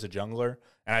better as a jungler,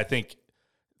 and I think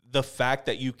the fact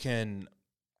that you can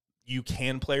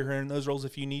play her in those roles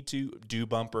if you need to do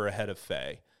bump her ahead of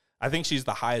Faye. I think she's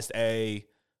the highest A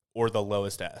or the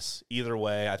lowest S. Either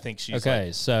way, I think she's Okay,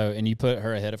 like so and you put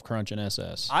her ahead of Crunch and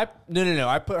SS. No.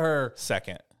 I put her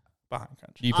second behind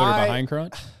Crunch. Do you put her I- behind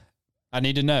Crunch? I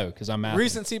need to know because I'm mad.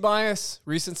 recency bias.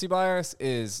 Recency bias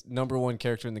is number one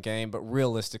character in the game, but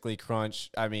realistically, Crunch.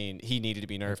 I mean, he needed to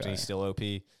be nerfed, and he's still OP.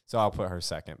 So I'll put her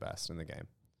second best in the game.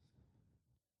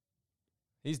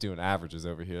 He's doing averages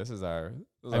over here. This is our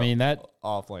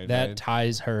off lane. that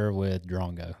ties her with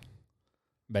Drongo,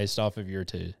 based off of your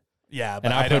two, Yeah, but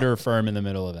and I put don't- her firm in the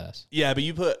middle of S. Yeah, but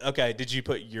you put okay. Did you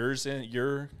put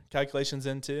your calculations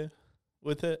into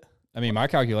with it? I mean, my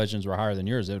calculations were higher than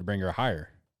yours. It would bring her higher.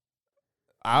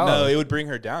 No, it would bring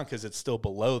her down because it's still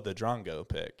below the Drongo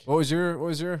pick. What was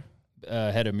your?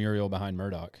 Ahead of Muriel behind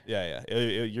Murdoch. Yeah.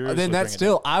 Yours Then would that's bring it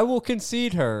still. I will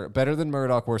concede her better than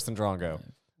Murdoch, worse than Drongo.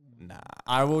 down. Nah.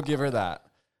 I will give her that.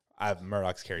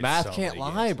 Murdoch's carried. Math so can't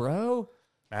many lie, games. bro.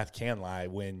 Math can lie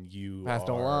when you Math are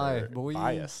don't lie, boy.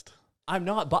 biased. I'm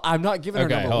not. But I'm not giving her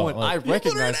Okay, number hold one. on. I You put her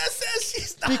in recognize SS.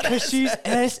 She's not because she's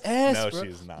SS. No, bro.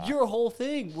 she's not. Your whole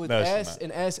thing with No, she's S not.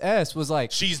 and SS was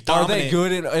like, She's are they dominant.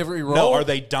 good in every role? No, are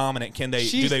they dominant? Can they?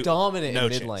 She's do they, dominant no in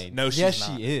mid chance. lane. No, she's yes,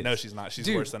 not. she is. No, she's not. She's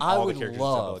Dude, worse than I all would the characters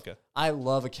love. in Celica. I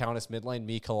love a Countess mid lane,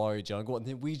 me, Kalari jungle, and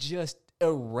then we just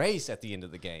erase at the end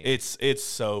of the game. It's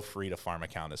so free to farm a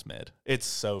Countess mid. It's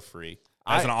so free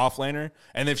as I- an off laner,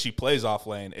 and if she plays off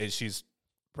lane, she's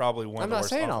probably one. I'm of the not worst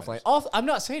saying off off lane. laners. I'm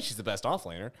not saying she's the best off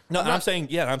laner. No, I'm I'm not,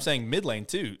 saying I'm saying mid lane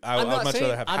too. I'm I'd not much saying,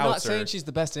 rather have I'm not Howitzer. saying she's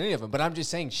the best in any of them, but I'm just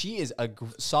saying she is a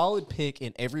solid pick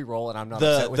in every role, and I'm not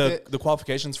upset with it. The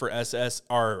qualifications for SS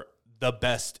are the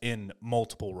best in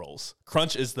multiple roles.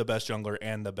 Crunch is the best jungler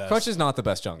and the best. Crunch is not the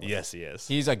best jungler. Yes, he is.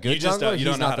 He's a good You just jungler. don't- you He's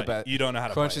don't know not how the to- best. you don't know how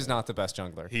to Crunch play is him. not the best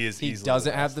jungler. He is He easily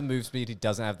doesn't the have best. the move speed. He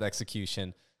doesn't have the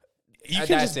execution. You can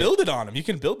That's just it. build it on him. You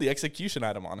can build the execution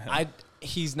item on him.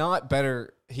 He's not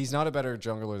better. He's not a better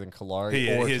jungler than Kalari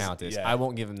He or is, Countess. yeah. I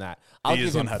won't give him that. I'll He give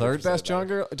is him 100% third best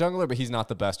better. jungler, but he's not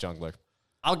the best jungler.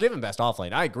 I'll give him best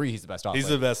offlane. I agree, he's the best offlane. He's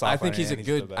the best I think offlaner he's a and he's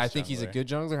the good. best I think he's a jungler. good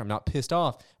jungler. I'm not pissed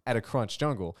off at a crunch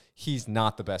jungle. He's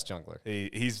not the best jungler.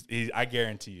 He's I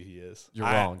guarantee you he is. You're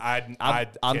wrong. I'm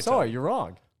I'm sorry. You're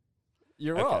wrong.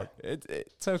 You're Okay. wrong.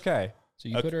 It's okay. So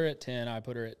you Okay. put her at 10, I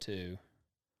put her at 2.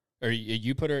 Or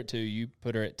you put her at 2, you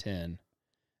put her at 10.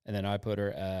 And then I put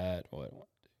her at what?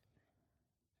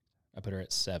 I put her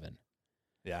at 7.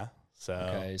 Yeah. So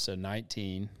Okay, so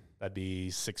 19. that'd be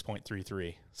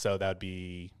 6.33. So that'd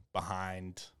be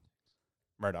behind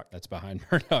Murdoch. That's behind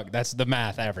Murdoch. That's the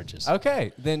math averages.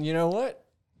 Okay, then you know what?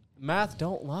 Math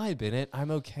don't lie, Bennett.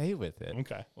 I'm okay with it.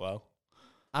 Okay. Well,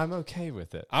 I'm okay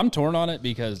with it. I'm torn on it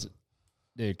because,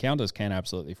 dude, Countess can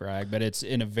absolutely frag, but it's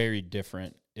in a very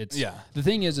different. It's Yeah. The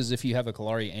thing is if you have a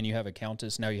Kalari and you have a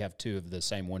Countess, now you have two of the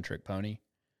same one-trick pony.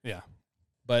 yeah.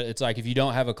 But it's like if you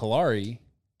don't have a Kalari,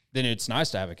 then it's nice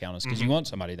to have a Countess because Mhm. you want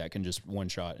somebody that can just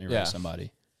one-shot and erase Yeah.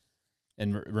 somebody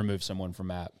and remove someone from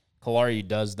map. Kalari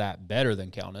does that better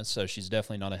than Countess, so she's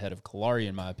definitely not ahead of Kalari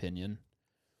in my opinion.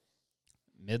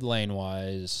 Mid lane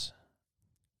wise,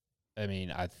 I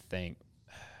mean, I think,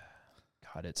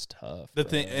 God, it's tough. The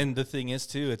bro. thing is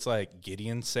too, it's like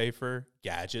Gideon's safer,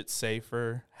 Gadget's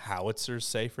safer, Howitzer's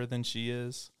safer than she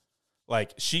is.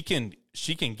 Like she can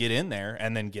get in there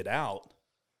and then get out,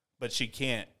 but she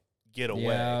can't get away.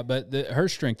 Yeah, but her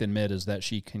strength in mid is that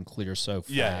she can clear so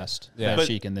Yeah. fast Yeah. that But-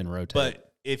 she can then rotate.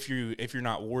 But if you're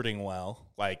not warding well,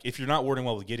 like if you're not warding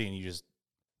well with Gideon, you just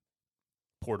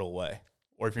portal away.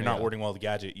 Or if you're not Yeah. warding well with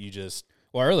Gadget, you just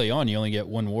well, early on, you only get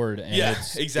one word, and Yeah,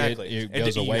 it's, exactly. It And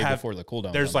goes you away have- before the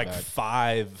cooldown. there's comes like back.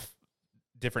 5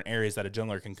 different areas that a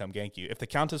jungler can come gank you. If the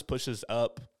Countess pushes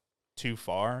up too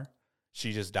far,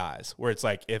 she just dies. Where it's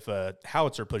like if a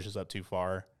Howitzer pushes up too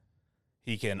far,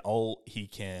 he can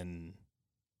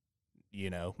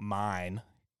mine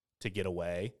to get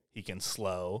away. He can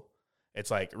slow. It's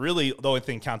like really the only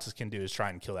thing Countess can do is try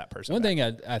and kill that person. One back. thing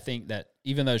I think that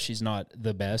even though she's not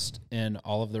the best in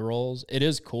all of the roles, it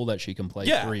is cool that she can play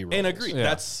 3 roles. and agree. Yeah.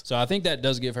 That's So I think that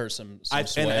does give her some sway.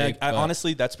 I but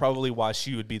honestly, that's probably why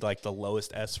she would be like the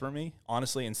lowest S for me.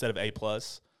 Honestly, instead of A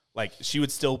plus, like she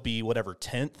would still be whatever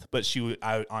 10th, but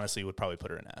I honestly would probably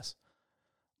put her in S.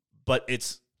 But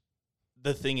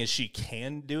the thing is, she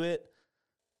can do it.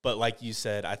 But like you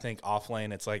said, I think off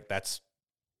lane, it's like that's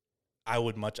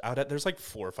there's like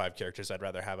 4 or 5 characters I'd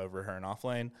rather have over her in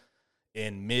offlane.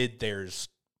 In mid, there's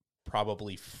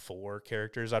probably 4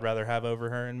 characters I'd rather have over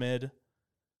her in mid.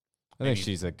 I think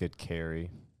she's a good carry.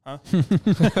 Huh?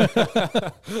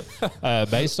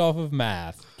 Based off of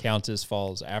math, Countess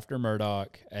falls after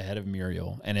Murdoch, ahead of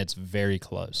Muriel, and it's very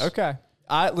close. Okay.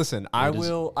 I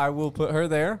will put her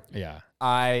there. Yeah.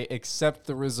 I accept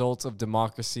the results of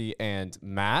democracy and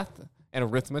math and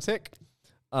arithmetic,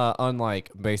 unlike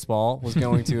baseball was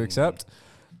going to accept.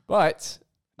 But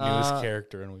Newest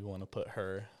character, and we want to put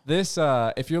her. this,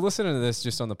 if you're listening to this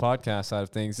just on the podcast side of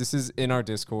things, this is in our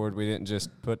Discord. We didn't just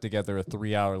put together a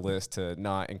 3-hour list to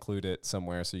not include it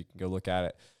somewhere so you can go look at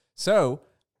it. So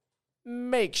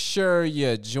make sure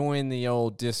you join the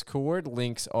old Discord.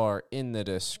 Links are in the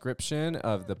description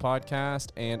of the podcast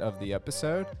and of the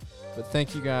episode. But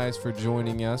thank you guys for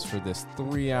joining us for this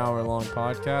 3-hour-long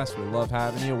podcast. We love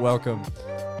having you. Welcome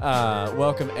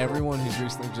everyone who's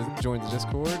recently just joined the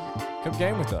Discord. Come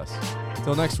game with us.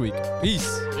 Until next week.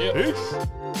 Peace. Yep. Peace.